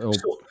say.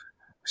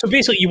 So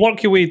basically, you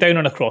work your way down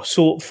and across.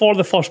 So for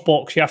the first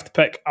box, you have to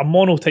pick a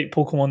monotype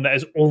Pokemon that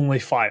is only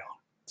fire.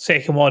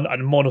 Second one, a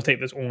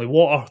monotype that's only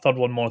water. Third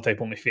one, monotype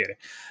only fairy.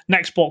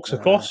 Next box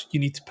across, you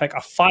need to pick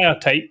a fire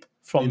type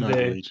from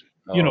the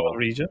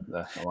region.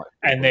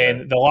 And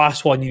then the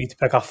last one, you need to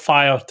pick a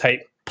fire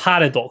type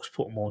Paradox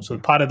Pokemon. So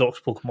the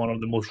Paradox Pokemon are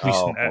the most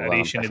recent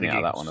iteration of the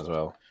game. That one as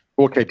well.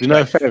 Okay, do you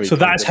know fairy? So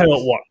that's how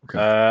it works.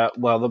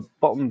 Well,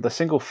 the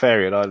single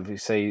fairy, I'd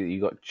say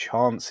you got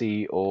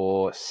Chansey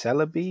or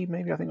Celebi,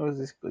 maybe I think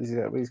is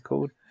that what he's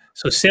called?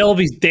 So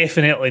Celebi's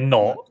definitely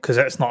not, because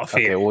it's not a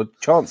fairy. Okay, well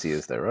Chansey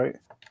is there, right?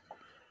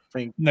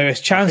 Now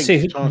is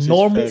Chansey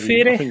normal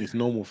fairy? I think it's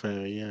normal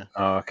fairy, yeah.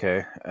 Oh,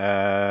 okay.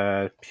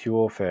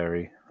 Pure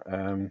fairy.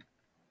 I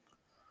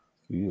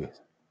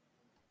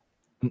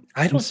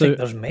don't think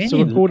there's many.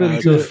 So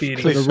according to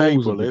the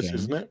rules of the game,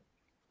 isn't it?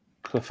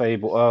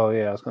 Clefable. Oh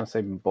yeah, I was going to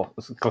say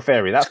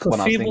Clefairy. That's the one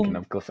I was thinking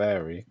of.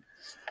 Clefairy.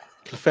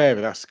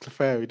 Clefairy. That's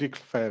Clefairy. Do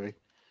Clefairy.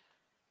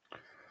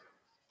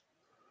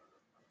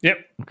 Yep.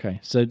 Okay,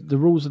 so the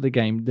rules of the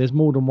game, there's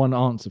more than one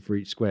answer for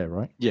each square,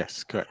 right?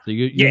 Yes, correct. So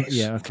you Yes.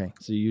 yeah, okay.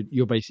 So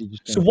you're basically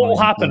just. So gonna what will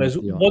find happen one is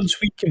of the once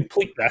we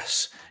complete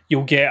this,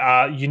 you'll get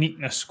a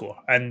uniqueness score,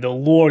 and the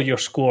lower your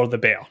score, the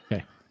better.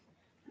 Okay.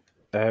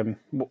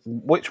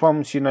 Which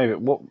ones you know?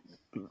 What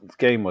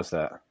game was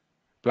that?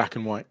 Black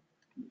and white.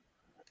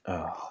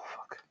 Oh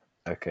fuck.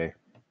 Okay.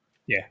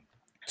 Yeah.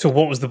 So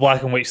what was the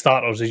black and white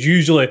starters? Is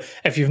usually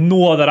if you've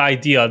no other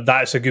idea,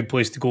 that's a good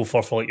place to go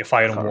for like your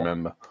fire I and can't water.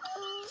 remember.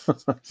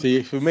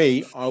 See, for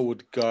me, I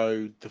would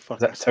go the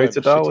fuck. Is that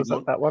Totodile? Was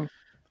that one?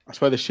 I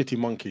swear the shitty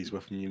monkeys were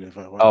from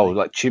Univer. Oh,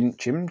 like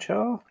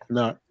Chimchar?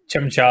 No,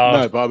 Chimchar.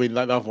 no, but I mean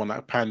like the other one,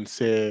 like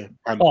Panseer,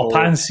 Panpour.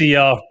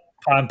 Panseer,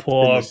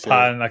 Panpour, Goodness,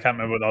 Pan. I can't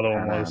remember what the other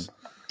one was.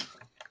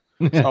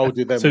 I would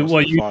do them. So So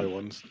what the you- fire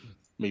ones.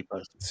 Me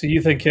personally. So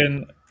you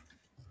thinking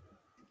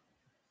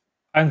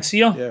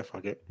Panseer? Yeah,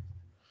 fuck it.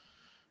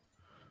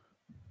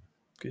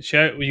 Good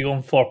shout. Were you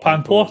going for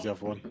Panpour was Panpour? the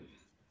other one.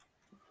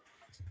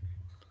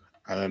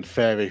 And then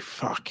fairy,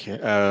 fuck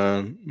it.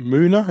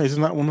 Muna,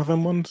 isn't that one of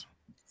them ones?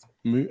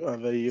 Are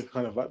they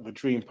kind of like the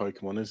dream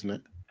Pokemon, isn't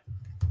it?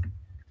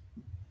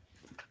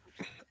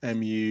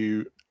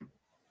 MUNNA.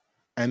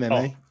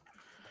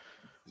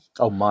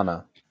 Oh,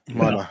 Mana.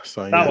 Mana.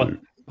 So That yeah.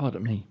 one.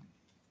 Pardon me.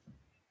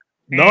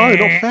 No,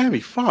 not fairy.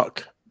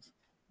 Fuck.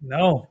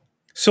 No.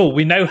 So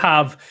we now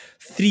have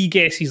 3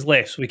 guesses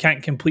left, so we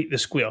can't complete the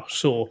square.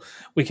 So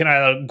we can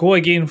either go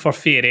again for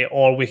fairy,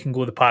 or we can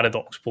go the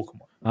paradox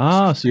Pokemon.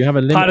 Ah, so you have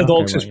a limit.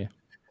 Paradox okay, is- right,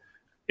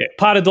 Yeah,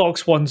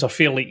 paradox ones are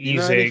fairly You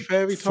know any easy.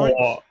 fairy For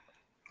types?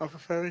 Other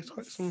fairy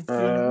types?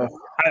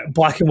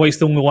 Black and White's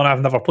the only one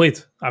I've never played.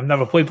 I've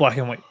never played Black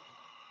and White.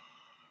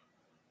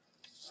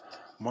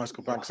 Mine's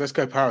gone blank. So let's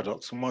go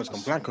paradox. Mine's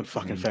gone blank on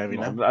fucking fairy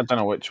now. I don't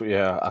know which.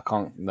 Yeah, I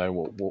can't know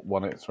what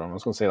one it's from. I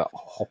was going to say like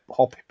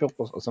Hoppip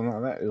or something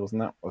like that. It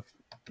wasn't that. Or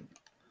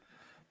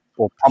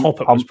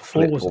Hoppip was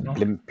before, or wasn't it?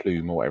 Blimp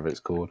Plume or whatever it's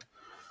called.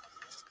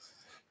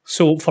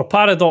 So for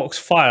paradox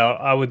fire,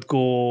 I would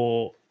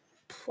go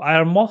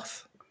Iron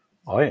Moth.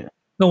 Oh yeah.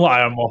 No, not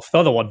Iron Moth. The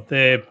other one,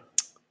 the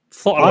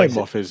Flutter Iron Wings.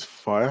 Moth is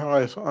fire.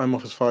 Iron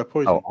Moth is fire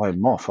poison. Oh, Iron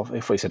Moth. I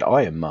thought you said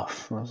Iron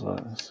Muff. I was like,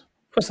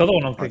 What's the other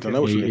one I'm I thinking? don't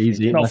know what you're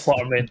Easy. thinking. Not That's-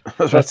 Flutter Wing.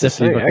 That's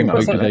definitely hang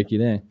fucking on. okey dokey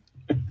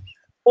there.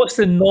 What's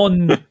the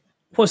non?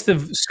 What's the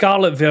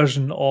Scarlet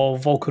version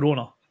of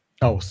Volcarona?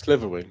 Oh,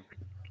 Slitherwing.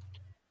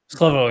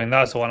 Slitherwing.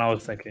 That's the one I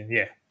was thinking.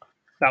 Yeah,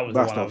 that was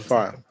That's the one I not was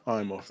fire. thinking.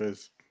 Iron Moth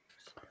is.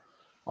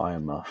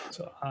 Iron Muff.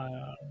 So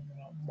Iron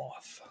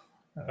Moth.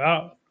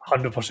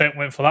 100%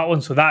 went for that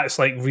one. So that's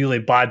like really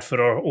bad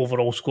for our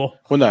overall score.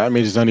 Well, no, that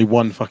means there's only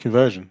one fucking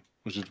version,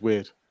 which is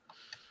weird.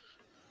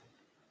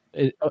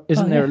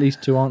 Isn't there yeah. at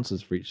least 2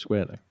 answers for each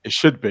square though? It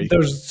should be.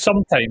 There's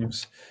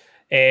sometimes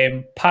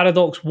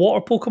paradox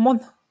water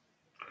Pokemon.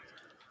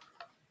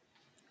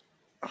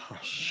 Oh,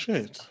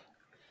 shit.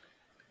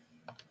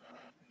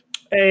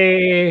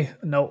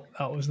 No,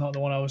 that was not the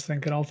one I was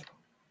thinking of.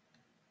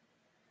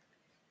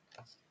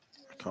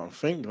 I can't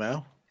think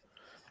now.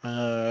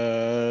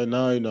 No.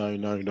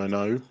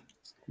 No.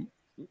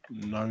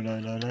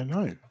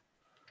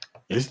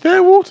 Is there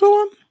a water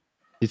one?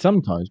 See,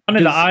 sometimes One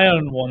of the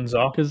iron ones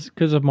are.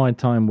 because of my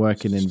time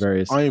working in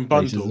various Iron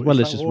places, Bundle, as well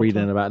is as that just water?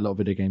 reading about a lot of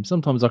video games.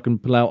 Sometimes I can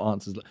pull out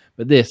answers,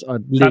 but this I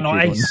that literally not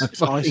got ice? no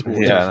It's ice fucking-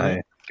 water. Yeah, isn't no.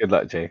 it? Good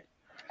luck, Jay.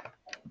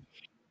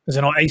 Is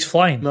it not ice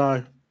flying?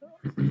 No.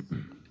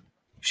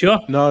 Sure.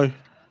 No.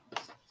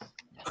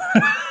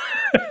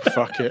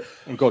 Fuck it.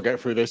 I've got to get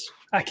through this.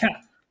 I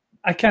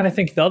can't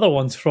think of the other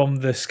ones from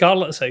the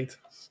Scarlet side.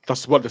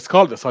 That's what the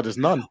Scarlet side is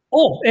none.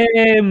 Oh,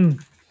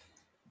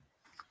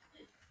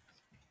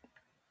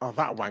 Oh,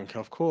 that wanker,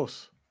 of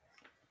course.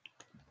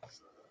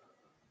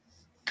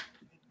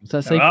 Does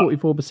that say Yeah.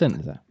 44%?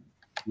 Is that?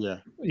 Yeah.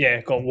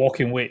 yeah, got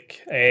Walking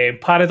Wake.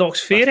 Paradox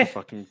That's Fairy. the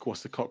fucking,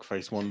 what's the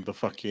cockface one? The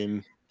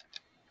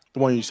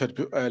one you said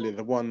earlier.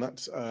 The one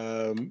that's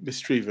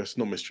mischievous,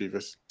 not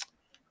mischievous.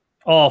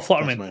 Oh, That's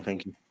Flutterman. my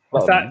thinking.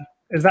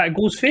 Is that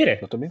Ghost Fairy?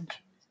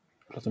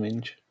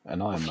 Flutterminch,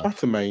 and Iron Muff.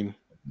 Flattermane.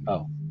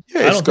 Oh,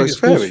 Yeah, I it's don't think Ghost it's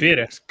Fairy. Ghost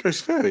Fairy. It's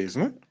Ghost Fairy,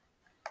 isn't it?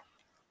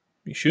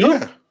 You sure?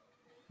 Yeah.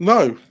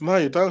 No,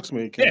 you doubt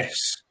me again.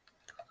 Yes.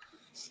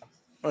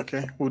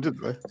 Okay, well, did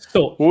they?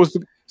 So What was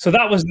the? So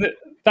that was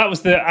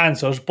the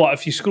answers, but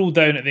if you scroll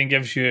down, it then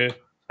gives you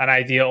an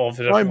idea of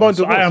the Iron different ones.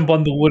 So Bundle was. Iron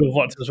Bundle would have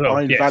worked as well.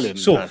 Iron Yes. Valiant.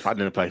 So, No, I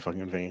didn't play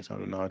fucking things. I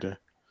have no idea.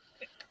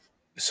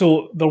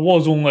 so there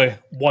was only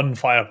one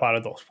Fire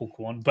Paradox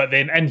Pokemon, but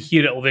then in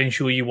here it'll then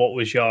show you what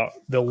was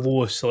the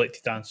lowest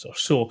selected answer.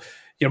 So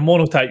your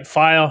monotype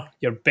Fire,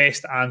 your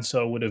best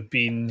answer would have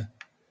been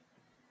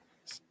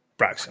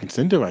Braxton. And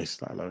Cinderace,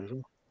 that low as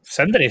well.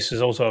 Cinderace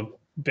is also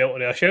a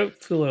belter of a shout,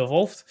 fully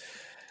evolved.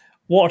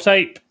 Water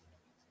type.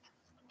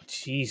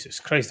 Jesus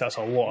Christ, that's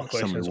a lot of That's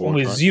so many questions. water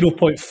Only types.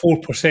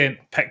 0.4%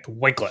 picked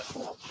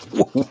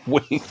Wiglet.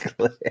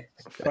 Wiggly.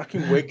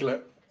 Fucking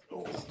Wiglet.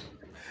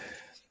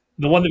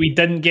 The one that we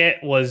didn't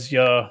get was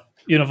your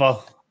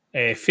Unova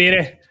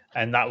Fairy,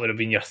 and that would have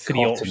been your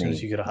 3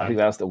 options you could have I think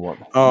had. that's the one.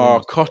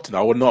 Oh, Cotton.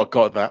 I would not have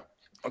got that.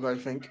 I don't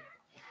think.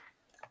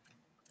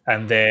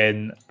 and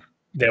then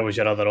there was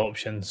your other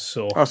options.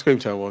 So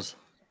Screamtail was.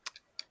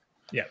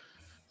 yeah.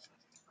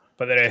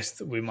 But the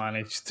rest we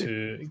managed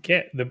to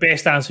get. The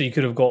best answer you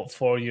could have got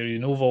for your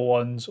Unova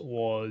ones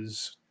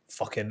was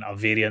fucking a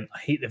variant. I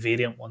hate the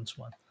variant ones,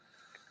 man.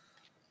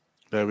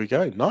 There we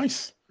go.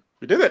 Nice.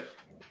 We did it.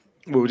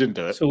 Well, we didn't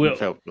do it. So we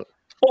failed. But...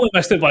 only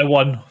missed it by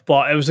one,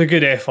 but it was a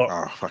good effort.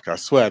 Oh, fuck. I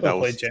swear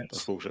Well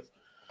that's bullshit.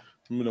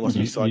 I mean, it must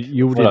be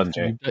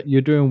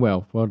You're doing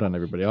well. Well done,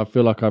 everybody. I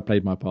feel like I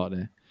played my part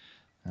there.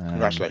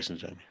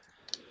 Congratulations, Jamie.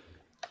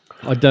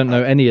 I don't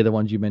know any of the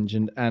ones you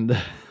mentioned, and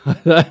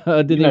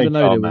I didn't even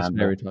know there was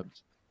fairy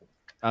types.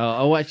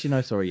 Oh, actually,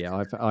 no, sorry.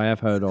 Yeah, I have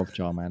heard of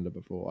Charmander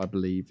before. I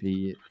believe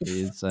he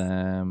is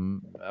a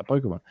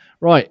Pokemon.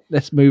 Right,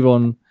 let's move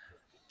on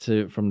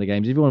from the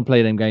games. If you want to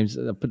play them games,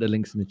 I'll put the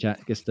links in the chat.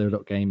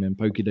 Guesto.game and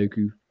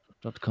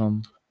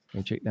Pokedoku.com.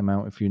 Go check them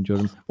out if you enjoy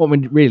them. What we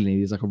really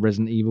need is like a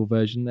Resident Evil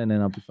version, and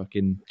then I'll be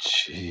fucking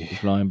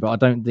flying. But I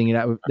don't think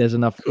there's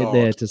enough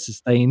there to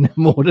sustain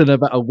more than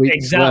about a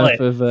week's worth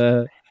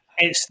of.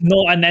 It's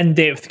not an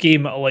in-depth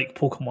game like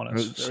Pokemon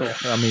is. So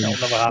I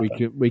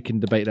mean, we can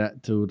debate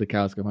that till the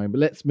cows come home. But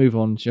let's move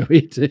on, shall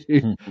we,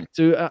 to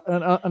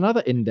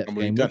another in-depth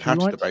game. You don't have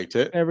to debate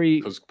it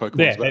because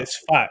Pokemon's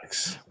it's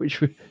facts.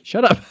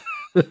 Shut up.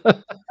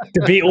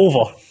 Debate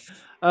over.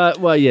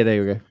 Well, yeah,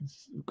 there we go.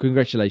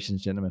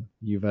 Congratulations, gentlemen.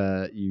 You've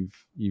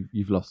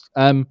lost.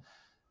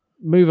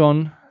 Move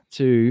on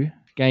to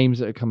games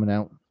that are coming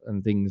out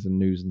and things and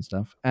news and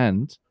stuff.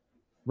 And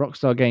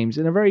Rockstar Games,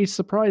 in a very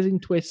surprising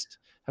twist,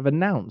 have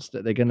announced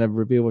that they're going to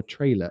reveal a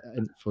trailer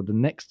for the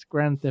next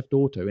Grand Theft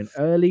Auto in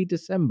early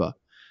December.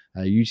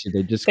 Usually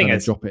they just kind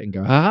of drop it and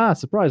go, haha,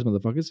 surprise,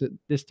 motherfuckers.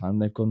 This time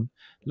they've gone,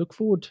 look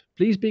forward.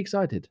 Please be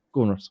excited.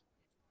 Go on, Ross.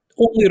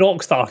 Only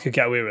Rockstar could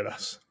get away with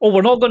this. Oh,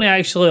 we're not going to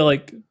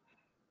actually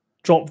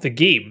drop the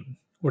game.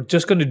 We're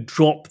just going to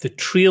drop the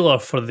trailer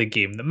for the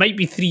game. That might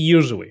be 3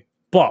 years away,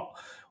 but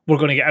we're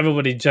going to get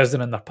everybody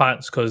jizzing in their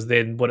pants because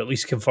then we're at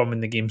least confirming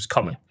the game's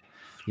coming.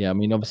 Yeah, I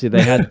mean, obviously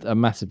they had a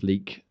massive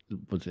leak.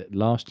 Was it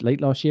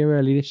late last year,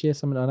 early this year,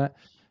 something like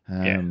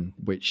that,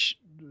 which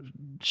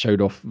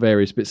showed off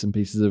various bits and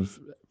pieces of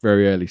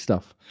very early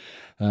stuff.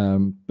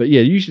 But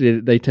yeah, usually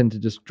they tend to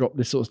just drop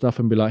this sort of stuff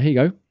and be like, here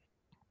you go.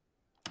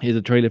 Here's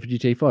a trailer for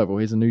GTA 5, or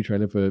here's a new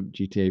trailer for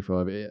GTA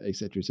 5,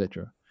 etc.,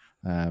 etc.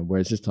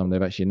 Whereas this time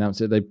they've actually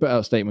announced it. They put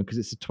out a statement because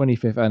it's the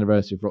 25th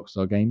anniversary of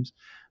Rockstar Games.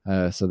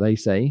 So they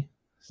say,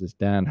 this is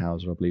Dan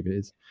Houser, I believe it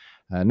is,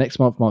 next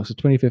month marks the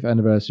 25th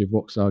anniversary of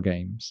Rockstar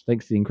Games.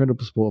 Thanks to the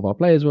incredible support of our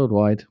players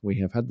worldwide, we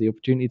have had the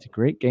opportunity to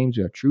create games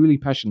we are truly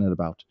passionate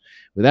about.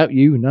 Without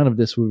you, none of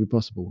this would be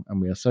possible, and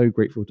we are so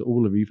grateful to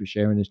all of you for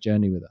sharing this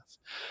journey with us.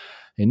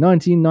 In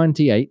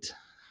 1998,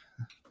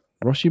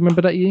 Ross, you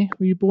remember that year?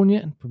 Were you born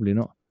yet? Probably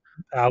not.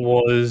 I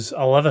was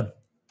 11.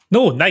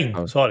 No, 9.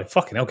 Oh. Sorry.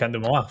 Fucking hell, can't do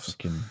my maths.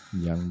 Fucking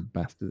young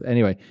bastard.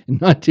 Anyway, in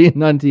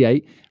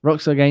 1998,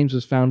 Rockstar Games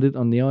was founded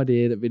on the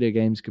idea that video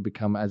games could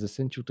become as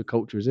essential to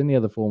culture as any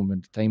other form of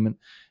entertainment,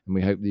 and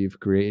we hope that you've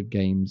created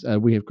games.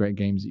 We have created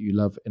games that you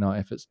love in our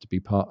efforts to be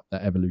part of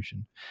that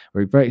evolution.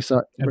 We're very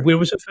excited. And where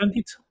was it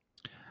founded?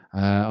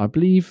 I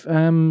believe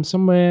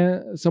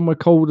somewhere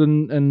cold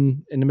and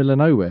in the middle of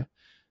nowhere.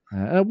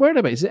 Where are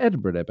they based? Is it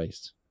Edinburgh they're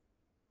based?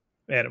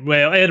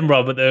 Well,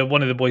 Edinburgh, but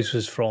one of the boys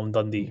was from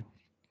Dundee.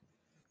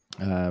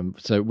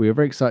 So we are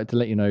very excited to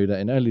let you know that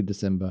in early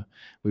December,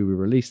 we will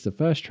release the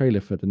first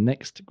trailer for the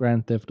next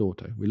Grand Theft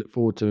Auto. We look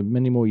forward to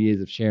many more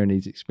years of sharing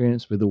these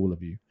experiences with all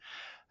of you.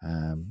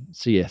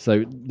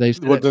 So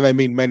what do they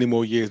mean? Many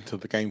more years until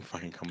the game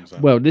fucking comes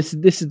out? Well, this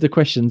is the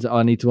questions that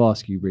I need to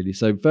ask you, really.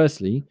 So,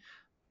 firstly,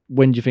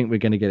 when do you think we're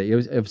going to get it?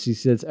 It obviously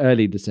says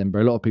early December.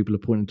 A lot of people are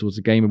pointing towards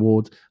the Game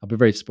Awards. I'd be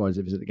very surprised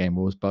if it's at the Game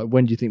Awards. But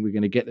when do you think we're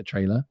going to get the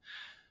trailer?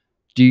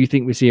 Do you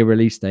think we see a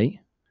release date?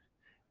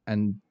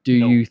 And do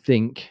you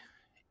think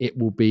it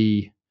will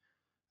be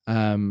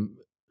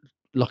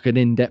like an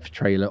in-depth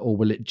trailer, or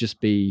will it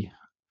just be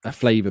a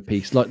flavor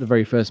piece like the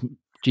very first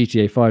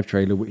GTA 5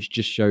 trailer, which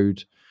just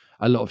showed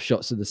a lot of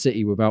shots of the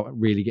city without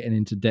really getting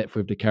into depth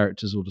with the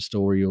characters or the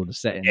story or the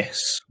setting?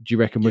 Yes. Do you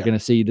reckon we're going to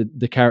see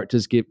the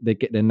characters get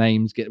their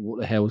names, get what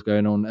the hell's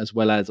going on, as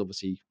well as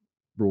obviously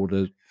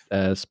broader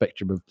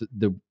spectrum of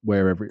the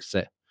wherever it's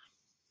set?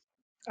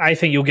 I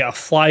think you'll get a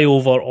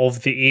flyover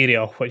of the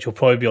area, which will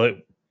probably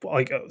be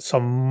like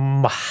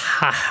some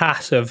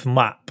massive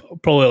map,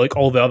 probably like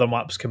all the other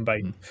maps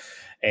combined.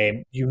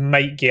 You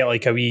might get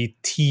like a wee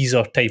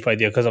teaser type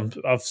idea, because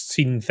I've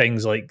seen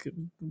things like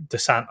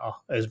DeSanta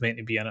is meant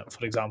to be in it,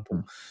 for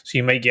example. So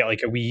you might get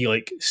like a wee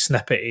like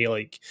snippet,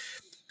 like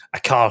a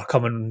car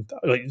coming,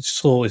 like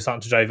slowly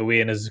starting to drive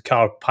away, and as the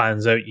car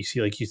pans out, you see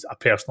like a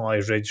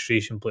personalised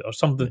registration plate or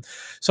something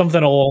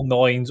along the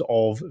lines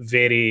of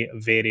very,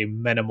 very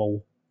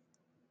minimal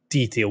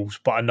details,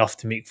 but enough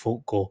to make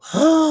folk go,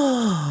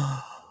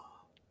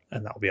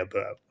 and that'll be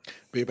about it.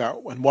 Be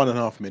about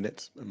 1.5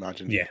 minutes,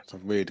 imagine. Yeah.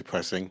 Something really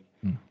depressing.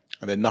 And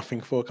then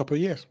nothing for a couple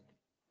of years.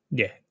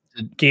 Yeah.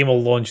 game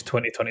will launch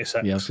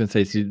 2026. Yeah, I was going to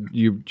say, so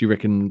do you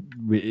reckon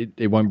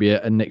it won't be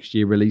a next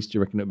year release? Do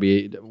you reckon it'll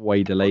be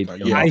way delayed?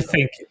 Yeah. I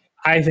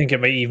think it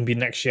might even be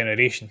next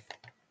generation.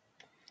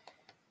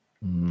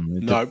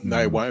 No,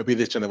 it won't. It'll be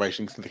this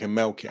generation so they can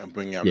milk it and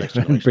bring out next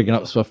generation. Bringing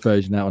up soft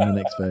version out on the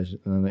next version,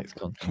 on the next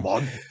console. Come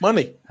on,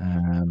 money.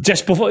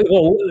 Just before,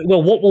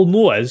 well, what we'll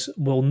know is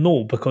we'll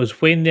know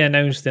because when they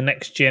announce the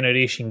next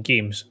generation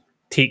games,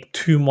 take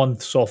 2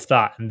 months off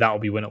that, and that'll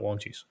be when it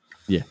launches.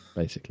 Yeah,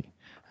 basically,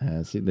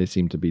 so they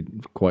seem to be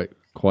quite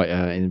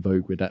in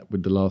vogue with that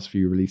with the last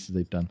few releases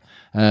they've done.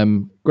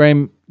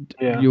 Graham,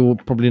 you're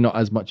probably not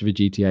as much of a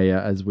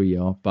GTA as we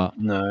are, but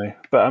no.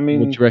 But I mean,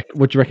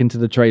 what do you reckon to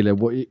the trailer?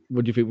 What do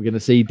you think we're going to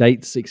see?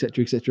 Dates,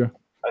 etc., etc.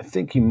 I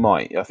think you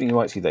might. I think you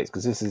might see dates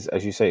because this is,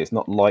 as you say, it's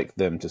not like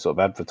them to sort of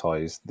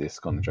advertise this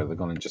kind of trailer. They're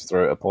going to just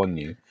throw it upon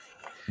you.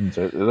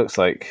 So it looks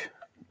like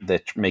they're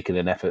making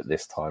an effort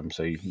this time.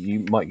 So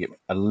you might get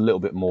a little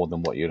bit more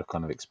than what you'd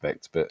kind of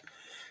expect, but.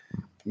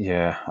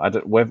 Yeah, I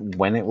don't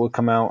when it will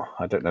come out.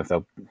 I don't know if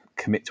they'll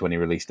commit to any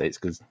release dates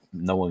because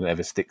no one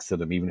ever sticks to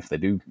them, even if they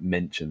do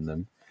mention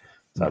them.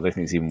 So I don't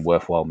think it's even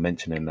worthwhile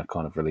mentioning a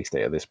kind of release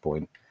date at this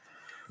point.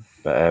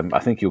 But I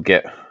think you'll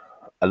get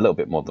a little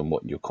bit more than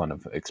what you're kind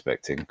of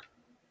expecting.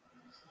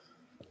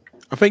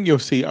 I think you'll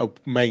see a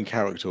main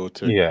character or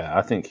two. Yeah,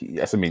 I think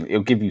yes. I mean,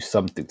 it'll give you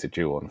something to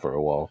chew on for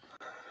a while.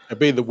 It'll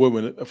be the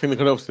woman. I think they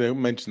could also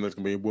mention there's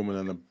going to be a woman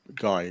and a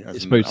guy.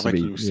 It's supposed to be.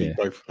 You'll see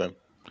both of them.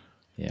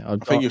 Yeah, I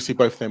think you'll see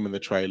both of them in the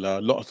trailer.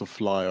 Lots of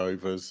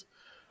flyovers,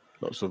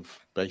 lots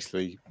of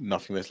basically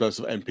nothingness, lots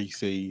of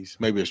NPCs,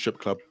 maybe a strip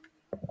club.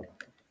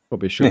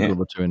 Probably a strip club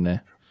or two in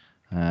there.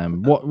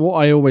 What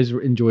I always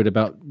enjoyed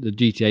about the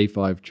GTA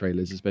 5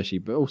 trailers, especially,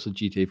 but also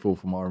GTA 4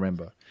 from what I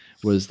remember,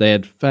 was they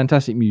had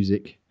fantastic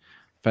music,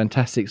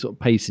 fantastic sort of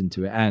pace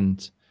into it,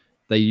 and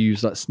they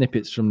used like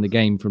snippets from the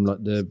game, from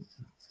like the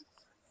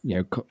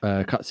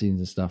cutscenes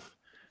and stuff.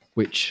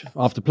 Which,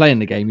 after playing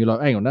the game, you're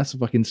like, hang on, that's a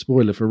fucking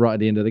spoiler for right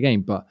at the end of the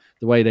game. But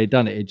the way they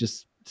done it,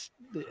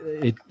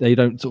 they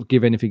don't sort of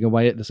give anything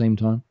away at the same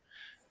time.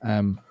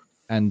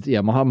 And yeah,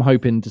 I'm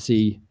hoping to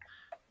see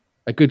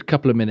a good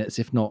couple of minutes,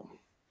 if not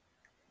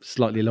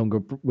slightly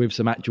longer, with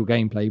some actual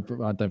gameplay.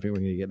 But I don't think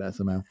we're going to get that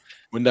somehow.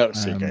 We'll never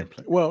see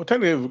gameplay. Well,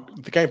 technically,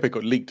 the gameplay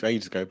got leaked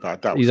ages ago, but I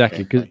doubt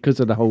exactly because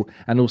of the whole,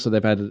 and also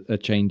they've had a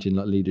change in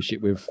like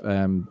leadership with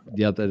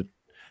the other.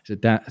 Is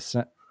it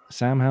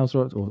Sam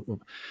Houser or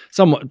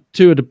somewhat?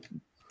 2 of the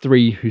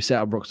 3 who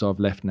set up Rockstar have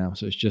left now,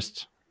 so it's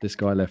just this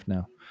guy left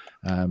now.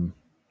 I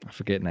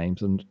forget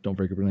names and don't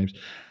very good with names.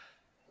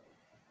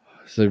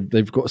 So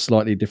they've got a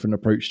slightly different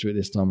approach to it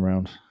this time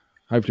around.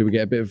 Hopefully we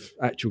get a bit of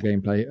actual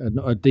gameplay,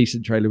 a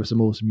decent trailer with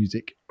some awesome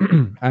music.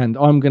 And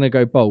I'm going to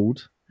go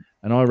bold,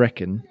 and I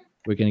reckon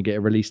we're going to get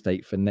a release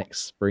date for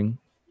next spring,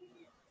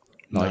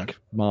 like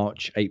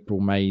March,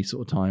 April, May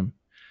sort of time.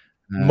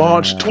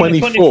 March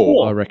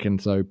 24. I reckon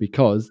so,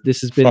 because this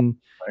has been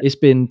it's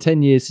been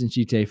 10 years since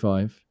GTA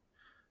 5.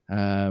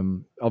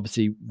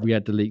 Obviously we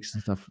had the leaks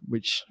and stuff,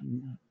 which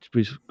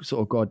we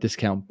sort of got a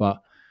discount,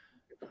 but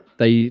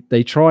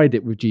they tried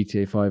it with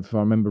GTA 5. If I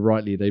remember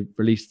rightly, they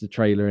released the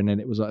trailer and then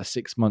it was like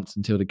 6 months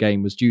until the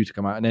game was due to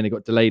come out, and then it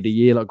got delayed a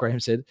year, like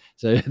Graham said.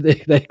 So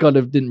they kind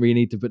of didn't really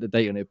need to put the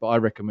date on it, but I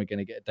reckon we're going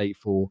to get a date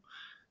for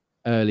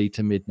early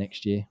to mid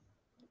next year.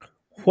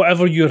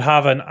 Whatever you're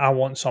having, I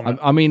want something.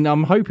 I mean,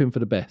 I'm hoping for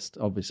the best,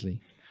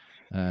 obviously.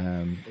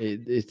 I'm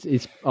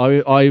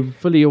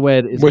fully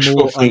aware that it's wishful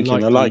more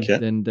thinking. I like it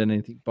than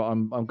anything, but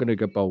I'm going to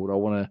go bold. I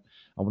want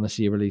to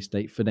see a release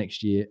date for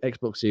next year.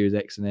 Xbox Series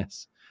X and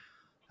S,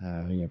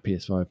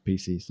 PS5,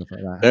 PC, stuff like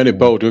that. The only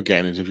bold you're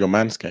getting is if you're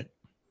Manscaped.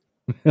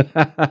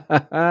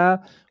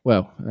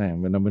 Well,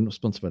 we're not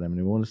sponsored by them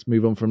anymore. Let's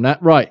move on from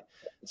that. Right.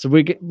 So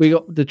we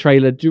got the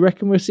trailer. Do you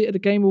reckon we'll see it at the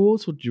Game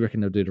Awards, or do you reckon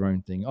they'll do their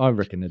own thing? I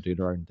reckon they'll do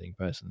their own thing,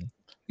 personally.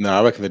 No,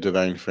 I reckon they do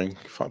their own thing.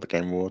 Fuck the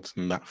Game Awards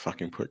and that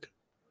fucking prick.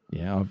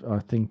 Yeah, I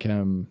think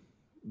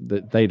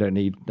that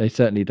they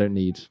certainly don't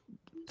need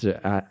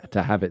to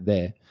have it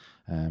there.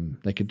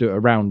 They could do it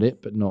around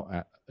it, but not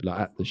at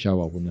the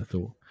show. I wouldn't have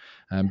thought,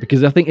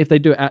 because I think if they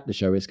do it at the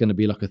show, it's going to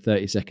be like a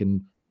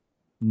 30-second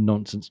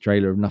nonsense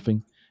trailer of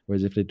nothing.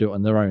 Whereas if they do it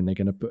on their own, they're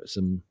going to put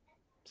some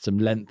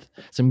length,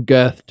 some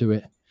girth to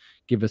it.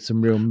 Give us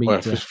some real meat. Well,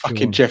 if it's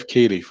fucking Jeff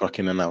Keighley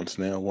fucking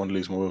announcing it, I want to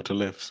lose my will to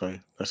live. So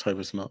let's hope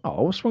it's not.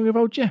 Oh, what's wrong with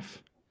old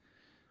Jeff?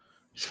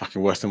 He's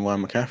fucking worse than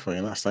Ryan McCaffrey,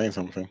 and that's saying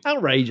something.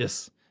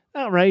 Outrageous.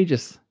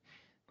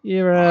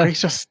 You're.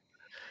 He's just.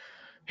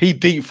 He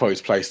deep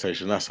throats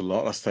PlayStation. That's a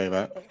lot. Let's say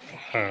that.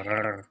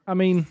 I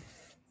mean,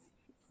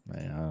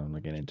 I'm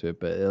not getting into it,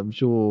 but I'm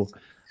sure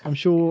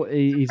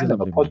he's in a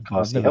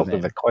podcast. He helped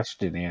with the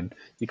question, Ian.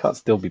 You can't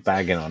still be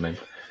bagging on him.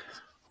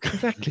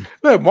 Exactly.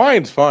 No,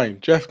 mine's fine.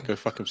 Jeff can go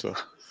fuck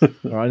himself.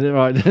 All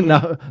right.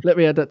 Now let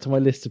me add that to my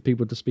list of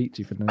people to speak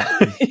to for the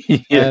next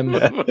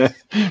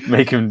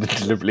Make him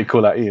deliberately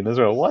call out Ian as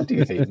well. Why do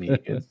you hate me,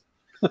 Ian?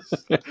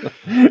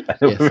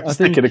 Yes,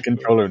 sticking a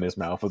controller in his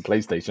mouth with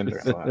PlayStation.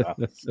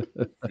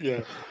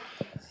 Yeah.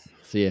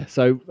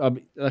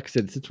 Like I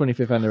said, it's the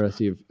 25th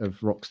anniversary of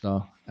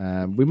Rockstar.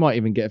 We might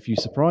even get a few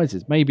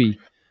surprises. Maybe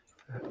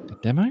a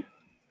demo,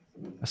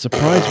 a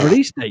surprise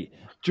release date.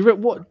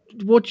 What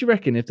do you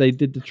reckon if they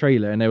did the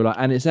trailer and they were like,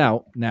 and it's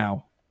out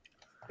now?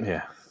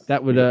 Yeah,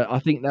 that would. I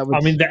think that would.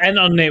 I mean, the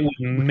internet would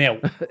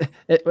melt.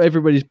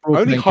 Everybody's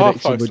Only broadband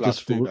Half-Life connection would Labs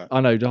just do fall. that.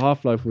 I know the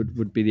Half-Life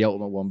would be the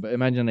ultimate one, but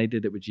imagine they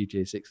did it with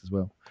GTA 6 as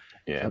well.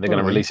 yeah. So They're going to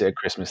probably- release it at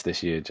Christmas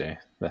this year, Jay.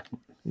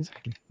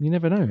 Exactly. You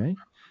never know, eh?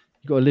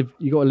 You got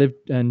to live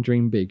and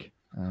dream big.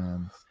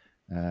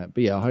 But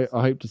yeah,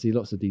 I hope to see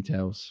lots of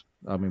details.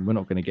 I mean, we're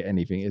not going to get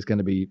anything. It's going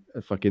to be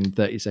a fucking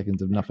 30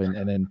 seconds of nothing,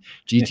 and then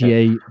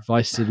GTA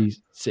Vice City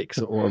 6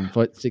 or 6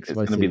 It's Vice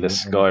going to City. be the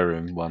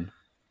Skyrim one.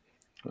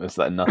 It's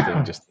like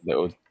nothing, just a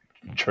little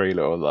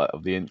trailer or like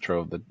of the intro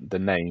of the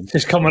name.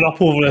 Just coming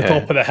up over the Yeah.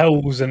 top of the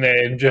hills and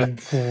then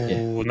just,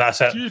 and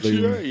that's it.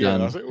 GTA, yeah,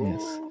 done. that's it.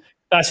 Yes.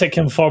 That's it,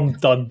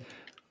 confirmed, done.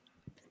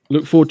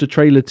 Look forward to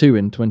trailer 2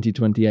 in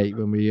 2028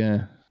 when we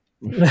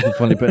we'll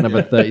finally put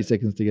another 30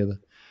 seconds together.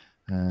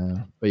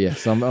 But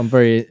yes, I'm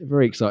very,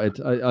 very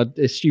excited.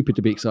 It's stupid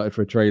to be excited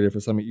for a trailer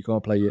for something you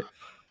can't play yet,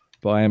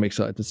 but I am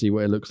excited to see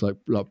what it looks like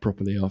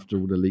properly after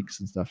all the leaks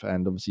and stuff.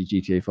 And obviously,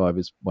 GTA 5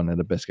 is one of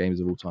the best games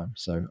of all time,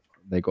 so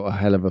they got a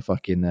hell of a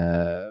fucking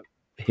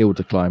hill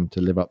to climb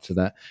to live up to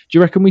that. Do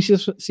you reckon we should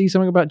see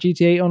something about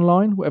GTA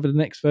Online, whatever the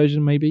next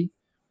version may be?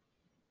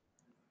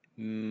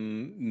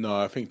 No,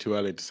 I think too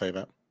early to say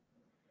that.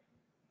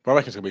 But I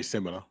reckon it's going to be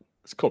similar.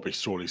 It's got to be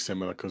surely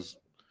similar because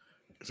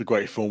it's a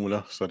great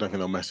formula, so I don't think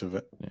they'll mess with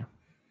it.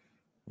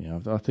 Yeah,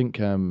 I think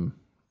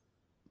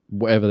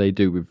whatever they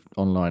do with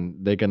online,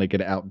 they're going to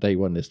get it out day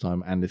one this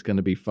time, and it's going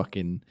to be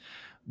fucking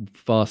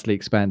vastly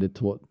expanded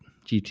to what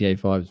GTA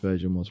 5's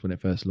version was when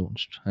it first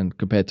launched, and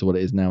compared to what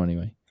it is now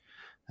anyway,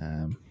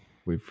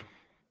 with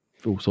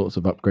all sorts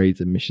of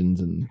upgrades and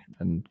missions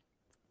and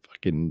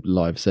fucking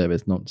live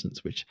service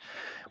nonsense, which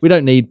we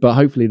don't need, but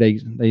hopefully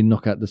they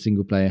knock out the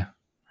single player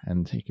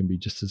and it can be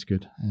just as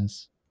good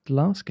as the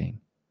last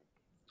game.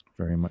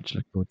 Very much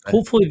look forward to that.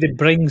 Hopefully, they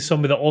bring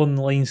some of the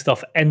online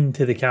stuff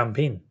into the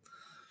campaign.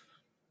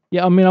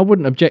 Yeah, I mean, I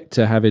wouldn't object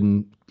to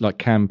having like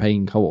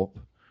campaign co-op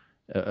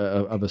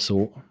of a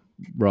sort,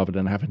 rather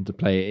than having to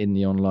play it in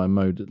the online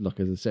mode like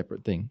as a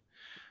separate thing.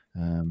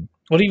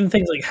 Or even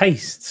things like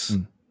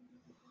heists.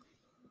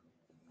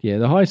 Yeah,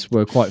 the heists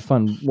were quite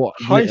fun. What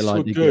Heists little I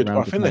were did get good, but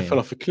around I to think they playing. fell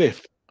off a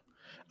cliff.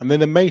 And then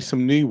they made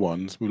some new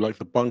ones with like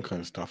the bunker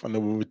and stuff, and they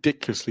were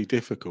ridiculously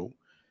difficult.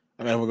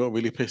 And everyone got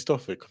really pissed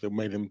off it because they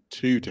made them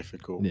too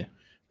difficult. Yeah.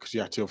 Because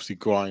you had to obviously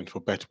grind for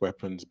better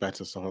weapons,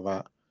 better stuff like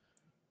that.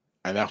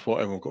 And that's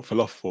what everyone got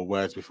fell off for.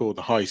 Whereas before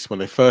the heists, when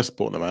they first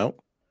brought them out,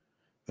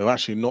 they were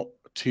actually not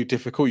too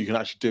difficult. You can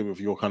actually do it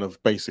with your kind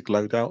of basic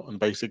loadout and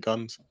basic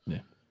guns. Yeah.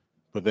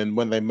 But then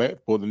when they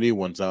brought the new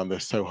ones out, they're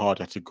so hard,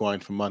 you had to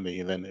grind for money,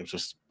 and then it was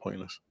just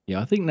pointless. Yeah,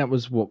 I think that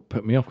was what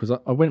put me off, because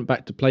I went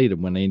back to play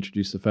them when they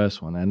introduced the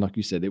first one, and like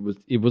you said,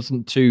 it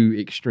wasn't too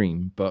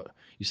extreme, but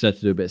you still had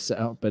to do a bit of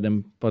setup. But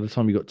then by the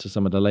time you got to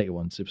some of the later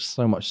ones, it was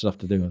so much stuff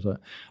to do. I was like,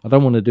 I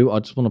don't want to do it. I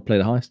just want to play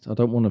the heist. I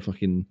don't want to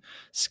fucking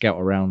scout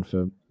around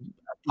for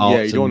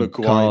Yeah, you don't want to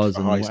grind cars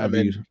for and heists. whatever.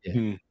 And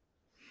then, Yeah.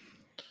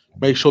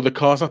 Make sure the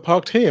cars are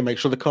parked here. Make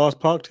sure the car's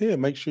parked here.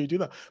 Make sure you do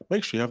that.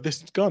 Make sure you have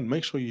this gun.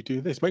 Make sure you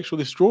do this. Make sure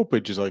this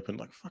drawbridge is open.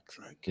 Like, fuck's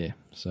sake. Yeah.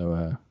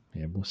 So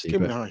yeah, we'll see.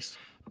 Give me the heist.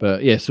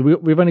 But yeah, so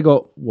we've only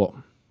got,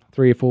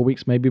 3 or 4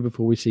 weeks maybe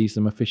before we see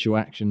some official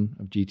action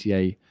of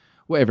GTA,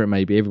 whatever it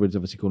may be. Everybody's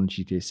obviously calling it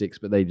GTA 6,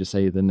 but they just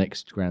say the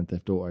next Grand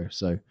Theft Auto.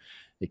 So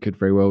it could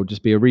very well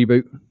just be a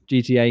reboot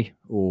GTA,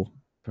 or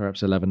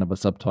perhaps they'll have another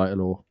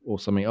subtitle or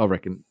something. I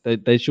reckon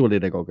they surely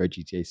got to go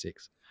GTA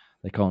 6.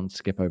 They can't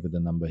skip over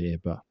the number here,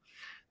 but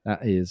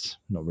that is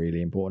not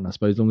really important, I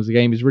suppose, as long as the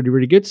game is really,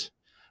 really good.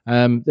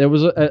 There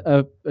was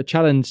a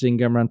challenge thing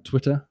going around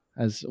Twitter,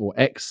 or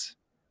X,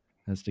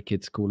 as the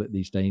kids call it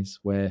these days,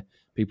 where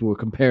people were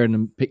comparing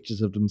them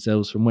pictures of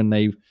themselves from when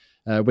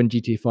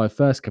GTA 5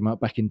 first came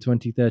out back in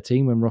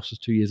 2013, when Ross was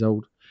 2 years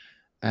old,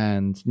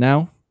 and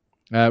now.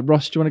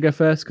 Ross, do you want to go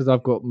first? Because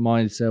I've got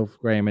myself,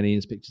 Graham, and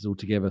Ian's pictures all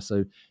together.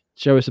 So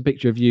show us a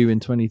picture of you in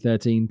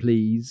 2013,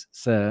 please,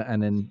 sir,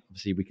 and then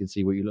obviously we can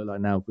see what you look like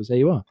now. Because there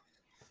you are.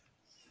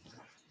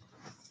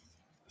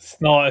 It's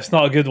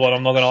not a good one.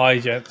 I'm not going to lie,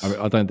 gents.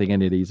 I don't think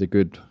any of these are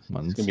good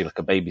ones. It's gonna be like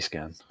a baby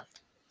scan.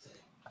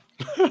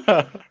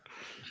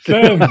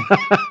 Boom.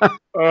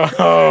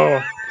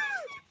 Oh,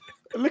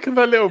 look at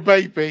that little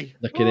baby.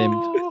 Look at him.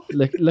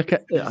 Look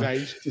at His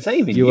age. It's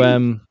even you.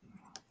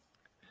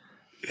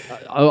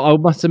 I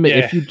must admit,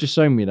 Yeah. if you'd just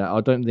shown me that,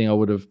 I don't think I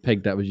would have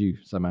pegged that was you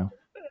somehow.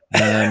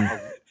 How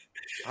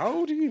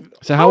old are you?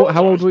 So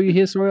how old were you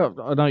here? Sorry,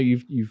 I know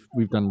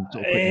we've done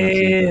sort of quick maths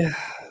here,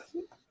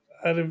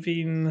 I'd have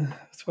been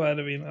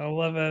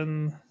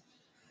 11.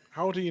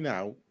 How old are you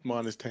now?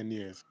 Minus 10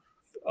 years.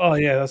 Oh,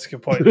 yeah, that's a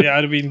good point. Yeah,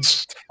 I'd have been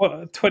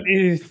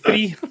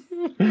 23.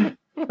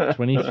 but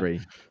 23.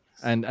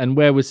 And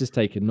where was this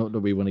taken? Not that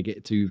we want to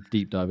get too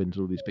deep dive into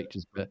all these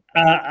pictures, but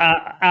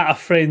At a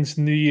friend's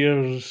New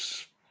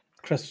Year's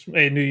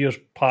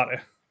party.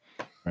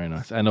 Very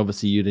nice. And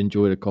obviously, you'd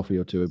enjoyed a coffee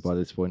or two by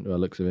this point, by the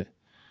looks of it.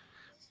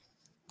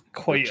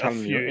 Quite a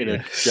Channeling few. in a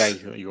Yeah.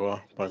 day you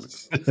are.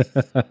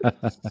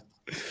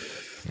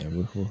 Yeah,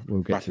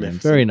 we'll get to them.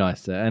 Magnificent. Very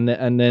nice there. And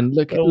then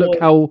look Well,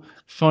 how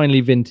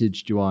finely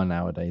vintaged you are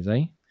nowadays,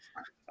 eh?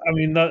 I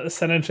mean,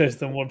 that's an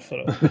interesting word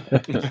for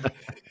it.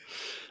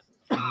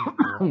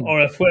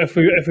 Or if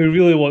we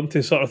really want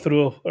to sort of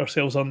throw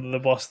ourselves under the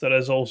bus, there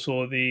is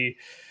also the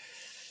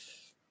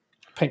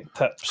pink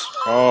tips.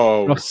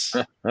 Oh, Ross,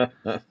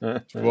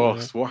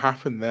 Ross, what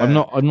happened there? I'm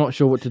not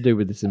sure what to do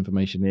with this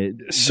information here.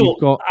 So You've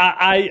got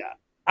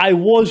I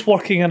was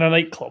working in a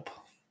nightclub,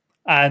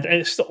 and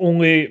it's the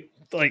only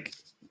like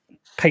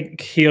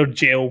pink hair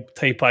gel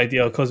type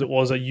idea because it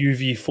was a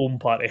UV foam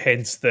party,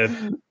 hence the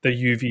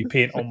UV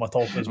paint on my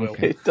top as well.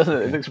 It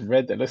doesn't. It looks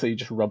red. It looks like you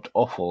just rubbed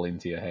offal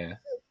into your hair.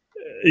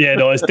 Yeah,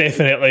 no, it's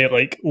definitely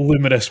like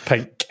luminous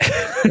pink.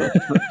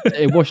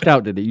 it washed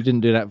out, did it? You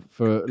didn't do that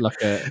for like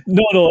a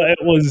No,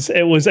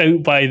 it was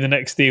out by the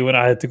next day when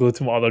I had to go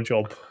to my other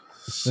job.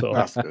 So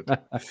That's good.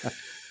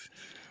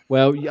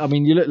 Well, I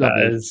mean, you look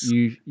lovely. is-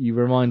 You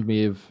remind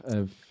me of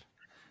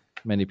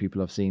many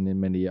people I've seen in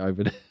many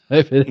over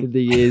the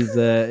years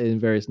in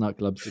various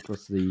nightclubs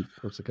across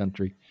the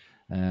country.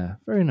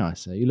 Very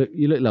nice. You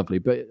look lovely.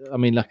 But I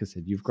mean, like I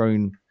said, you've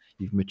grown,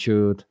 you've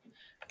matured,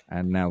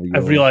 and now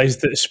I've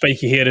realised that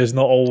spiky hair is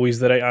not always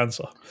the right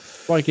answer.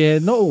 spiky hair,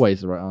 not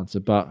always the right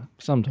answer, but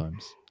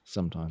sometimes.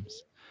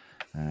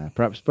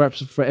 Perhaps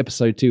for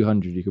episode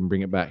 200, you can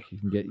bring it back. You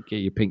can get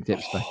your pink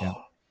tips back out.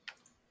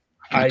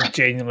 I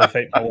genuinely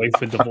think my wife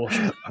would divorce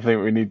me. I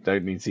think we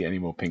don't need to see any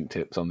more pink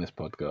tips on this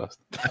podcast.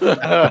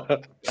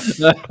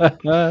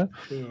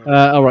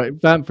 All right,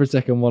 vamp for a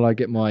second while I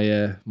get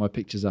my my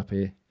pictures up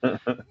here.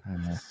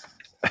 I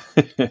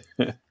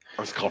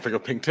just can't think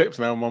of pink tips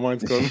now. My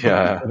mind's gone.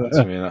 Yeah,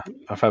 I mean,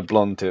 I've had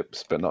blonde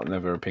tips, but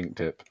never a pink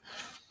tip.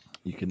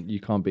 You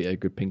can't beat a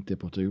good pink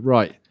tip or two,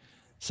 right?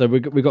 So we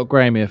got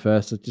Graham here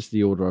first. So just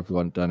the order I've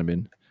done them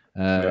in.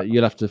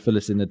 You'll have to fill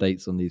us in the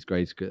dates on these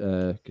grades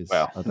because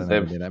Well, I don't know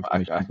any of that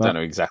information. I don't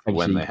know exactly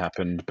when they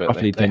happened, but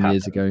roughly they 10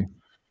 years ago.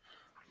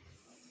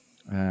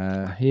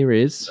 Here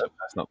is.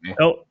 That's not me.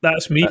 Oh,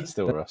 that's me. That's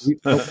still Russ.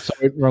 Oh,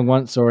 sorry, wrong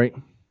one. Sorry.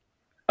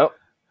 Oh,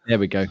 there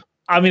we go.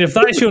 I mean, if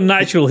that's your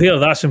natural hair,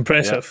 that's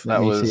impressive.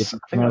 That Let me see was. if I I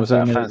think can it was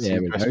at a zoom in. fancy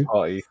There we dress go.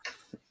 party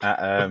at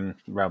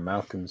around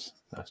Malcolm's.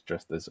 I was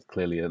dressed as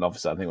clearly an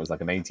officer. I think it was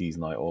like an 80s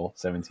night or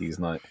 70s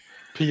night.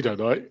 Pedo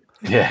night.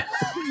 Yeah.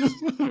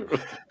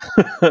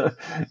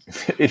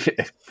 if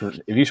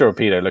you saw a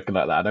pedo looking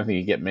like that, I don't think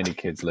you get many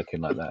kids looking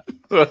like that.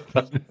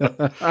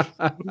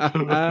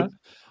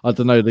 I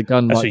don't know. The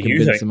gun That's might what you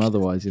convince think. them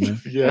otherwise, you know.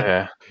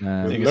 Yeah. You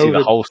Um, can No see the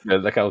rib- holster.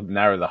 Look how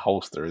narrow the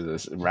holster is.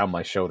 It's around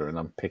my shoulder, and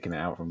I'm picking it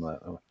out from that.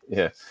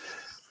 Yeah,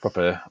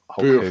 proper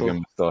Hulk Beautiful.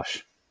 Hogan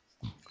moustache.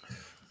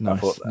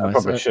 nice, That nice.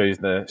 probably shows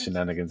the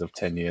shenanigans of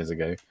 10 years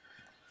ago.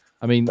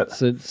 I mean, But-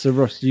 so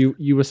Ross, you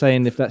were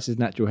saying if that's his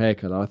natural hair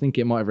color, I think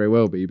it might very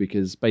well be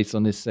because based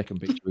on this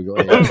second picture we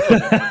got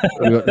here,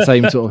 we got the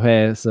same sort of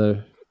hair.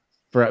 So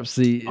perhaps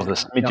I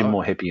was a smidgen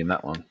more hippie in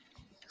that one.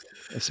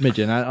 a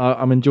smidgen.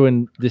 I'm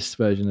enjoying this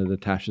version of the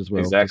tash as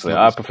well. Exactly. It's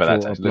I like prefer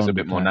that. shorter, It looks a blonde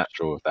bit more tash.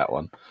 natural with that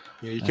one.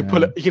 Yeah, you can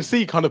pull it. You can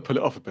see you kind of pull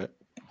it off a bit.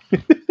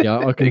 Yeah,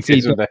 I can It see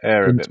gives with that the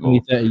hair a in bit more.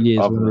 20, 30 years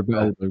rather when we're a than bit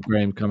that. older,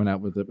 Graham coming out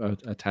with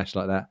a tash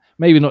like that.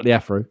 Maybe not the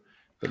afro,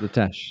 but the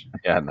tash,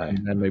 Yeah, no.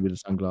 and then maybe the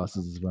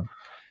sunglasses as well.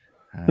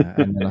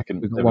 And then I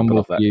can we've got never one pull more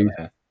off for that you,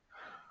 kind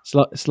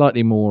of hair.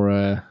 slightly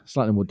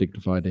more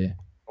dignified here.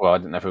 Well, I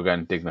didn't know if we were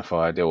going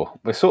dignified. Or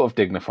we're sort of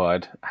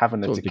dignified.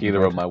 Having a Sort of tequila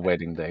dignified. on my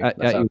wedding day. At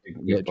That's how your-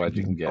 dignified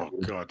you can get. Oh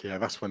god, yeah,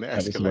 that's when it That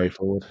is the way escalates.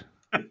 forward.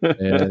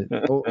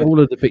 All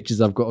of the pictures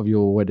I've got of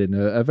your wedding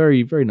are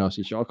very, very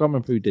nicely shot. I can't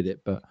remember who did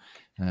it, but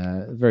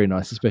very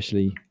nice,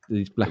 especially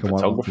these black The and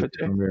white ones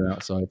photographer when we were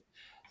outside.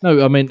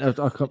 No, I mean I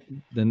can't.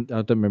 Then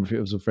I don't remember if it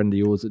was a friend of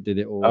yours that did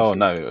it or. Oh if it-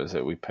 no, it was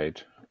it we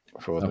paid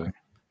for the.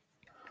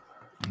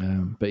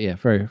 Okay. But yeah,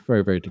 very,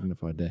 very, very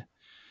dignified there.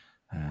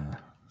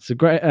 So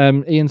great,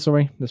 Ian.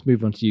 Sorry, let's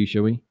move on to you,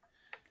 shall we?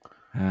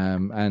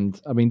 And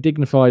I mean,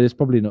 dignified is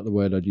probably not the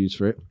word I'd use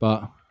for it,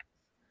 but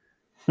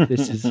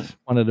this is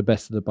one of the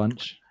best of the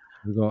bunch.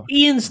 We've got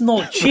Ian's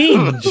not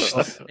changed.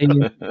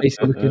 Ian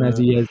basically looking as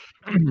he is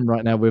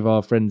right now with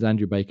our friends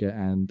Andrew Baker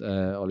and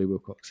Ollie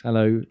Wilcox.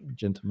 Hello,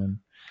 gentlemen.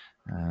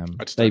 I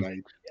just Dave, don't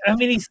know. I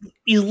mean,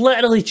 he's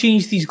literally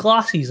changed his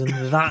glasses, and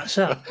that's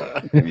it.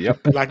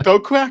 Yep. Like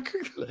don't crack.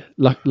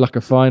 like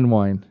a fine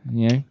wine,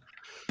 you know.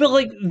 But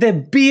like the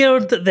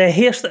beard, the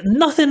hairstyle,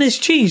 nothing has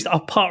changed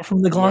apart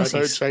from the Yeah, I don't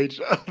glasses.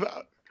 change.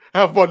 I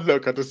have one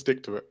look. I just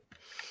stick to it.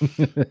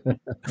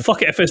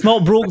 Fuck it, if it's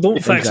not broke,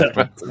 don't fix it.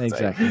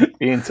 Exactly.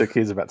 Ian took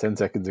his about 10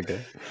 seconds ago.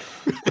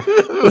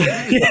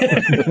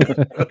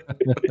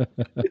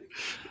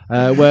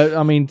 Well,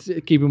 I mean,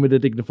 keeping with the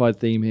dignified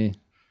theme here,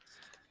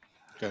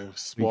 Go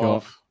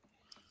suave.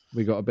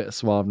 we got a bit of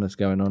suaveness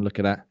going on. Look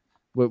at that.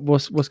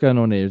 What's going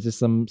on here? Is this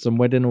some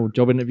wedding or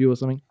job interview or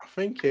something? I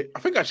think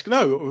actually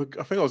no.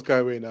 I think I was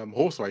going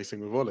horse racing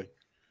with Ollie.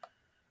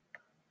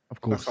 Of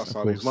course, That's of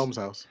outside his course. mum's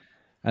house.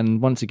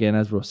 And once again,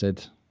 as Ross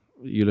said,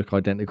 you look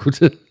identical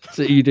to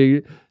you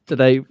do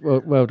today.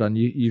 Well done.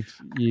 You've.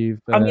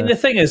 I mean, the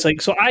thing is,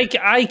 like, so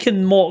I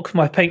can mock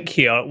my pink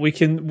hair. We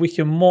can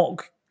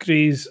mock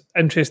Gray's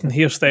interesting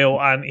hairstyle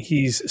and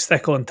his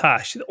stick-on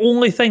tash. The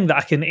only thing that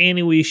I can in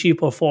any way,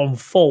 shape, or form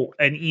fault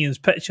in Ian's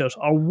pictures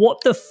are what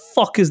the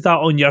fuck is that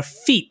on your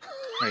feet?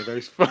 Hey,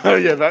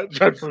 that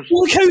dreadful.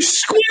 Look how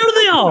square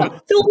they are.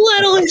 They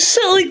literally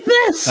sit like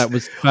this. That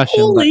was fashion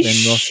Holy back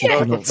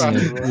then, Ross.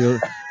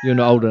 shit. You're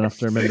not old enough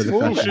to remember the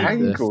Small fashion.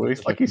 ankle.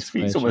 It's like his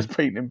feet's almost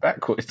painting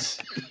backwards.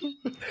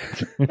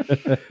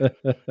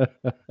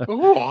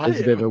 All right. It's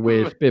a bit of a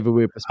weird I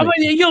perspective.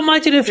 mean, you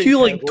imagine if you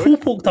like toe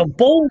poked a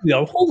ball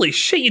there. Holy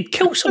shit, you'd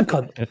kill some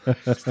cunt.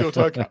 Steel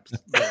toe caps.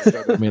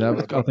 I mean, I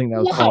think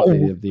that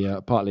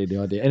was partly the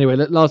idea. Anyway,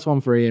 last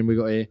one for Ian. We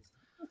got here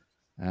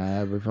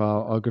with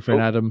our good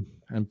friend Adam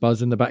and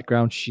Buzz in the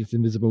background. She's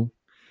invisible,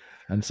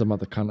 and some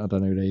other cunt. I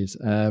don't know who it is.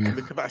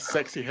 Look at that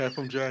sexy hair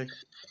from Jay.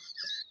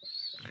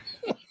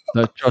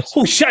 No,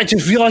 Oh shit! I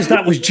just realised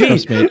that was Jay.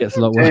 trust me, it gets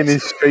a lot And worse.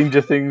 his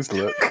Stranger Things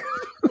look.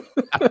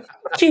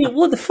 Jay,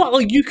 what the fuck?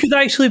 Like, you could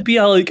actually be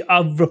a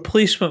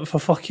replacement for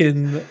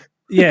fucking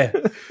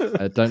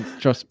Don't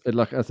trust.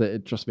 Like I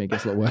said, trust me, it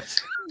gets a lot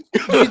worse.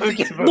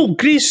 No,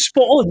 Gray's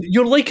spot on.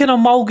 You're like an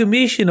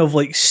amalgamation of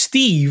like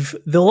Steve,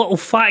 the little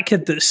fat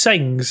kid that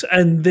sings,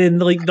 and then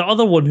like the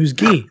other one who's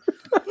gay.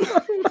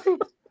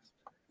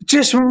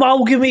 Just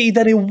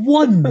amalgamated in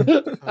one.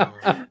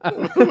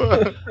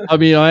 I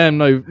mean, I am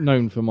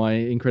known for my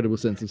incredible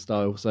sense of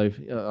style. So,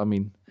 I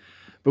mean,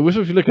 but if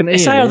you're looking at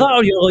It's Ian, either that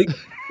or you're like.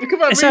 Look at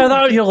that. It's either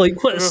that or you're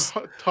like, what's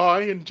With a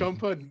tie and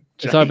jumper. And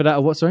it's either that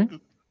or what? Sorry.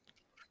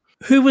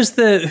 who was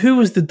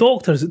the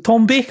doctor? Is it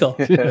Tom Baker?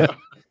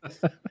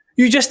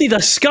 You just need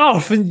a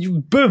scarf and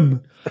you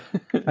boom.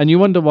 And you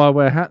wonder why I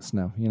wear hats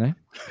now, you know,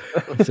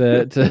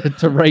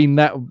 to rein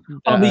that.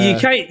 I mean, you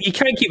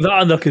can't keep that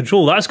under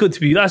control. That's got to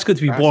be That's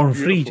born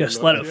free. beautiful,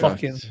 Just let it yeah.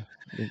 fucking.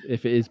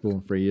 If it is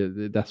born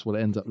free, that's what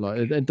it ends up like.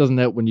 It doesn't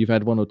help when you've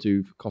had one or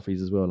two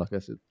coffees as well. Like I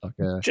said,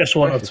 Just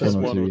one or Just two.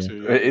 one or yeah.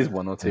 two. It is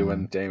one or two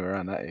when Jamie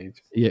around that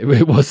age. Yeah,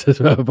 it was as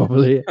well,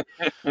 probably.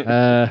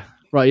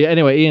 Right. Yeah.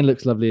 Anyway, Ian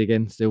looks lovely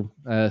again. Still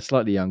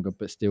slightly younger,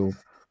 but still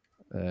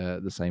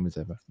the same as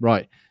ever.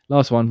 Right.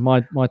 Last one.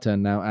 My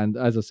turn now. And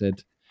as I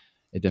said,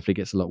 it definitely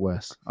gets a lot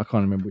worse. I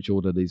can't remember which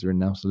order these are in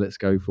now. So let's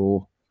go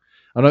for.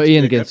 I know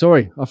Ian again.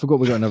 Sorry, I forgot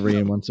we got another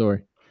Ian one.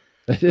 Sorry.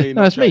 No,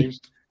 it's me.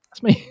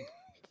 It's me.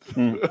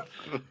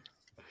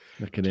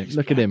 Look at him.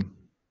 Look at him.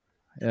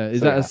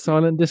 Is that a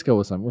silent disco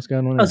or something? What's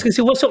going on? I was going to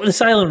say, what's up with the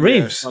silent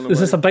raves? silent Is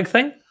this a rave. big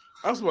thing?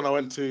 That's when I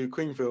went to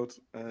Queenfield,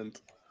 and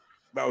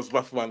that was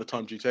rough around the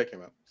time GTA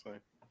came out. So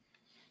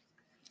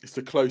it's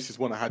the closest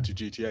one I had to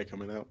GTA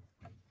coming out.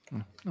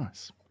 Oh,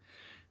 nice.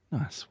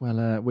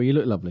 Well, you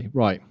look lovely.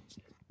 Right.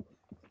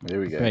 Here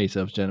we go. Prepare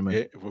yourselves, gentlemen.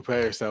 Yeah,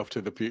 prepare yourself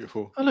to the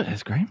beautiful. Oh, look,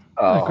 there's Graham.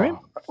 Oh, Graham.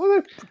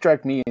 well, they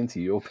dragged me into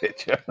your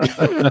picture.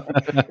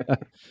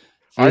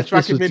 I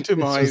dragged him into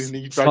mine, and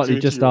he dragged slightly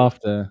you just into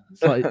yours.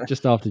 after,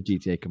 just after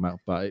GTA came out,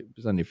 but it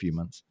was only a few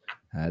months.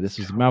 This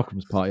was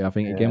Malcolm's party, I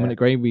think. Again, Yeah. when it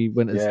Graham, we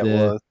went as Yeah, it the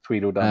was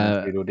Tweedledum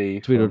and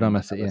Tweedledee. Tweedledum,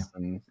 that's it, yeah.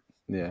 And,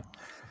 yeah.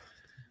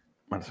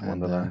 Alice in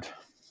Wonderland.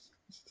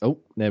 Oh,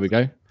 there we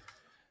go.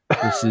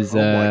 This is Oh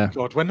my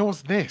god, when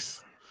was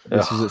this?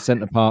 this was at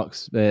Centre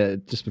Parks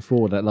just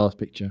before that last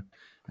picture,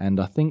 and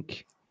I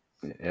think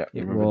Yeah, it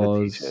remember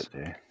was- the t-shirt,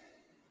 yeah.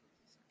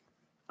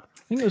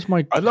 it was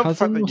my I love the fact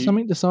cousin that or you-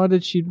 something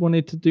decided she'd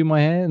wanted to do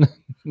my hair,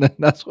 and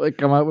that's what it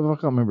come out with. I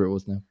can't remember what it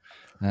was now.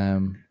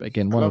 But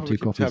again, I one or love two we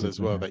can coffees tell as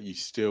well well. that you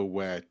still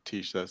wear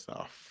t-shirts that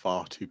are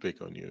far too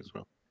big on you as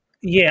well.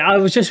 Yeah, I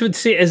was just would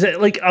say, is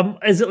it like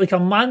a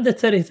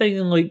mandatory thing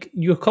in like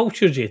your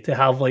culture, Jay, to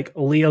have like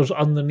layers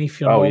underneath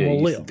your Oh, normal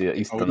yeah, layer?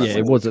 Yeah,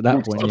 it was at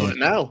that point. I do Yeah. it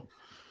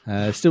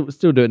now.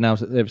 Still do it now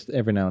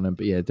every now and then,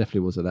 but yeah, it definitely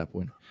was at that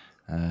point.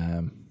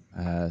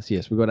 So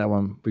yes, we got that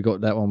one. We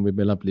got that one with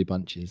my lovely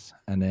bunches,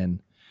 and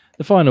then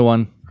the final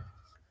one,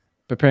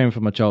 preparing for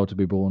my child to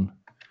be born.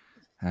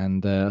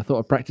 And I thought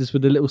I'd practice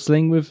with a little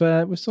sling with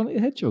Sonic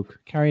the Hedgehog,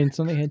 carrying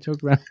Sonic the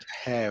Hedgehog around.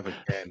 Hair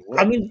again.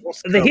 I mean,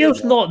 What's the going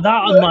hair's on? not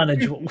that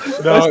unmanageable.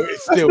 No,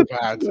 it's still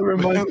bad. It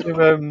reminds me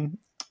of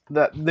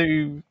that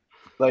new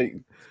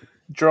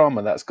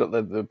drama that's got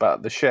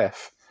about the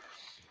chef.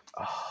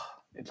 Oh,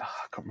 I can't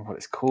remember what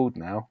it's called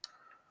now.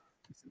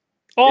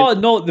 Oh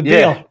no, the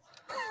Yeah. bear.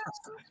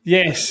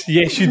 Yes,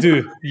 you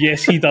do.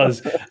 Yes, he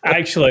does.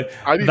 Actually,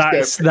 I need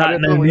to that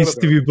now needs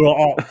to be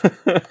brought up.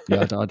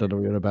 Yeah, I don't know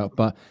what you're about,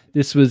 but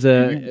this was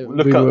You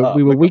look we up were that,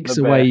 we were look up weeks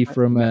the bear. away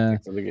from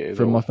Netflix, I think it is,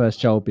 from or- my first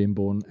child being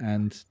born,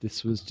 and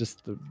this was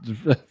just I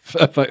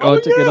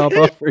took it in our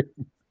bathroom.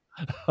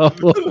 I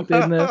walked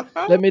in there.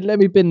 Let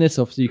me bin this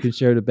off so you can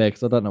show the bear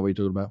because I don't know what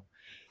you're talking about.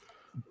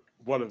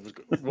 One of the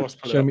Ross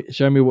put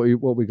Show me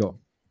what we got.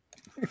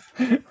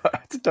 I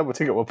had to double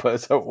tick up one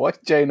person. Why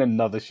Jane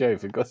another show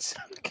for God's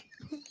sake?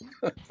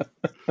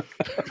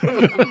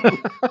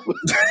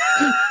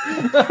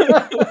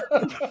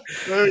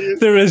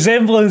 The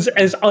resemblance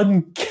is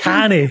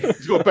uncanny.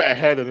 He's got a better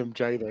hair than him,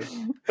 Jay, though.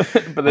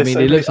 But I there's mean, so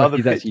it many looks like other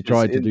he's actually pictures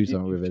tried to do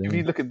something with it. If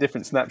you look at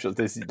different snapshots,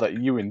 there's like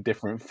you in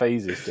different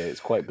phases, Jay. It's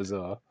quite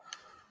bizarre.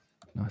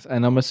 Nice.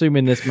 And I'm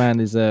assuming this man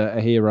is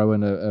a hero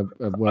and a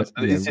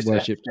He's just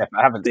worship. a chef.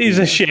 I haven't. He's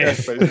seen a it.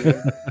 chef.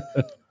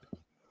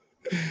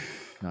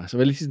 Nice.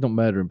 So at least he's not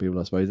murdering people,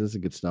 I suppose. That's a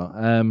good start.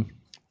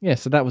 Yeah,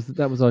 so that was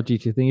our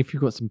GTA thing. If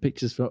you've got some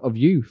pictures of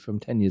you from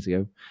 10 years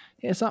ago,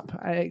 hit us up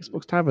at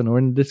Xbox Tavern or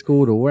in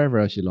Discord or wherever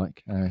else you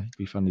like. It'd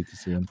be funny to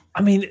see them.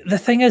 I mean, the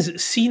thing is,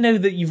 see now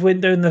that you've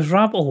went down this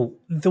rabbit hole,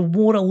 the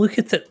more I look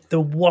at it,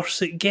 the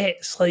worse it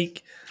gets.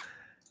 Like,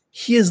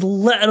 he is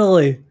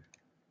literally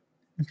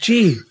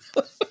Jay.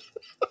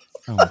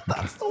 Oh, my God.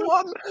 That's the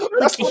one.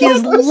 Like, he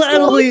is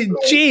literally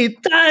Jay.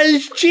 That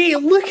is Jay.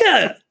 Look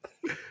at it.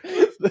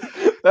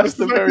 That's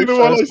the very exactly the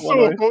one I first one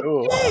I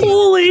saw. saw.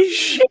 Holy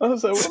shit. I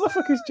was like, what the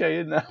fuck is Jay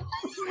in now?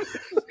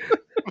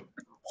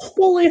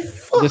 Holy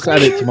fuck. Just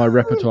add it to my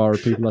repertoire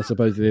of people I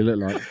supposedly look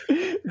like.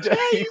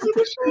 Jay, do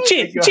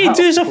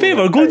us a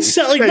favour. Go and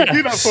sit like Jay,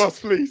 do that this. for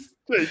us, please.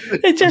 Jay,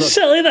 And just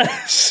sit like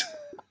this.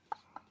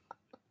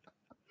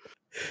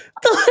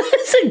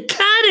 That's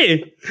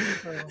uncanny.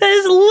 That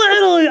is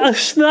literally a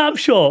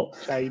snapshot.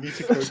 Jay, you need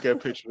to go and get a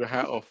picture of your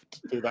hat off to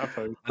do that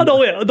photo. Oh, no,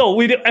 wait.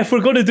 No, if we're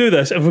going to do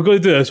this,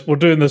 we're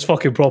doing this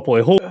fucking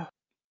properly.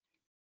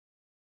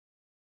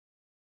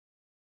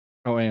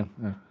 Oh, yeah.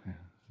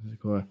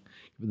 Go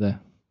there.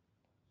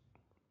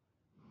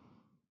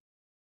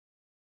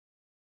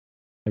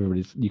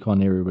 You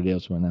can't hear everybody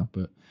else right now,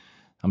 but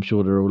I'm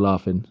sure they're all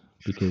laughing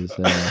because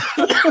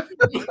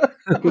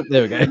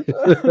there we go.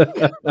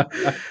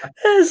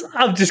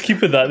 I'm just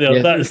keeping that there.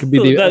 Yes, That's it could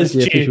be that's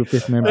the Jay. official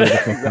fifth member of the The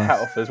podcast.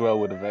 hat off as well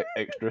would have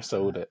extra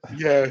sold it.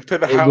 Yeah,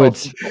 take the It hat would.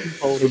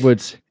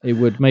 off. It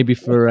would. Maybe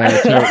for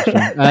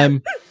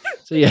charity.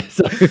 So yeah,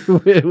 so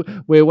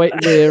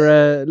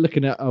we're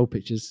looking at old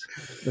pictures.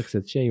 Like I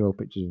said, share your old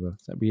pictures with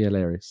us. That'd be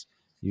hilarious.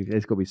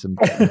 There's got to be some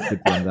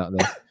good ones out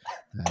there.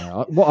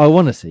 What I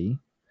want to see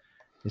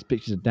is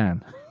pictures of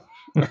Dan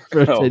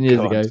from 10 years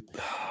ago,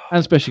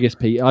 and special guest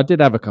Pete. I did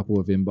have a couple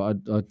of him, but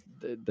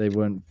they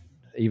weren't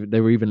even.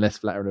 They were even less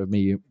flattering of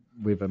me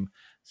with them,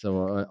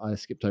 so I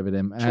skipped over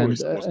them. And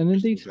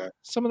indeed,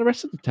 some of the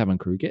rest of the Tavern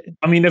crew get it.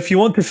 I mean, if you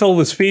want to fill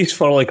the space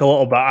for like a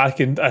little bit,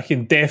 I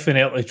can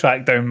definitely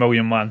track down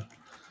Million Man.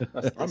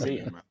 I'm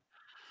eating, man.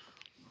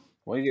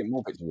 Why are you getting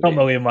more pictures? Not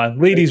Million Man,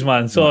 Ladies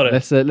Man. Sorry.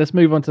 Let's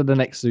move on to the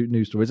next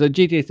news story. So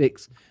GTA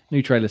 6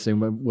 new trailer soon.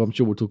 Well, I'm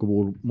sure we'll talk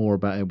more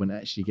about it when it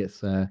actually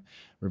gets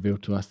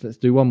revealed to us. Let's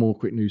do one more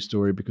quick news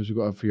story because we've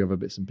got a few other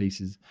bits and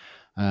pieces.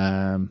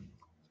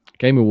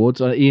 Game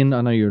Awards. Ian, I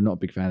know you're not a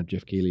big fan of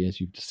Jeff Keighley,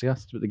 as you've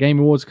discussed, but the Game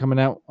Awards are coming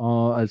out.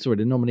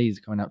 The nominees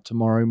are coming out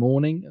tomorrow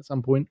morning at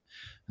some point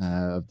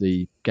of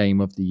the Game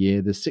of the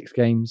Year. There's 6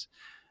 games.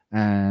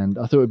 And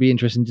I thought it would be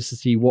interesting just to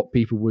see what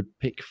people would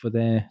pick for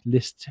their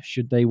list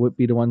should they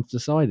be the ones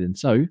deciding.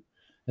 So,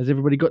 has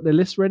everybody got their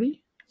list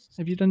ready?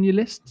 Have you done your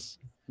lists?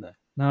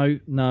 No.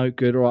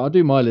 Good. All right, I'll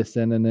do my list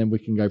then, and then we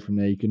can go from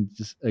there. You can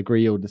just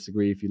agree or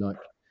disagree if you like.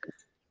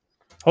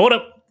 Hold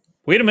up.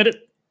 Wait a minute.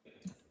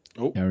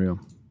 Oh. Carry on.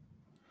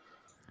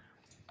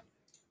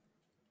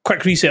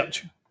 Quick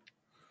research.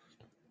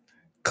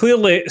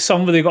 Clearly,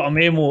 somebody got a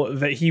memo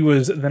that he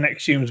was the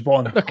next James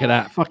Bond. Look at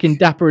that. Fucking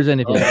dapper as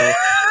anything.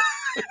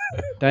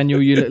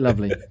 Daniel, you look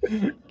lovely.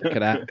 Look at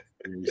that.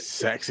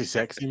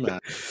 Sexy man.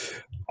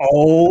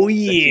 Oh,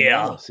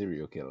 yeah.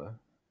 Serial killer.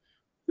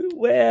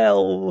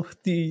 Well,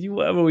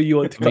 whatever you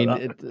want to call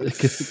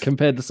that.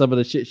 Compared to some of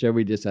the shit show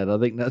we just had, I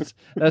think that's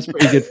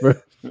pretty good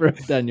for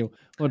Daniel.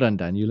 Well done,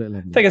 Dan. You look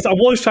lovely. Thing is, I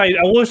was trying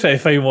to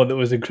find one that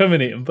was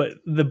incriminating, but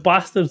the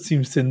bastard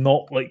seems to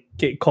not like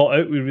get caught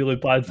out with really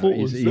bad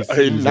photos. He's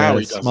Now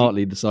he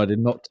smartly decided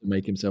not to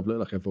make himself look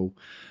like a fool.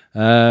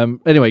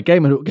 Anyway,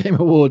 Game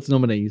Awards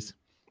nominees.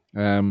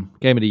 Game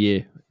of the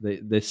Year.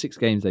 There's 6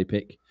 games they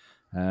pick.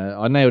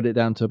 I nailed it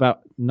down to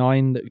about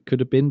 9 that could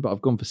have been, but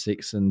I've gone for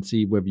 6 and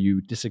see whether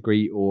you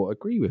disagree or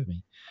agree with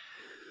me.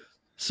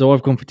 So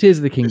I've gone for Tears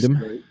of the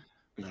Kingdom.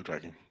 No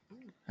dragon.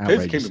 Tears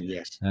Outrageous. of the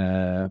Kingdom,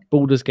 yes.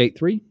 Baldur's Gate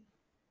 3,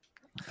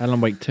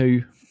 Alan Wake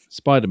 2,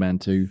 Spider-Man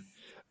 2,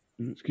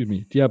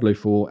 Diablo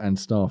 4 and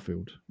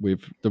Starfield, with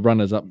the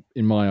runners-up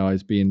in my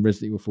eyes being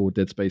Resident Evil 4,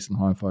 Dead Space and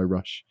Hi-Fi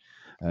Rush,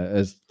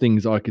 as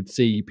things I could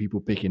see people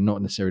picking,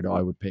 not necessarily that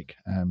I would pick,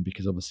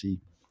 because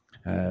obviously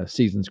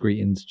Season's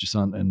Greetings,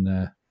 Jusant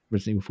and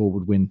Resident Evil 4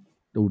 would win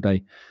all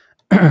day.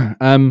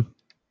 But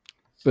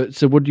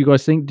so what do you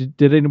guys think?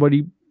 Did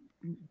anybody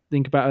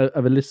think about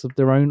a list of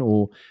their own,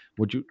 or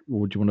would you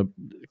want to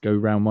go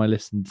around my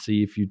list and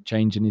see if you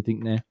change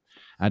anything there,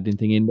 add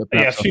anything in?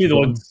 Yeah, a few of the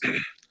ones.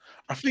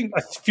 I think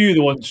A few of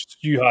the ones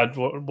you had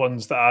were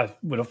ones that I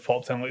would have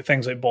popped in, like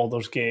things like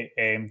Baldur's Gate,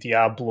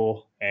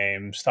 Diablo,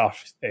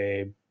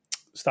 Starfield.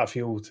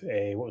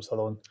 What was the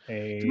other one?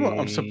 you know what,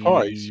 I'm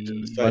surprised you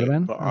didn't say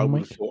Spider-Man? it, but I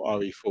would have Remake?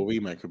 thought RE4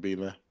 Remake would be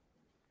there.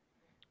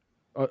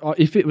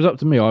 If it was up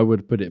to me, I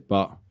would put it,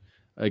 but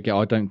again,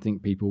 I don't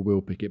think people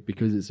will pick it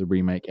because it's a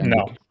remake and,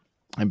 No.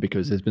 and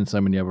because there's been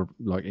so many other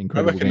like I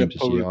incredible reckon games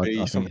it'll this year. probably be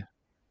I think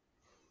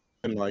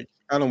something like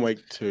Alan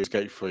Wake 2,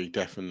 Skate 3,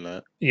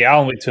 definitely. Yeah,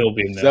 Alan Wake 2 will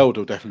be in there. Zelda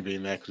will definitely be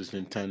in there because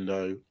it's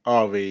Nintendo,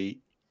 RE,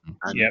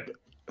 and Yep.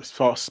 as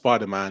far as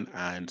Spider-Man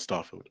and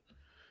Starfield.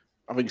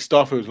 I think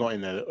Starfield's not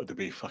in there. The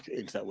be fucking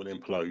internet will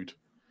implode.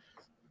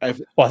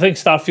 Well, I think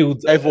Starfield.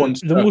 Everyone's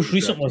the most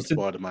recent was ones.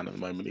 Spider-Man at the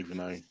moment, even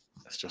though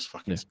it's just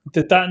fucking.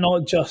 Did that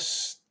not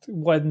just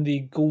win the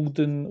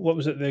golden? What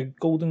was it? The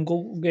golden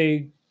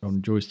on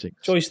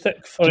joysticks.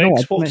 joystick for Do you know what?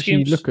 I Xbox didn't actually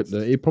games? look at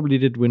it probably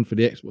did win for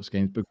the Xbox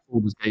games, but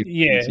Baldur's Gate.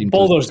 Yeah, seemed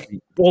to-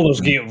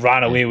 Baldur's Gate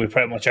ran away with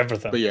pretty much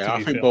everything. But yeah, to I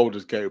be think fair.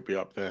 Baldur's Gate will be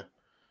up there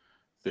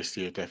this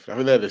year, definitely. I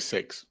mean, they're the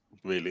 6,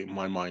 really.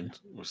 My mind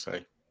will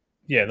say.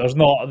 Yeah, there's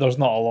not a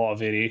lot of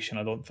variation.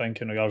 I don't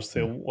think in regards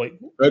to like.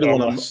 The only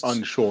one I'm lists.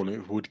 unsure on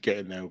who would get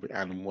in there would be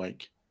Alan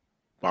Wake,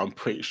 but I'm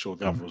pretty sure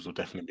the others will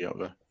definitely be up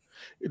there.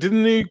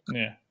 Didn't new?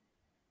 Yeah.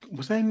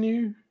 Was there a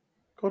new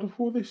God of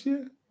War this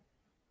year?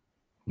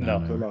 No.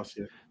 Or last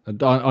year.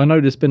 I know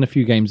there's been a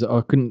few games that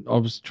I couldn't. I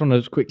was trying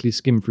to quickly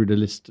skim through the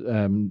list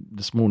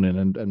this morning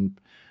and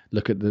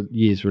look at the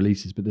year's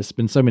releases, but there's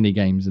been so many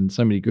games and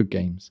so many good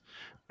games,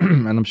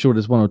 and I'm sure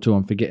there's one or two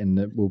I'm forgetting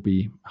that will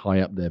be high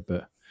up there.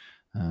 But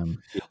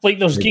Like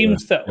there's they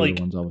games were that the like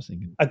ones I was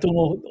thinking. I don't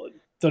know,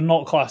 they're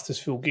not classed as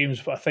full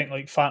games, but I think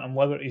like Phantom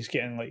Liberty's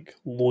getting like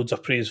loads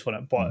of praise for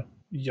it, but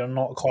you're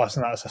not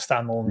classing that as a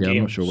standalone Yeah, game.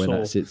 I'm not sure where so,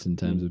 that sits in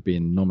terms of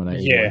being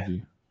nominated. Yeah. what have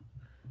you.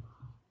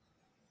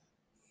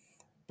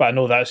 but I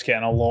know that's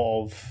getting a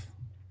lot of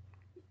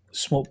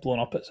smoke blown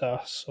up its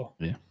ass. So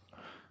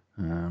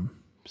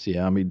So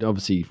yeah, I mean,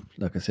 obviously,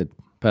 like I said,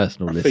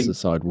 personal I lists think-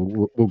 aside,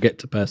 we'll get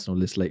to personal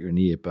lists later in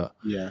the year. But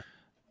Yeah.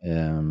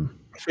 um,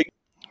 I think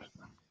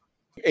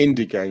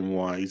indie game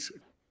wise,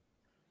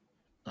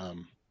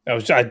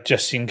 I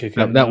just seen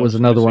Cocoon. that was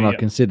another one I yeah.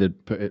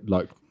 considered put it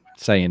like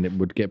saying it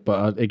would get,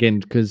 but again,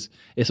 because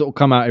it sort of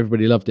come out,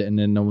 everybody loved it, and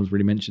then no one's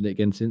really mentioned it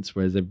again since.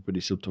 Whereas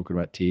everybody's still talking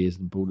about Tears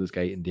and Baldur's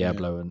Gate and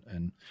Diablo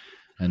and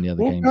the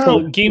other games.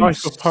 So games-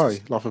 Life of Pi,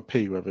 Life of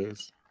P, whether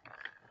it's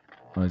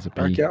Lies of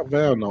back P. out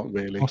there or not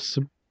really.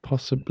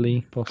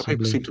 Possibly.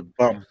 People seem to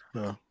bum.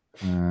 Yeah,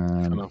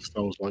 kind of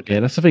smells like Yeah,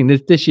 it. that's the thing.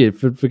 This year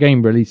for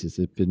game releases,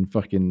 it's been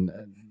fucking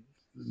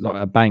like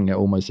a banger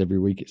almost every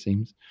week. It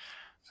seems.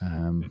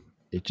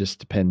 It just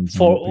depends.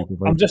 on what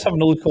people I'm vote just for.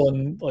 having a look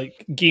on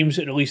like games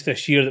that released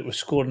this year that was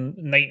scoring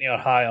 90 or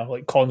higher,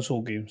 like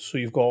console games. So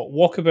you've got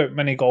Walkabout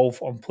Mini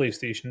Golf on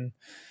PlayStation,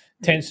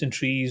 Tents and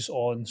Trees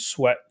on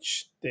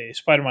Switch, the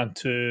Spider-Man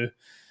 2,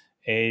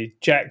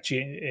 Jack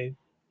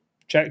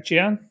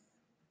Gian,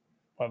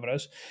 whatever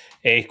it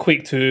is,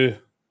 Quake 2,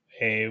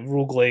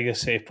 Rogue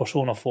Legacy,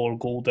 Persona 4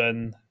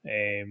 Golden,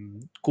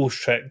 Ghost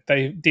Trick,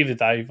 David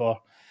Diver,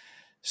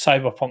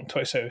 Cyberpunk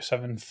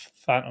 2077,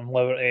 Phantom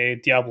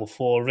Liberty, Diablo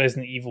 4,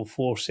 Resident Evil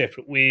 4,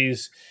 Separate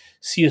Ways,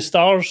 Sea of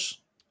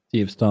Stars.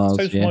 Sea of Stars.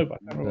 Sounds Yeah, familiar, but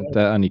I can't remember.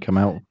 that only come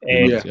out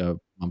Yeah. a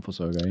month or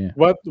so ago. Yeah.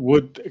 What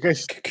would I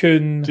guess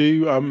Cocoon.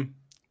 do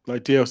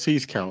like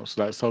DLCs count?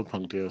 So like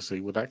Cyberpunk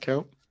DLC, would that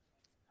count?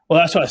 Well,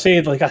 that's what I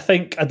said. Like, I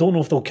don't know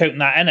if they'll count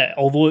that in it.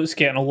 Although it's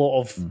getting a lot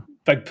of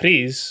big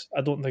praise,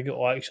 I don't think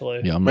it'll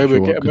actually. Yeah, I'm not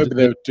Maybe sure. 'cause maybe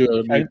they'll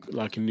do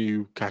a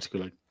new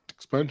category like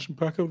expansion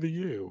pack of the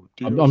year. Or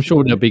I'm DLC.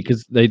 sure there'll be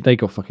because they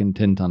got fucking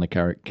 10 ton of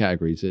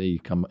categories that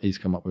he's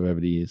come up with over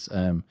the years.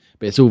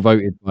 But it's all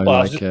voted by Well,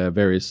 like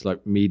various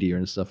like media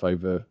and stuff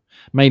over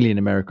mainly in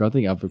America. I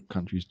think other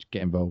countries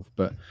get involved,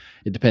 but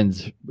it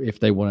depends if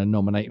they want to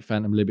nominate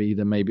Phantom Liberty,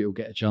 then maybe it'll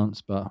get a chance.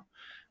 But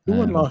Who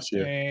won last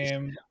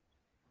year?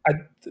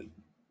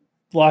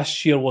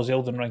 Last year was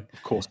Elden Ring.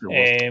 Of course it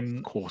was. Um,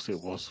 Of course it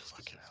was.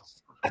 Fucking hell.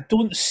 I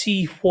don't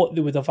see what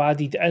they would have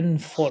added in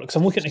for it because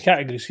I'm looking at the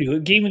categories. So you've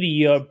got Game of the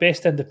Year,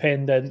 Best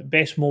Independent,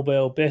 Best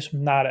Mobile, Best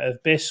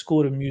Narrative, Best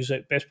Score and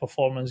Music, Best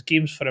Performance,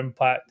 Games for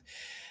Impact,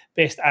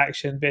 Best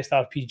Action, Best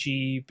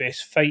RPG,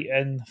 Best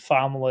Fighting,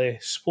 Family,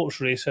 Sports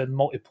Racing,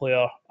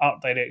 Multiplayer,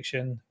 Art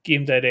Direction,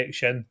 Game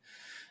Direction,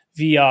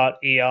 VR,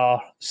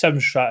 AR,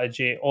 Sim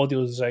Strategy,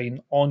 Audio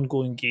Design,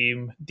 Ongoing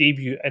Game,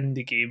 Debut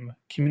Indie Game,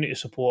 Community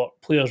Support,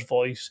 Player's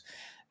Voice,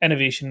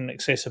 Innovation and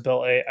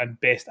Accessibility,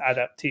 and Best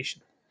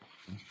Adaptation.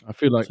 I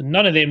feel like So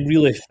none of them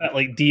really fit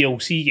like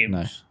DLC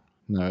games,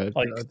 no,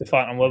 like the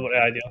Phantom Liberty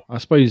idea. I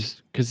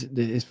suppose because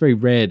it's very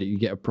rare that you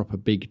get a proper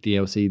big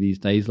DLC these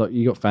days. Like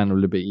you got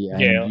Phantom Liberty,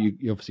 and Yeah.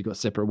 you obviously got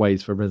Separate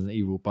Ways for Resident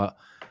Evil, but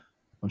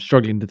I'm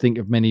struggling to think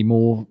of many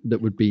more that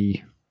would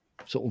be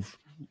sort of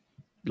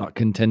like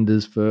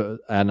contenders for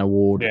an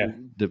award Yeah.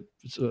 that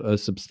are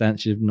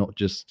substantive, not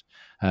just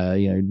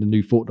the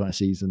new Fortnite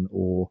season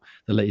or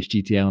the latest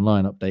GTA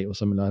Online update or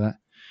something like that.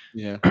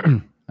 Yeah.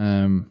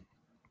 Um,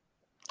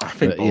 I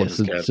think But, yeah, Baldur's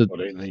so- Gate so- got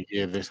it in the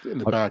year in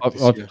the I, bag I,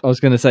 this I, year. I was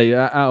going to say,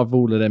 out of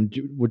all of them,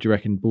 would you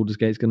reckon Baldur's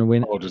Gate's going to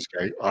win it? Baldur's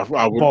Gate. I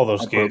would.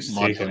 Baldur's I'd Gate's put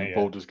mine taking on it, yeah.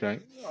 Baldur's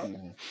Gate.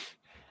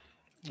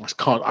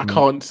 I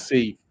can't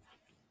see.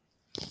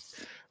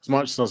 As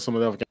much as some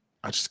of the other games,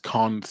 I just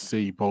can't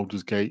see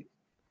Baldur's Gate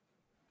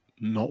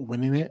not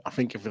winning it. I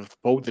think if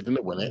Baldur's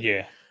didn't win it,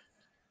 Yeah,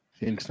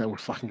 the internet would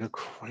fucking go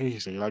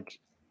crazy. Like,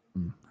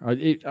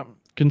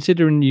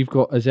 Considering you've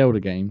got a Zelda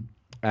game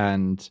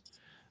and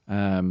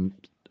a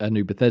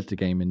new Bethesda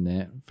game in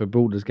there, for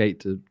Baldur's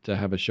Gate to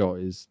have a shot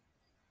is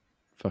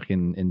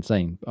fucking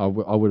insane. I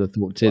would have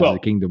thought Tears of the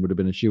Kingdom would have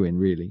been a shoe-in,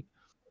 really.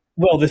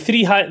 Well,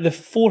 the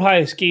four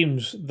highest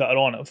games that are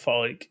on it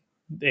for like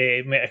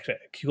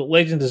Metacritic, you got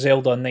Legend of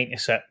Zelda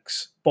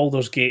 96,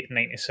 Baldur's Gate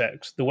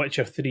 96, The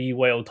Witcher 3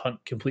 Wild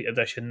Hunt Complete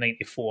Edition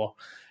 94,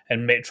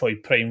 and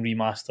Metroid Prime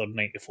Remastered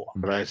 94.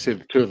 but I see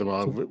the two of them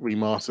are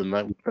remastered, and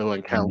that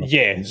won't count.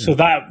 Yeah, so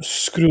that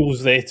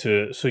screws they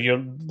two. So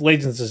your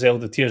Legends of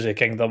Zelda Tears of the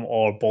Kingdom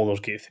or Baldur's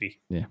Gate 3.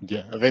 Yeah,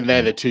 I think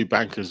they're the two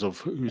bankers of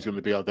who's going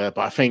to be out there.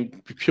 But I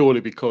think purely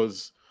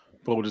because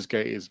Baldur's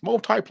Gate is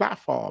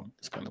multi-platform,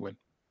 it's going to win.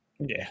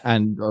 Yeah,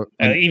 and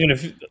even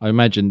if I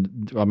imagine,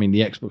 the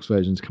Xbox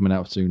version's coming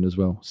out soon as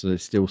well, so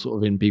it's still sort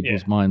of in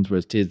people's minds.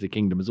 Whereas Tears of the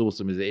Kingdom, as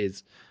awesome as it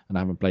is, and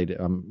I haven't played it,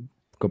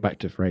 got back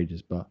to it for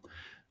ages, but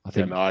I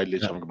think I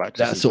literally haven't got back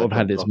to that sort of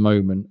had its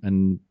moment,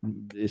 and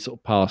it's sort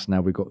of passed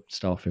now. We've got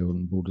Starfield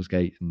and Baldur's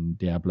Gate and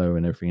Diablo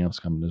and everything else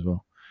coming as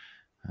well.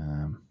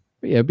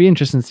 But yeah, it'd be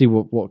interesting to see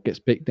what gets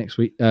picked next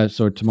week.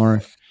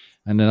 Tomorrow,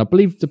 and then I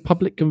believe the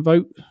public can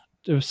vote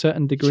to a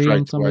certain degree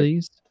on some of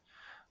these.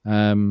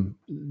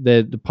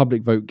 The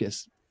public vote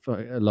gets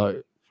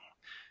like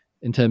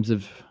in terms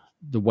of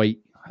the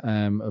weight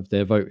of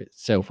their vote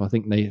itself. I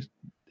think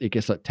it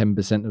gets like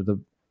 10% of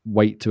the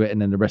weight to it,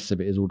 and then the rest of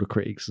it is all the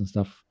critics and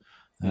stuff.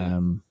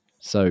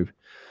 So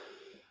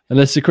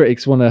unless the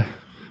critics want to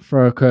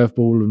throw a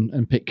curveball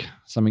and pick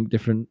something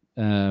different,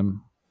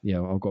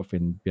 I've got a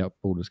feeling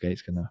Baldur's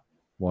Gate's going to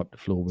wipe the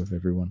floor with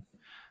everyone,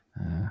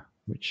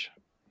 which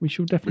we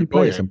shall definitely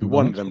play. We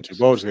want them to.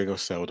 Baldur's Gate or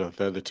Zelda,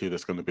 they're the two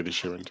that's going to be the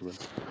shoe-in to win.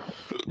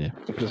 Yeah,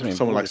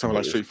 someone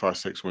like Street Fighter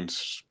 6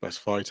 wins Best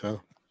Fighter.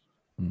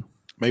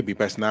 Maybe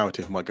Best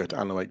Narrative might go to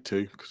Animate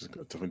 2 because it's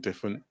got something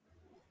different.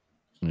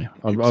 Yeah,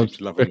 I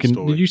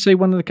reckon. Did you say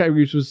one of the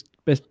categories was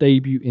Best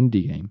Debut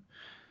Indie Game?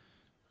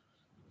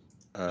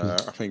 I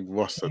think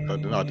Ross said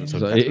that. I didn't say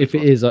so if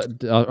it is,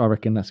 I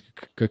reckon that's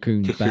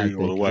Cocoon's Cocoon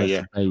all the way.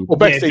 Yeah. Well,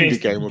 Best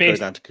Indie Game will go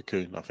down to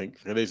Cocoon. I think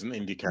it is an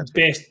indie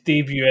category. Best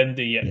Debut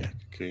Indie. Yeah,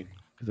 Cocoon.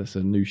 That's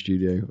a new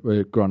studio,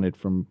 granted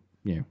from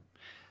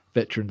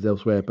veterans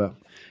elsewhere, but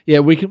yeah,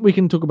 we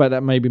can talk about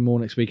that maybe more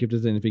next week if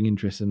there's anything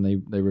interesting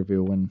they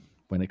reveal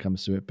when it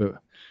comes to it. But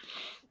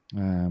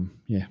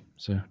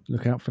so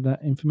look out for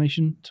that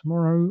information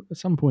tomorrow at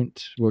some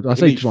point. Well, I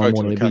say tomorrow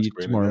morning. It'll be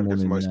tomorrow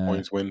morning. Most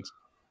points wins.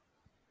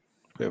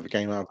 We have a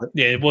game out of it.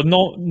 Yeah, well,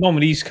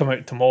 nominees come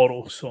out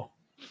tomorrow, so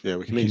yeah,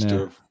 we can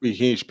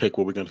each pick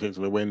what we're going to think is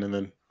going to win, and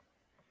then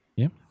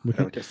we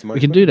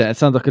can do that. It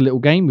sounds like a little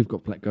game we've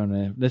got going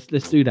there.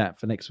 Let's do that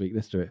for next week.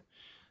 Let's do it.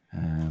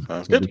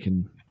 Sounds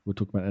good. We'll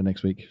talk about that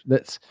next week.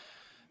 Let's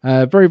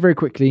very, very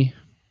quickly.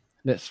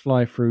 Let's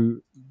fly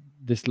through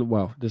this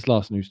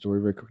last news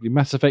story very quickly.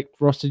 Mass Effect.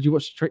 Ross, did you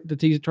watch the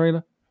teaser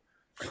trailer?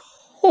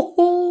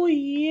 Oh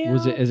yeah.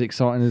 Was it as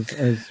exciting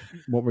as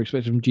what we're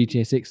expecting from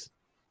GTA 6?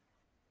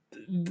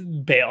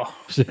 Better.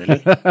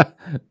 Really?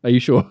 Are you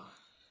sure?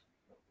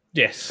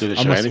 Yes. Did it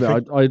show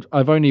anything?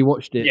 I've only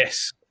watched it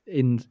Yes.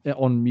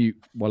 on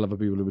mute while other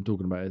people have been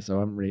talking about it, so I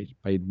haven't really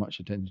paid much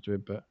attention to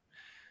it. But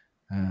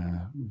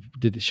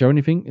did it show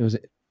anything?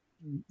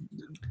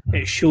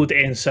 It showed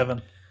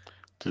N7.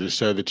 Did it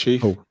show the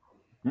chief? Oh.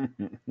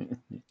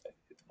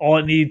 All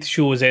it needed to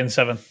show was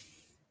N7.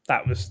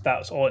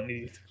 That's all it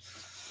needed.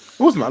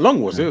 It wasn't that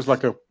long, was it? It was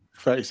like a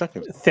 30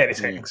 seconds. 30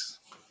 seconds.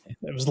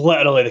 It was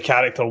literally the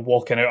character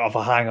walking out of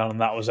a hangar, and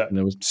that was it. And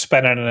it was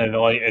spinning in the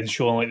light and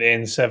showing like the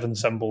N7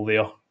 symbol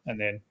there, and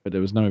then. But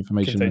there was no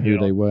information on who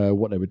they were,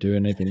 what they were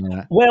doing, anything like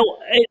that. Well,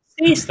 it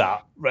says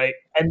that, right,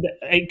 and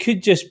it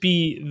could just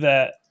be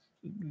that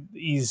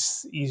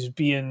he's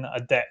being a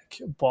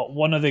dick. But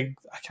one of I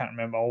can't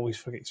remember. I always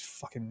forget his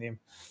fucking name.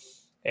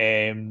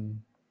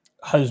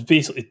 Has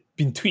basically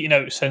been tweeting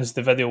out since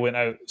the video went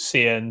out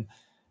saying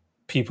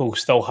people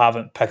still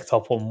haven't picked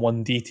up on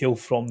one detail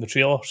from the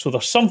trailer. So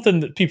there's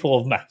something that people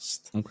have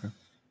missed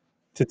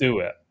to do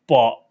it.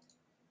 But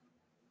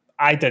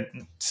I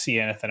didn't see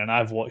anything, and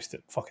I've watched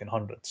it fucking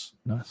hundreds.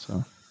 Nice.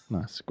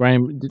 Nice.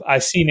 Graham, I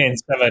seen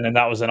N7, and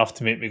that was enough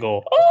to make me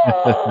go,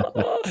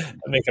 oh! and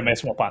make a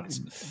mess of my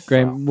pants.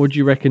 Graham, what do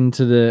you reckon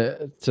to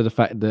the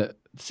fact that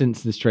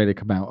since this trailer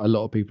came out, a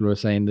lot of people are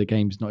saying the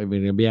game's not even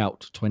going to be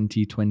out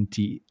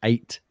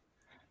 2028,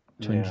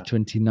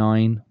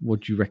 2029? What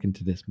do you reckon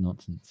to this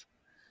nonsense?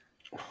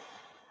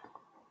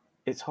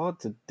 It's hard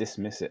to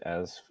dismiss it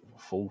as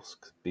false,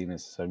 being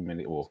as so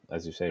many, or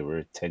as you say,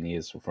 we're 10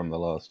 years from the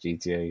last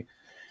GTA.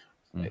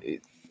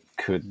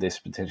 Could this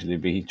potentially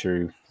be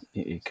true?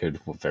 It could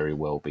very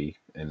well be,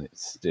 and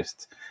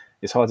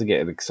it's hard to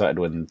get excited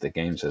when the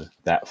games are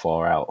that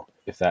far out.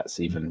 If that's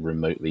even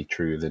remotely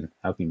true, then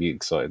how can you be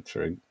excited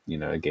for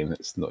a game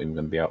that's not even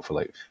going to be out for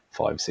like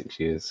 5-6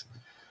 years?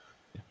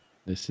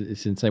 It's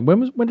insane.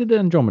 When did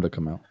Andromeda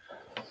come out?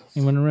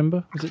 Anyone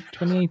remember? Was it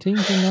 2018,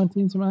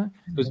 2019, something like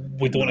that?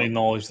 We don't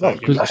acknowledge that.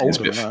 It's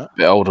a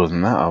bit older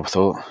than that, I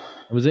thought.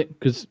 Was it?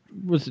 Because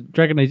was it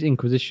Dragon Age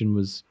Inquisition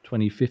was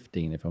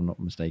 2015, if I'm not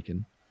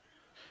mistaken.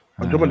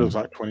 Andromeda was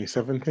like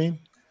 2017.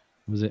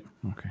 Was it?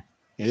 Okay.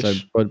 Ish. So,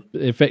 but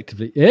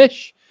effectively,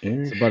 ish.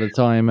 So by the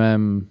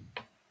time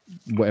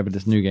whatever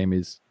this new game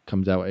is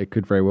comes out, it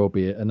could very well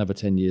be another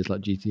 10 years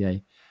like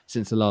GTA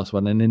since the last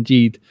one. And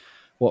indeed,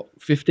 what,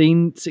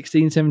 15,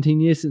 16, 17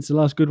 years since the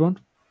last good one?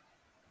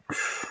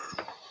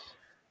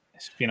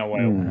 It's been a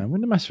while.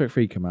 When did Mass Effect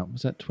 3 come out?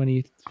 Was that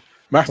 20?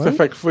 Mass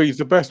Effect 3 is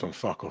the best one.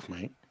 Fuck off,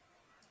 mate.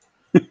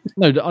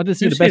 No, I didn't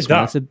say You the said best one.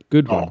 I that. said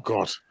good Oh, one.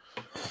 God.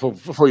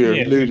 Before you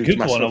Yeah, alluded to good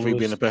Mass one, Effect 3 I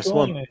being the was best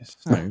one.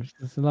 honest. No,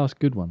 it's the last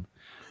good one.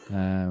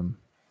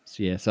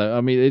 So yeah, so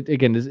I mean,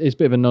 again, it's a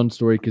bit of a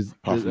non-story because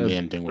Apart from the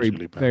ending was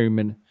really bad.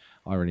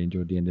 I really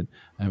enjoyed the ending,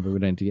 but we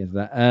don't need to get to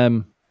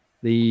that.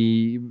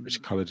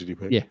 Which colour did you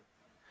pick? Yeah.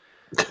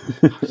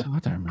 So I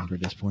don't remember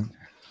at this point.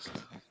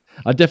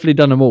 I've definitely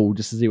done them all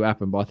just to see what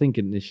happened, but I think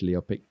initially I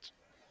picked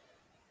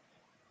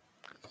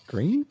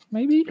green,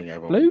 maybe I think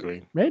everyone blue, went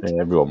green. red.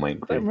 Yeah, everyone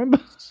went I don't green. remember.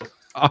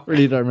 I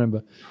really don't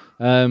remember.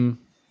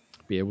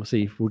 But yeah, we'll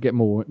see. We'll get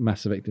more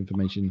Mass Effect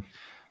information.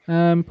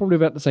 Probably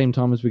about the same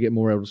time as we get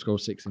more Elder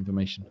Scrolls 6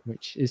 information,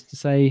 which is to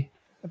say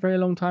a very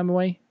long time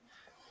away.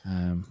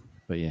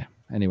 But yeah,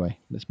 anyway,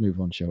 let's move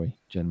on, shall we,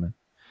 gentlemen?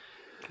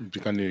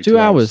 2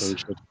 hours. So we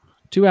should-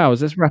 2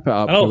 hours. Let's wrap it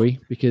up, shall we?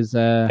 Because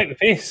Pick the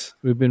pace.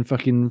 we've been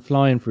fucking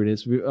flying through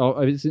this.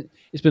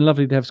 It's been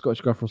lovely to have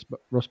Scottish Gruff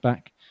Ross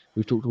back.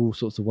 We've talked all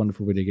sorts of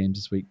wonderful video games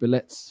this week, but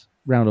let's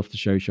round off the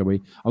show, shall we?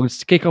 I'm going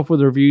to kick off with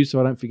the reviews so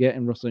I don't forget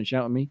and Ross don't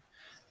shout at me.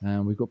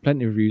 We've got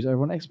plenty of reviews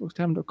over on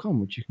xboxtavern.com,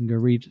 which you can go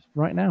read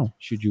right now,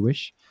 should you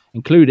wish,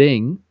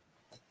 including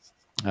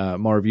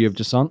my review of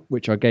Descent,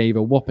 which I gave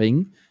a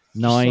whopping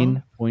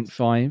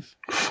 9.5.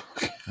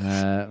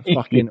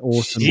 Fucking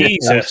awesome,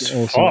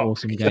 Jesus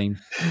awesome game.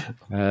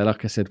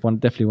 Like I said,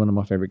 definitely one of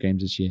my favorite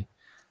games this year.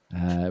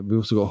 We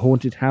also got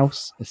Haunted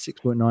House, a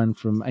 6.9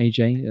 from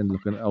AJ, and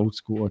look at an old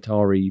school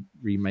Atari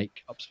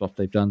remake up stuff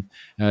they've done.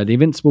 The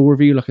Invincible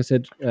review, like I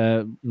said,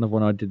 another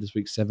one I did this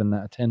week, 7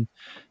 out of 10.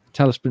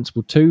 Talos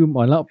Principle 2,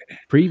 my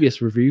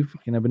previous review,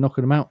 fucking I've been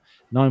knocking them out.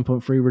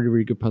 9.3, really,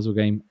 really good puzzle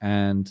game.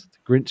 And the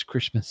Grinch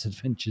Christmas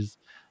Adventures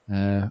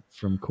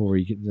from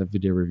Corey, the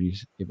video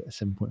reviews, give it a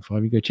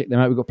 7.5. You go check them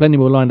out. We've got plenty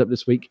more lined up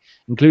this week,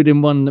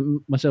 including one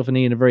that myself and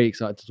Ian are very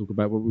excited to talk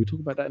about, but we'll talk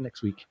about that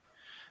next week.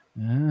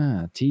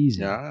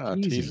 Teasing. Yeah,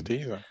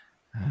 teaser.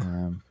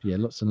 Yeah,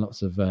 lots and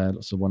lots of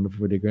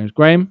wonderful video games.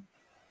 Graham,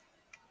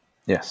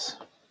 Yes.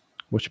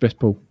 what's your best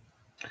pull?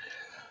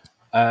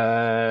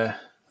 I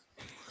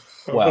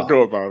Well,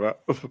 forgot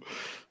about that.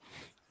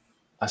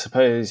 I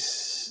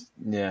suppose,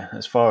 yeah,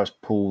 as far as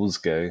pools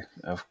go,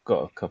 I've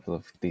got a couple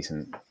of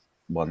decent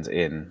ones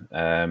in.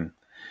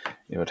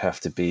 It would have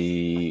to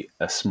be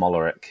a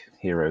Smolorek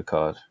hero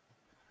card.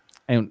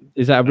 And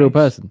is that a real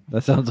person?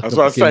 That sounds like That's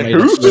what I was saying.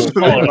 Who? I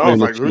was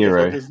like, who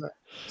the fuck is that?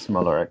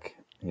 Smolorek.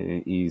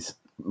 He's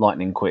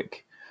lightning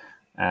quick,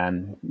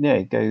 and yeah,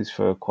 he goes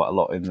for quite a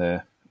lot in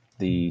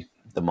the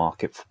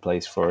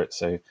marketplace for it.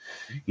 So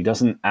he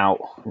doesn't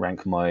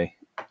outrank my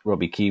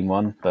Robbie Keane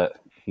one, but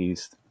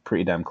he's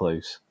pretty damn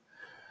close.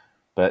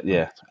 But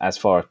yeah, as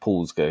far as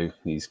pools go,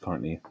 he's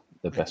currently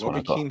the best one Robbie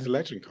I've got. Keane's a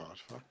legend card.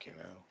 Fucking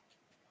hell.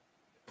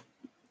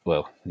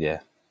 Well, yeah.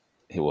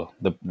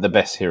 The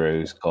best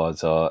heroes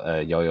cards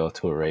are Yaya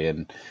Toure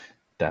and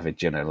David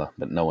Ginola,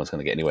 but no one's going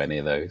to get anywhere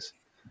near those.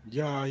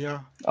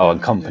 Yeah. Oh,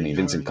 and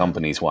Vincent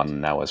Company's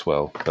one now as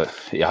well. But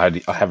yeah,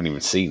 I haven't even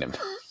seen him.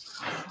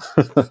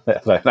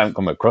 I haven't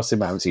come across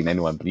him. I haven't seen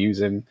anyone use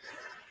him.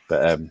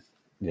 But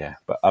yeah,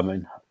 but I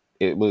mean,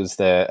 it was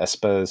a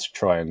Spurs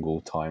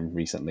triangle time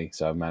recently,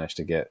 so I managed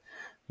to get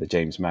the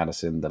James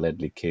Madison, the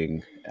Ledley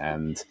King,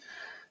 and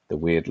the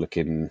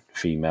weird-looking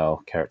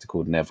female character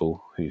called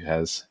Neville, who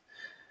has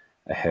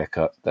a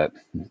haircut that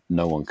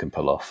no one can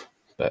pull off.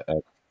 But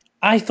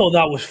I thought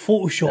that was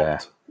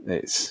photoshopped. yeah,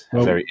 it's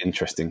very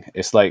interesting.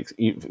 It's like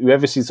you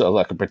ever see sort of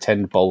like a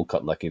pretend bowl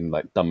cut, like in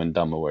like Dumb and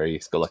Dumber, where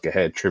he's got like a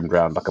hair trimmed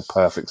round like a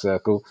perfect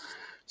circle.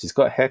 She's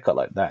got a haircut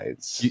like that.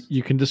 It's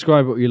You can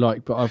describe what you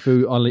like, but I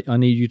feel I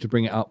need you to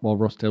bring it up while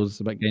Ross tells us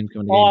about games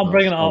coming. to Oh, Game I'm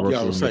bringing Pass. it up. Ross Yeah,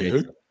 I was is saying on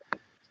who?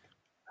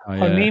 Oh,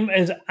 Her yeah. name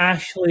is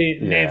Ashley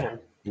Neville.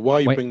 Why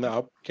you Wait. bring that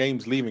up?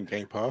 Games leaving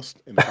Game Pass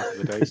in a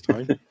couple of days'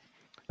 time.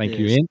 Thank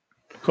you, Yes. Ian.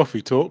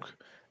 Coffee Talk,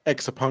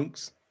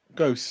 Exapunks,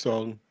 Ghost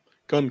Song,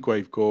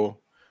 Gungrave Gore,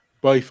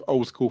 both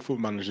old school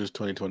Football Managers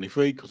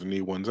 2023 because the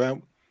new one's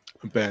out.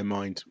 And bear in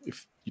mind,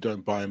 if you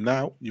don't buy them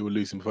now, you will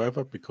lose them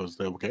forever because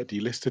they will get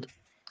delisted.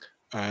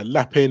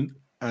 Lapin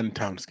and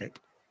Townscape.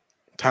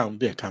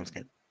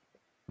 Townscape.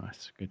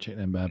 Nice. Go check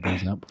them bad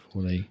boys out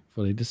before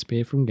they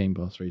disappear from Game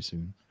Pass very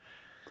soon.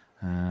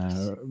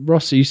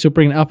 Ross, are you still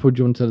bringing it up, or do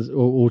you want to,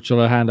 or shall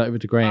I hand it over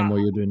to Graham while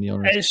you're doing the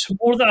honors? It's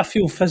more that I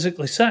feel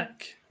physically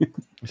sick.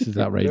 This is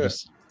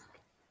outrageous.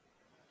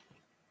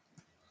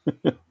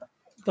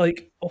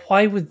 Like,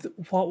 why would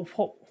what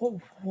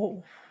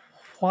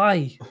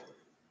why?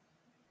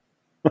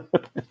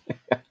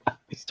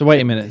 So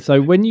wait a minute.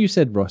 So when you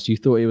said Ross, you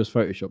thought it was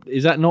photoshopped.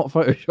 Is that not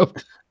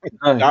photoshopped?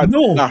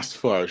 No. That's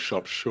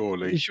Photoshop, You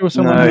surely. sure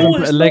someone No. didn't No,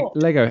 put a it's not.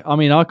 Lego? I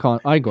mean, I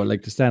can't. I got a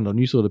leg to stand on.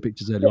 You saw the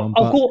pictures earlier on,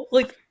 I'll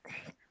but go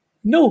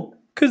no,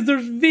 because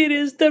there's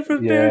various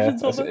different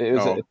versions of it.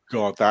 Oh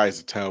god, that is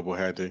a terrible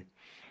hairdo.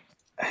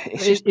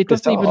 it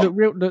doesn't even look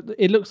real.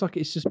 It looks like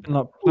it's just been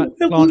like It planted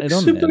looks on there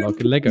super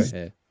like a Lego impressive.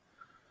 hair.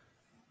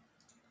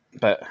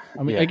 But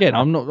I mean, yeah. again,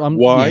 I'm not.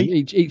 Why?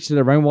 Each to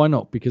their own. Why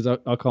not? Because I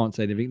can't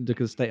say anything. Look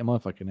at the state of my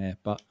fucking hair.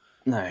 But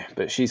No,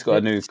 but she's got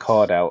a new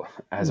card out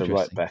as a right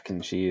Interesting. back,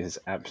 and she is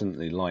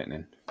absolutely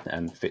lightning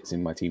and fits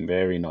in my team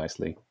very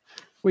nicely.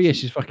 well, yeah,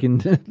 she's fucking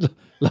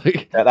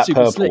like That super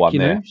purple slick, one you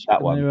know? there, She's that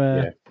got one.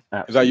 no,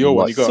 Yeah, Is that your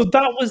one you got? So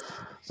that was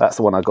That's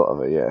the one I got of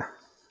her. Yeah.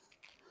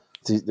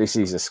 This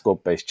is a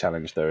squad-based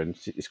challenge though, and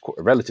it's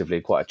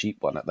relatively quite a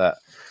cheap one at that.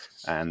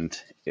 And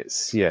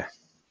it's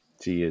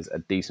she is a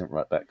decent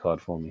right back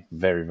card for me.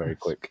 Very very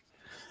quick.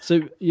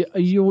 So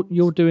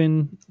you're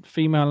doing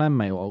female and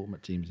male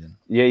ultimate teams in?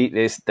 Yeah,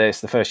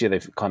 there's the first year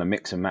they've kind of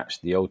mix and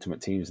matched the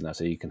ultimate teams now,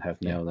 so you can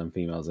have male and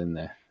females in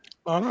there.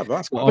 Oh no,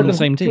 that's Well, quite on the cool.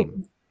 same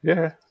team.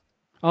 Yeah.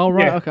 Oh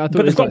right, Yeah, okay. I but thought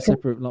it was it's got like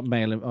separate, like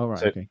male. And, oh right,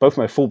 So okay. both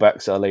my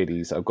fullbacks are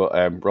ladies. I've got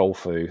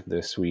Rolfo,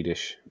 the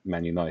Swedish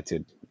Man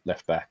United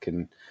left back,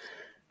 and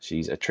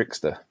she's a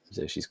trickster.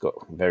 So she's got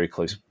very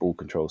close ball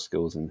control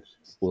skills and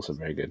also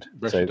very good.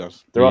 Bet So she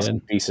does. there are Yeah.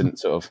 some decent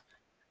sort of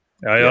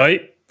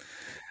aye.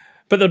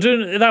 But they're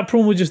doing that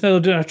promo just now. They're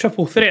doing a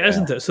triple threat,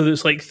 isn't it? So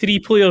there's like 3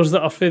 players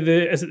that are for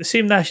is it the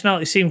same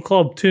nationality, same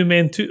club, 2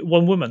 men,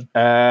 1 woman?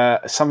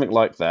 something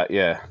like that.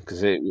 Yeah,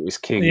 because it was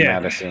King, Yeah.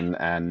 Madison,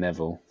 and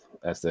Neville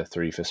as the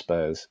 3 for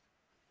Spurs.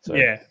 So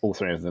Yeah. all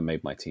 3 of them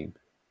made my team.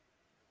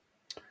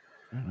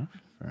 Fair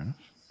enough.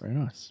 Very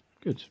nice.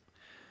 Good.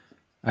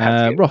 I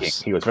had to get Ross. King.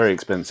 He was very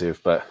expensive,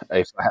 but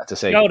if I had to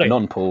say All right.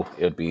 non-Paul,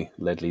 it would be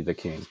Ledley the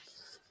King.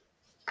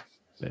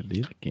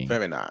 Ledley the King.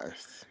 Very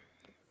nice.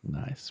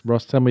 Nice.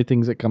 Ross, tell me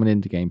things that are coming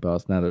into Game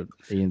Pass now that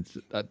Ian's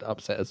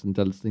upset us and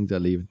tell us things are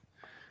leaving.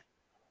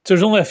 So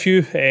there's only a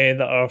few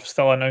that are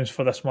still announced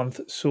for this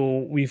month. So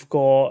we've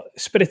got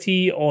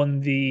Spirity on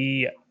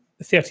the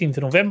 13th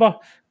of November,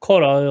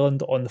 Coral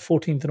Island on the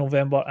 14th of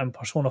November, and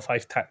Persona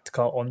 5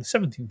 Tactica on the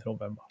 17th of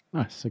November.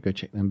 Nice. So go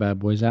check them bad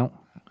boys out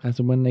as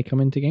and when they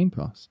come into Game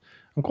Pass.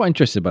 I'm quite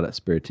interested about that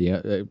Spirity.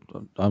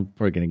 I'm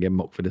probably going to get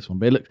mocked for this one,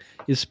 but look,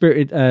 it's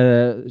Spirited,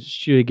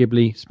 Studio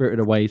Ghibli, Spirited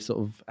Away sort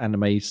of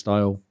anime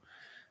style.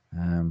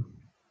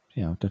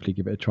 Yeah, I'll definitely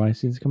give it a try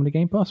since it's coming to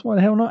Game Pass. Why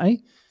the hell not, eh?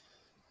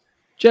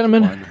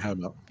 Gentlemen, Why the hell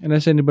not?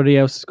 unless anybody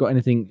else has got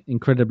anything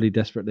incredibly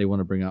desperate they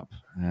want to bring up,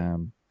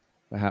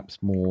 perhaps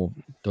more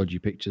dodgy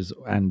pictures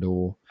and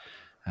or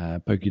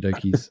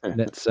Pokidokis.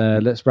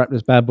 Let's wrap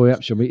this bad boy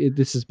up, shall we?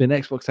 This has been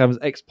Xbox Tavern's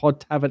X-Pod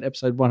Tavern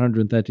episode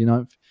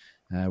 139th,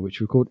 which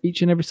we record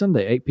each and every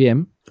Sunday, 8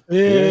 p.m.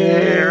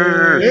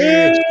 Over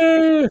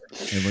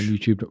on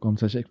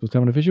youtube.com/Xbox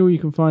Tavern Official. You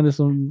can find us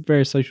on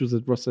various socials,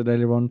 as Ross said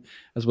earlier on,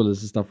 as well as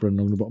the stuff running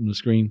along the bottom of the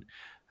screen.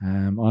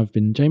 I've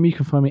been Jamie. You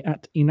can find me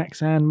at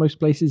Enaxan most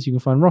places. You can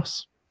find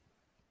Ross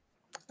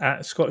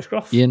At Scottish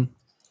Gruff. Ian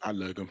And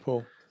Logan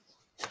Paul.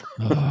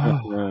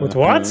 With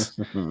what?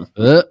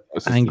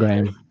 and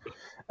Graham.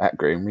 At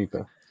Graham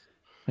Reaper.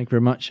 Thank you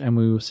very much, and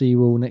we will see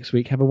you all next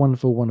week. Have a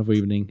wonderful, wonderful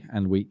evening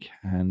and week,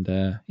 and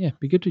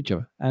be good to each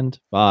other. And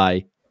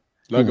bye.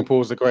 Logan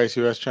Paul's the greatest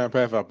US champ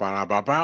ever. Ba-da-ba-ba.